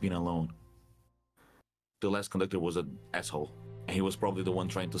always been alone. The last conductor was an asshole, and he was probably the one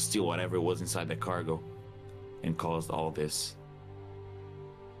trying to steal whatever was inside the cargo, and caused all this.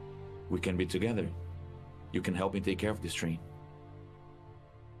 We can be together. You can help me take care of this train.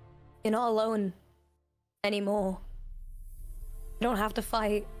 You're not alone anymore. You don't have to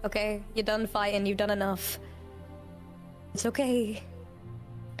fight, okay? You're done fighting, you've done enough. It's okay.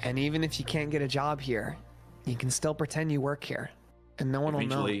 And even if you can't get a job here, you can still pretend you work here, and no one will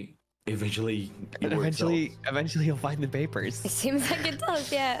know. Eventually, you'll find the papers. It seems like it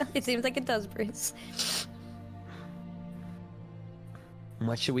does, yeah. It seems like it does, Bruce.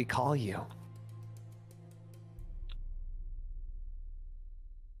 What should we call you?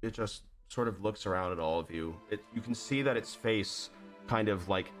 It just sort of looks around at all of you. You can see that its face kind of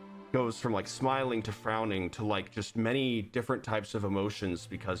like goes from like smiling to frowning to like just many different types of emotions,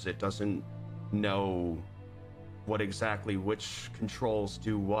 because it doesn't know which controls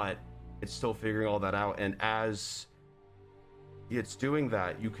do what. It's still figuring all that out, and as it's doing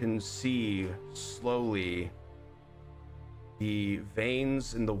that, you can see slowly the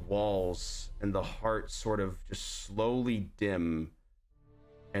veins in the walls and the heart sort of just slowly dim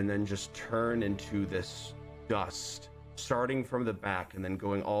and then just turn into this dust, starting from the back and then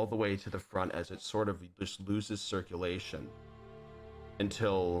going all the way to the front as it sort of just loses circulation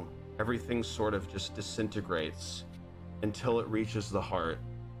until everything sort of just disintegrates until it reaches the heart.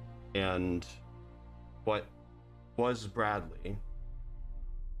 And what was Bradley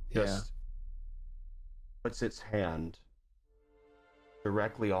just puts its hand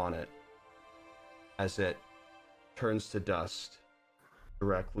directly on it as it turns to dust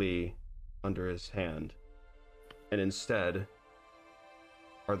directly under his hand, and instead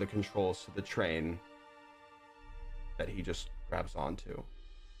are the controls to the train that he just grabs onto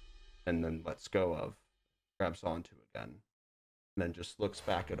and then lets go of, grabs onto again, and then just looks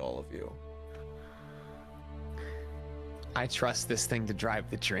back at all of you. I trust this thing to drive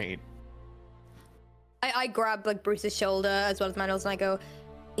the train. I grab like Bruce's shoulder as well as Manuel's, and I go,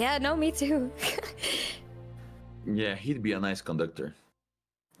 "Yeah, no, me too." Yeah, he'd be a nice conductor.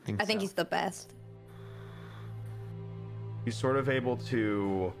 I think he's the best. He's sort of able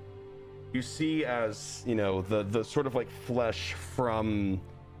to, you see as, you know, the sort of like flesh from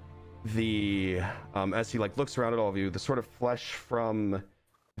the, as he like looks around at all of you, the sort of flesh from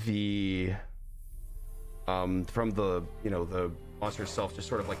the, you know, the monster itself just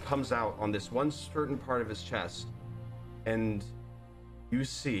sort of like comes out on this one certain part of his chest, and you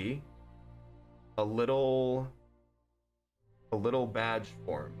see a little badge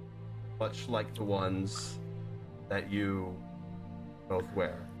form, much like the ones that you both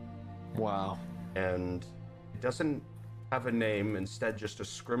wear. Wow. And it doesn't have a name, instead just a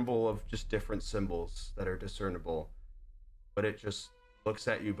scribble of just different symbols that are discernible, but it just looks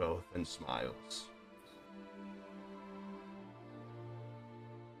at you both and smiles.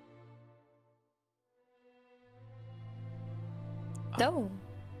 No.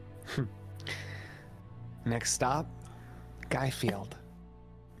 Next stop, Guyfield.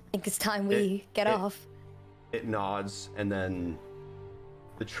 I think it's time we get off. It nods, and then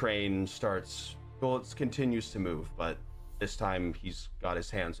the train starts, well, it continues to move, but this time he's got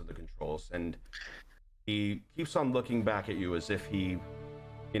his hands on the controls, and he keeps on looking back at you as if he,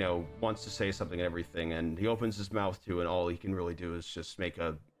 you know, wants to say something and everything, and he opens his mouth to, and all he can really do is just make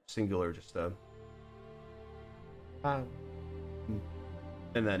a singular, just a,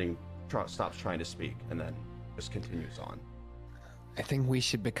 and then he stops trying to speak, and then just continues on. I think we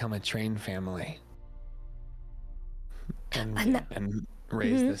should become a train family and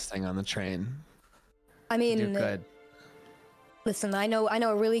raise this thing on the train. I mean, do good. Listen, I know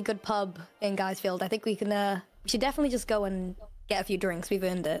a really good pub in Guysfield. I think we can. We should definitely just go and get a few drinks. We've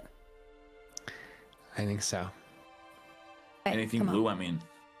earned it. I think so. Right, anything blue? I mean.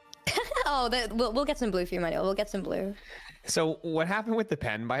 Oh, we'll get some blue for you, Manuel. We'll get some blue. So, what happened with the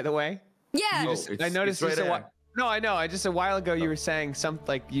pen, by the way? Yeah. I noticed it's right no, I know. Just a while ago, you were saying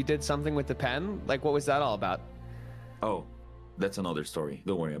like you did something with the pen. Like, what was that all about? Oh, that's another story.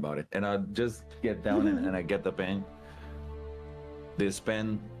 Don't worry about it. And I just get down and I get the pen. This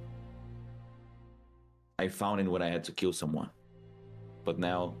pen, I found it when I had to kill someone, but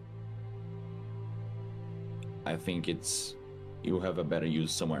now I think you have a better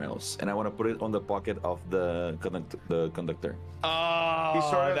use somewhere else, and I want to put it on the pocket of the conductor.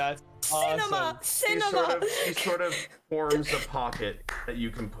 Oh, that's awesome. Cinema. He sort of forms a pocket that you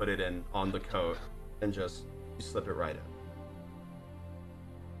can put it in on the coat, and just you slip it right in.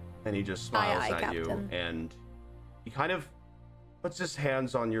 And he just smiles at Captain. you, and he kind of puts his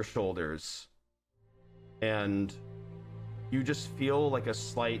hands on your shoulders, and you just feel like a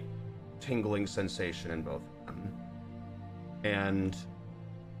slight tingling sensation in both of them. And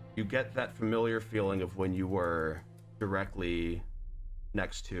you get that familiar feeling of when you were directly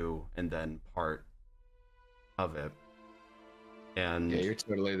next to and then part of it. And yeah, you're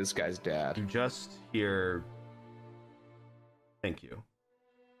totally this guy's dad. you just hear, "Thank you,"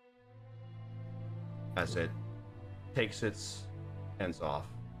 as it takes its hands off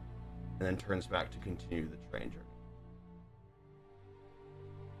and then turns back to continue the train journey.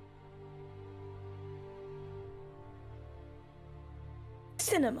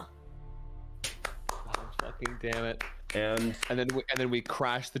 Cinema. Oh, fucking damn it! And then we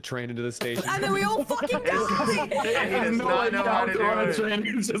crash the train into the station. And then we all fucking die. he does not know how to do it.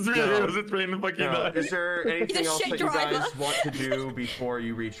 It's just really was a train fucking No. die. Is there anything else shit that you guys driver. want to do before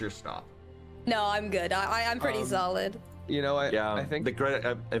you reach your stop? No, I'm good. I'm pretty solid. You know, I think the credit.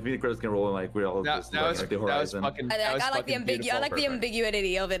 I think the credits can roll like we're all just that was like the horizon. I like the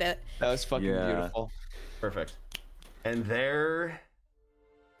ambiguity of it. That was fucking beautiful. Perfect. And there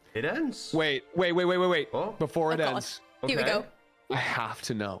it ends. Wait. Oh. Before it ends, here we go. I have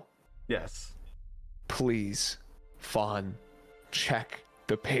to know. Yes. Please, Fawn, check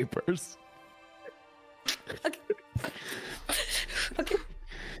the papers. Okay.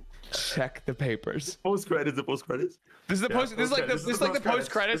 Check the papers. Post credits. The post credits. This is the post. This is like the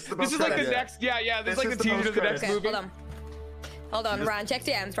post credits. This is like the next. Yeah. This is like the teaser to the next movie. Hold on. Ran, check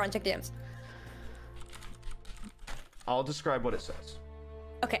DMs. Check DMs. I'll describe what it says.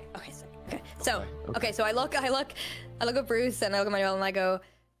 Okay. So I look at Bruce and I look at Manuel and I go,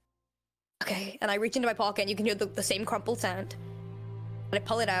 okay. And I reach into my pocket and you can hear the same crumpled sound. And I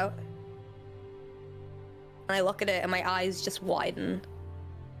pull it out. And I look at it and my eyes just widen.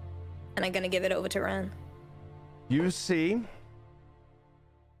 And I'm gonna give it over to Ran. You see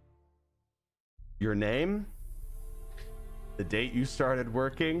your name, the date you started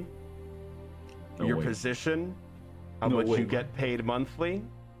working, your position, how much you get paid monthly.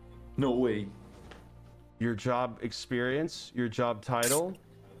 No way. Your job experience, your job title,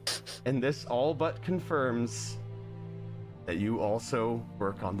 and this all but confirms that you also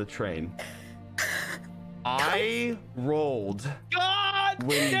work on the train. I rolled. God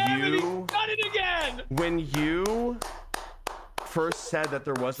damn it, he's done it again! When you first said that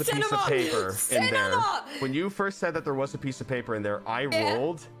there was a piece of paper in there. When you first said that there was a piece of paper in there, I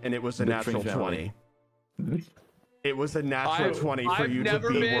rolled and it was a natural 20. It was a natural 20 for you to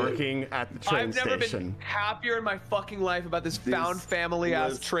be working at the train station. I've never been happier in my fucking life about this found family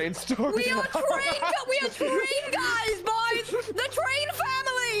ass train story. We are train guys, boys! The train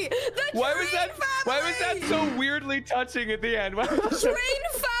family! The Why train was that so weirdly touching at the end? Train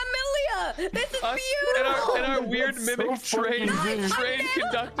familia! This is beautiful! And our weird mimic train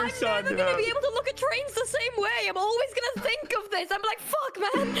conductor son. I'm never gonna be able to look at trains the same way. I'm always gonna think of this. I'm like, fuck,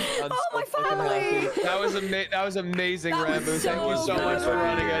 man. My family. That was amazing, Ranboo. Thank you so much for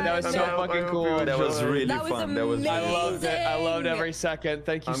running it. That was so fucking cool. That was really fun. That was. I loved it. I loved every second.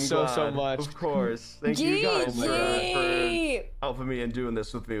 Thank you so much. Of course. Thank you guys for helping me and doing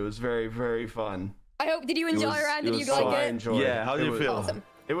this with me. It was very, very fun. I hope. Did you enjoy it, Rand? Did you like it? I enjoyed it. Yeah. How did you feel? Awesome.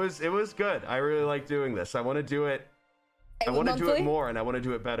 It was good. I really like doing this. I want to do it. I want to do it more, and I want to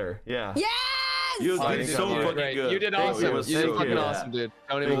do it better. Yeah. Yes! You did so fucking good. You did awesome. You did fucking awesome, dude.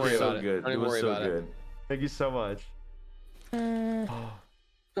 Don't even worry about it. Don't even worry about it. Thank you so much.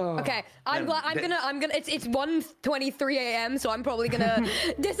 Okay, I'm gonna. It's 1:23 a.m. so I'm probably gonna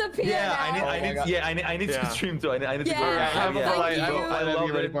disappear now. I need to stream too. I need to go. I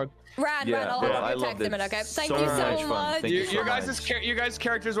love it. Rand, I'll text him in, okay? Thank you so much. You guys'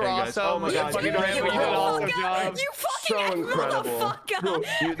 characters were awesome. Oh my god, you did an awesome job. You fucking so incredible.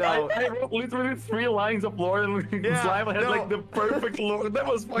 motherfucker. I wrote literally 3 lines of lore and slime. I had like the perfect lore. That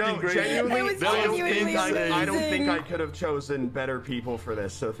was fucking great. Genuinely, I don't think I could have chosen better people for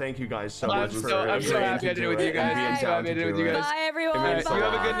this. So thank you guys so much for I'm so happy to do it with you guys. Bye, everyone. You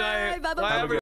have a good night. Bye.